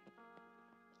here.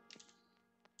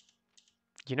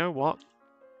 You know what?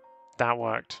 That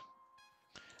worked.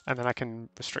 And then I can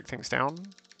restrict things down.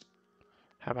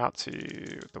 How about to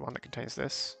the one that contains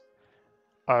this?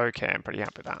 Okay, I'm pretty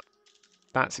happy with that.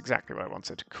 That's exactly what I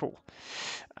wanted. Cool.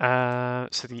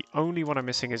 So the only one I'm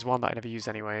missing is one that I never used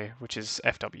anyway, which is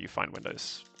FW find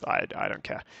windows. I don't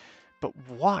care. But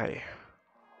why?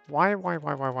 Why?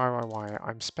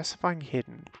 I'm specifying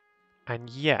hidden, and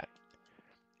yet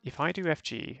if I do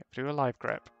FG, do a live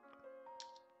grep,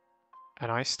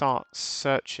 and I start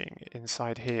searching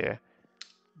inside here,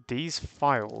 these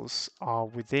files are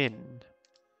within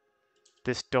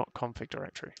this .config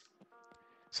directory.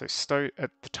 So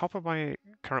at the top of my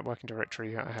current working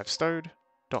directory, I have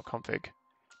stowed.config,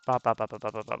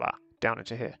 down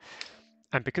into here.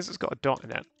 And because it's got a dot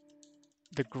in it,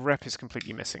 the grep is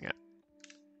completely missing it,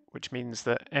 which means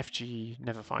that FG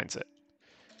never finds it,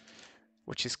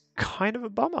 which is kind of a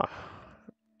bummer.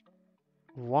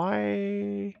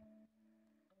 Why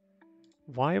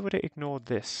would it ignore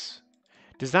this?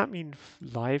 Does that mean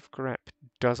live grep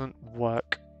doesn't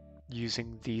work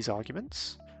using these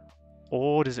arguments?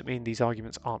 Or does it mean these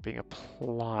arguments aren't being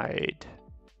applied?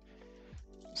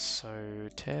 So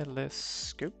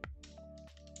telescope,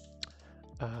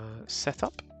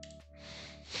 setup,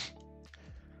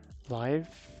 live,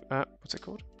 what's it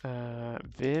called?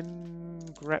 Vim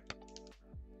grep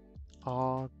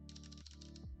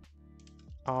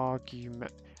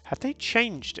argument. Have they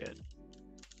changed it?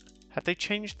 Have they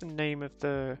changed the name of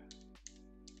the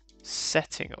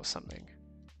setting or something?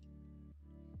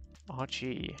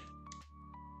 RG.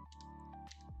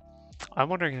 I'm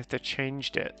wondering if they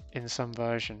changed it in some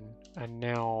version and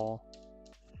now...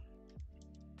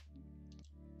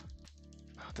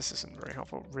 Oh, this isn't very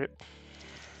helpful. Rip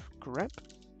grep?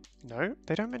 No,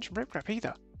 they don't mention rip grep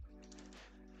either.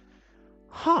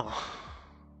 Huh.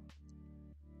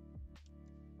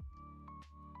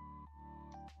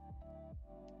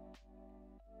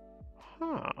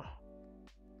 Huh.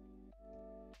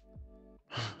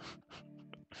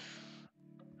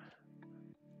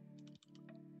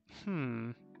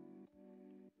 I'm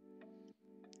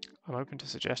open to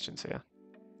suggestions here.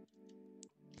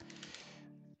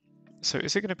 So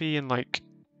is it going to be in like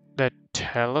the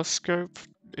telescope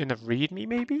in the README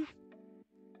maybe?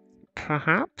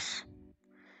 Perhaps?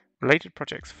 Related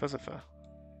projects, Fuzzifer.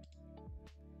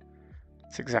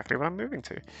 That's exactly what I'm moving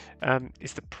to.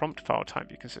 Is the prompt file type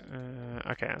because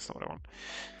okay, that's not what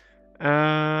I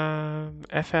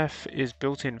want. FF is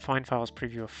built-in find files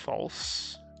preview of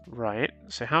false. Right.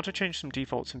 So how to change some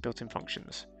defaults and built-in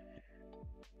functions.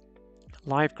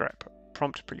 Live grep,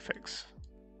 prompt prefix.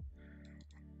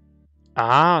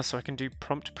 Ah, so I can do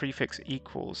prompt prefix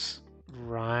equals.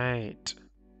 Right.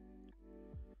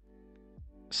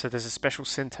 So there's a special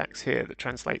syntax here that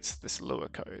translates this Lua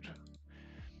code.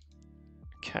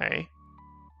 Okay.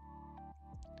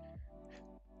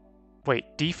 Wait,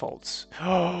 defaults.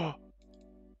 Oh,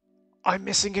 I'm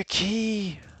missing a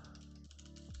key.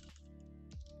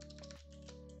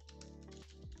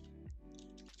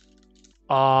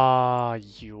 Ah,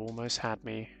 you almost had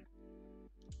me.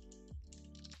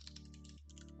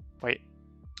 Wait.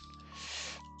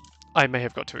 I may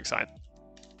have got too excited.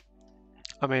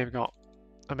 I may have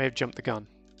jumped the gun.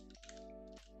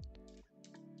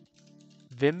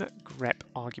 Vim grep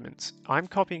arguments. I'm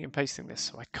copying and pasting this,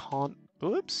 so I can't...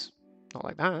 Oops. Not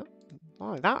like that.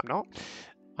 Not like that, I'm not.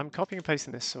 I'm copying and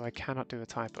pasting this, so I cannot do a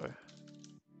typo.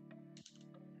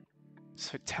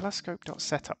 So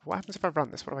telescope.setup. What happens if I run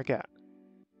this? What do I get?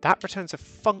 That returns a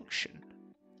function.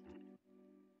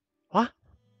 What?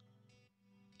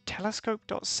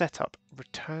 Telescope.setup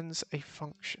returns a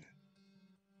function.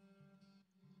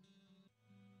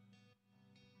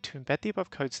 To embed the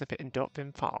above code snippet in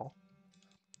 .vim file,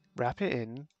 wrap it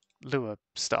in Lua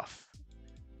stuff.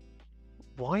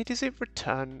 Why does it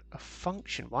return a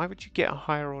function? Why would you get a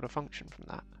higher order function from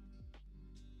that?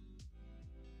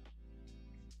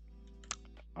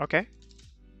 Okay.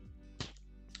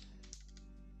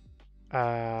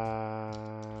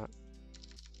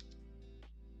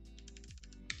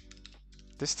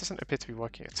 This doesn't appear to be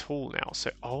working at all now,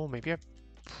 so oh, maybe I've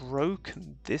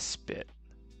broken this bit.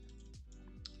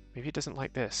 Maybe it doesn't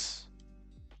like this.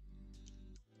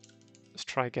 Let's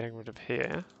try getting rid of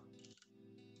here.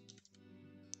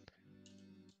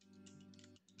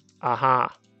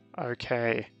 Aha,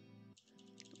 okay.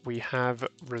 We have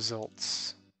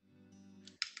results.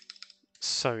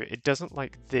 So it doesn't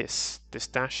like this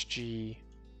dash G.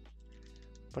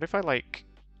 What if I like,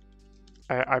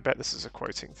 I bet this is a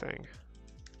quoting thing.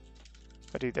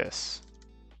 If I do this.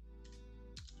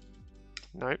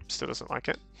 Nope, still doesn't like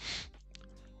it.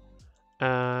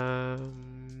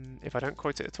 If I don't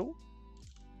quote it at all.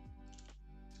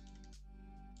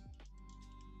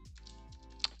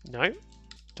 No,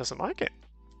 doesn't like it.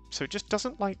 So it just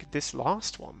doesn't like this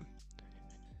last one.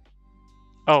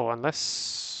 Oh,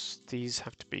 unless these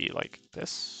have to be like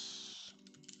this,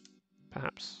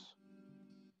 perhaps.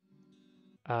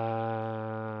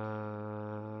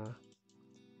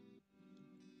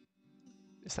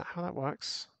 Is that how that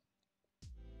works?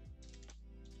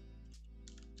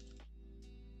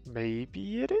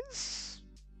 Maybe it is?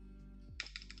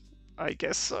 I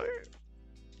guess so.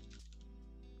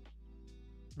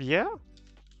 Yeah?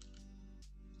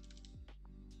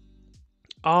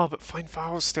 Oh, but find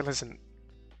files still isn't.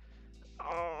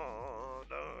 Oh,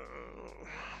 no.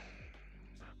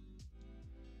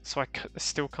 So I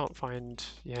still can't find,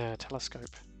 yeah,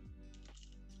 telescope.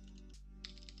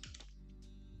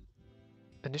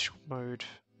 Initial mode.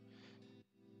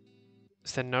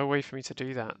 Is there no way for me to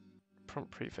do that? Prompt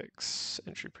prefix,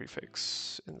 entry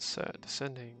prefix, insert,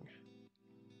 descending.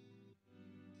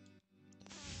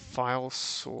 File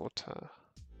sorter.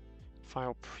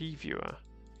 File previewer.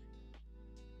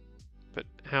 But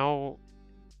how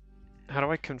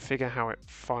do I configure how it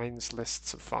finds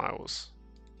lists of files?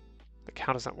 Like,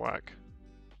 how does that work?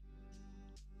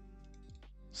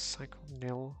 Cycle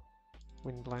nil,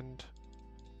 WinBlend.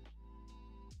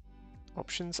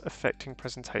 Options affecting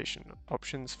presentation.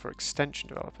 Options for extension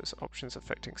developers. Options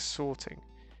affecting sorting.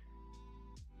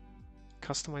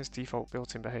 Customize default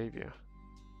built-in behavior.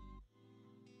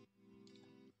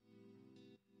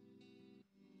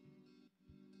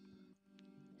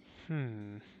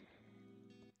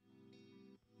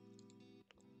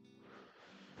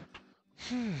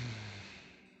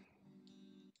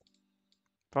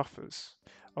 Buffers.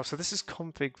 Oh, so this is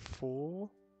config for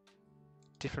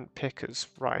different pickers,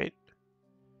 right?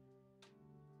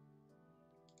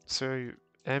 So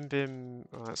mbim,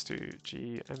 let's do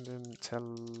g mbim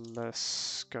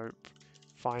telescope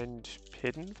find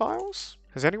hidden files.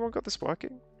 Has anyone got this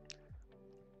working?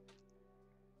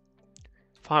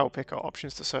 File picker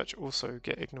options to search also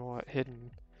get ignore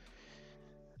hidden.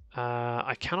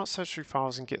 I cannot search through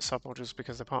files and get submodules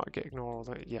because they're part of get ignore.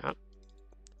 Although, yeah.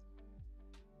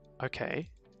 Okay.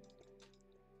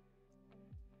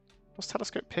 What's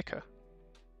telescope picker?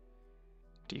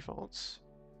 Defaults.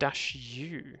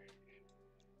 -u.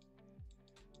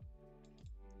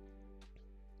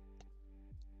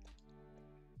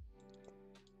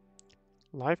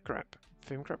 Live grep.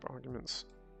 Vim grep arguments.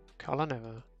 Color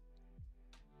never.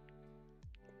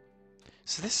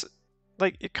 So this,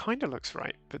 like, it kind of looks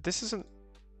right, but this isn't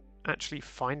actually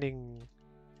finding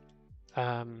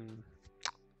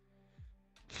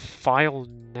file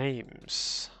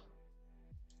names.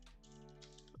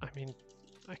 I mean,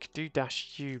 I could do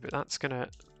 -u, but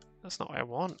that's not what I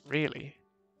want, really.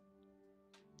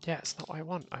 Yeah, it's not what I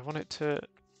want. I want it to...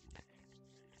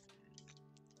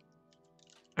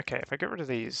 Okay, if I get rid of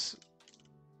these,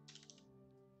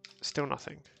 still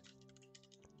nothing.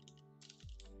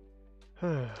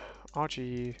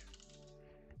 RG...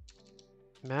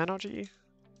 Man RG?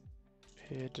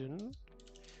 Hidden?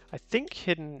 I think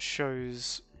hidden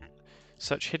shows...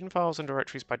 Search hidden files and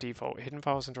directories by default. Hidden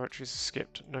files and directories are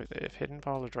skipped. Note that if hidden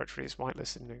file or directory is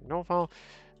whitelisted in the ignore file,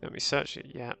 then we search it.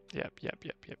 Yep.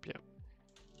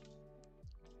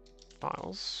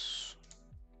 Files.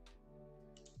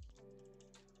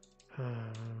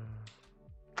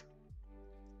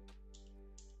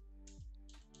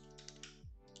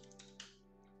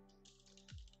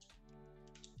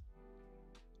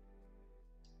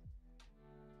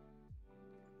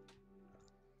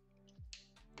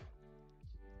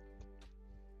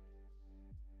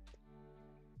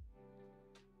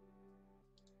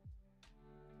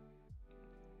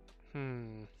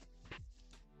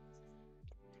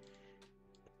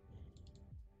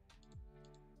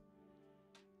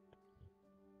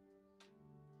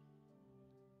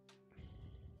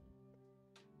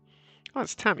 Oh,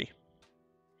 it's Tammy.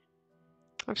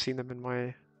 I've seen them in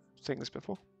my things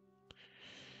before.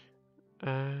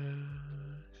 I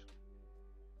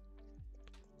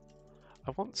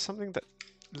want something that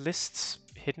lists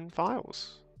hidden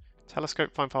files.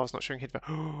 Telescope find files not showing hidden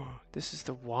files. Oh, this is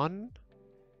the one?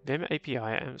 Vim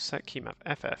API set keymap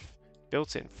ff.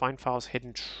 Built in. Find files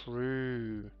hidden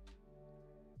true.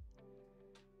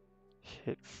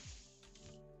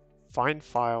 Find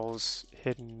files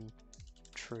hidden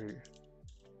true.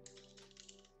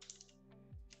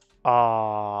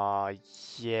 Ah,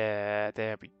 yeah,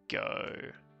 there we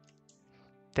go.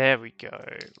 There we go.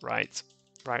 Right.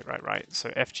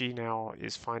 So FG now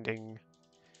is finding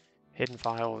hidden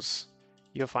files.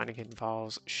 You're finding hidden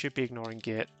files. Should be ignoring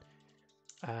Git.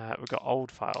 We've got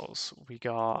old files. We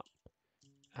got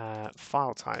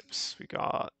file types. We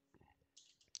got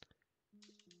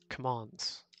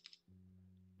commands.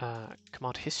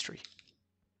 Command history.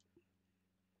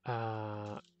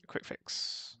 Quick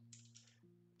fix.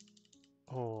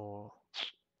 Oh,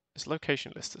 there's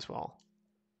location list as well.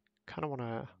 Kind of want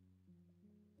to...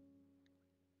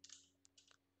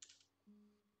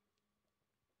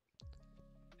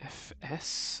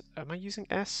 FS? Am I using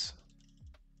S?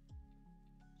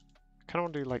 I kind of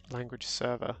want to do like language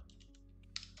server.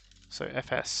 So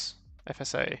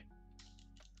FSA.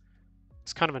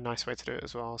 It's kind of a nice way to do it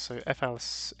as well. So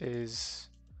FLS is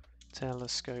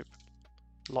telescope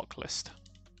lock list.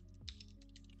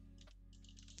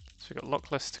 So we've got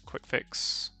lock list, quick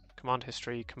fix, command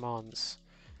history, commands,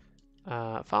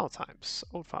 file types,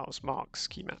 old files, marks,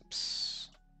 key maps.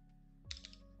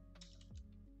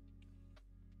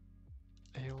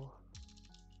 AL,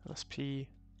 LSP.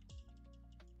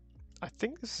 I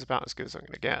think this is about as good as I'm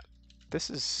going to get. This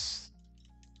is...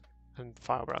 and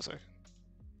file browser.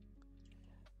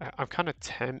 I'm kind of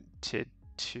tempted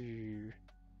to...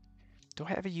 do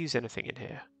I ever use anything in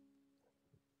here?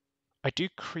 I do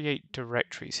create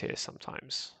directories here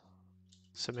sometimes.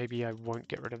 So maybe I won't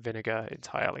get rid of vinegar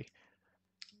entirely.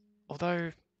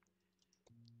 Although...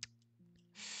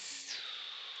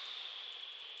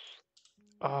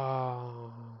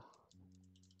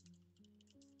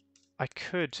 I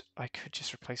could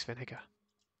just replace vinegar.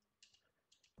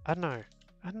 I don't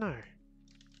know.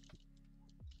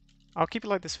 I'll keep it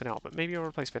like this for now, but maybe I'll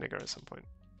replace vinegar at some point.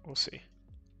 We'll see.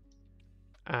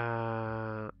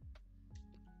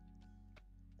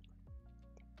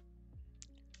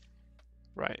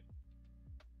 Right.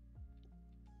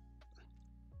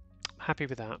 Happy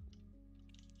with that.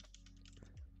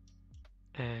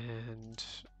 And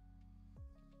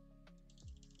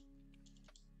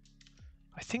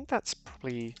I think that's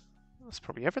probably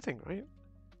everything, right?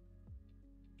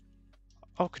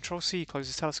 Oh, Control C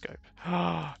closes telescope.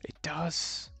 Ah, it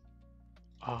does.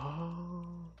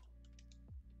 Oh.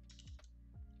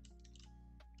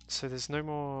 So there's no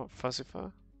more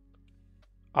fuzzifer.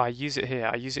 Oh, I use it here.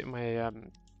 I use it in my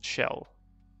shell.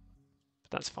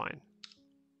 But that's fine.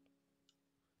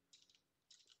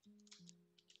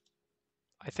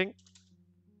 I think,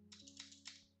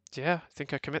 yeah, I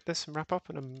think I commit this and wrap up,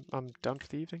 and I'm done for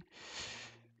the evening.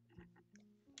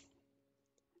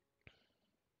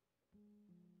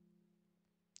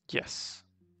 Yes.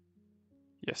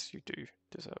 Yes, you do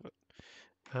deserve it.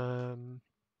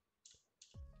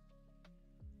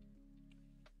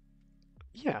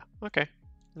 Yeah, okay.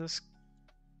 Let's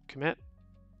commit.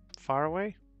 Fire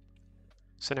away.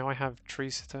 So now I have tree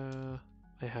sitter,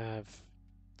 I have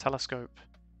telescope,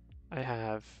 I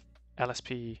have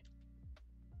LSP,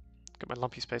 got my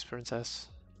lumpy space princess.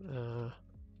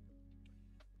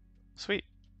 Sweet,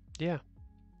 yeah.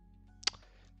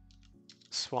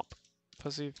 Swap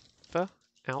fuzzifer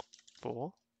out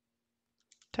for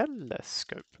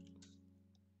telescope.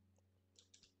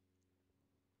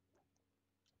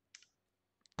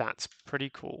 That's pretty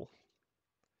cool.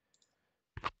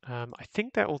 I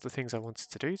think they're all the things I wanted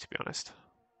to do, to be honest.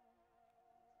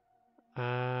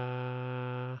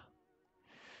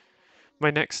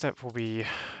 My next step will be,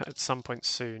 at some point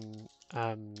soon,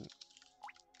 I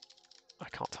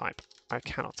can't type. I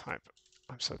cannot type.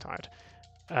 I'm so tired.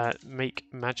 Make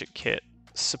Magic Kit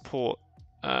support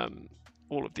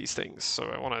all of these things. So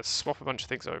I want to swap a bunch of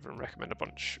things over and recommend a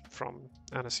bunch from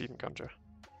Antecedent Gunja.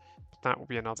 That will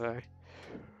be another day.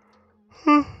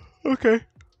 Okay.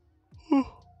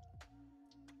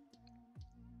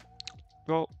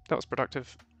 Well, that was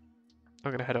productive.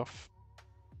 I'm going to head off.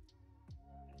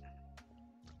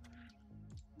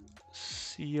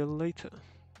 See you later.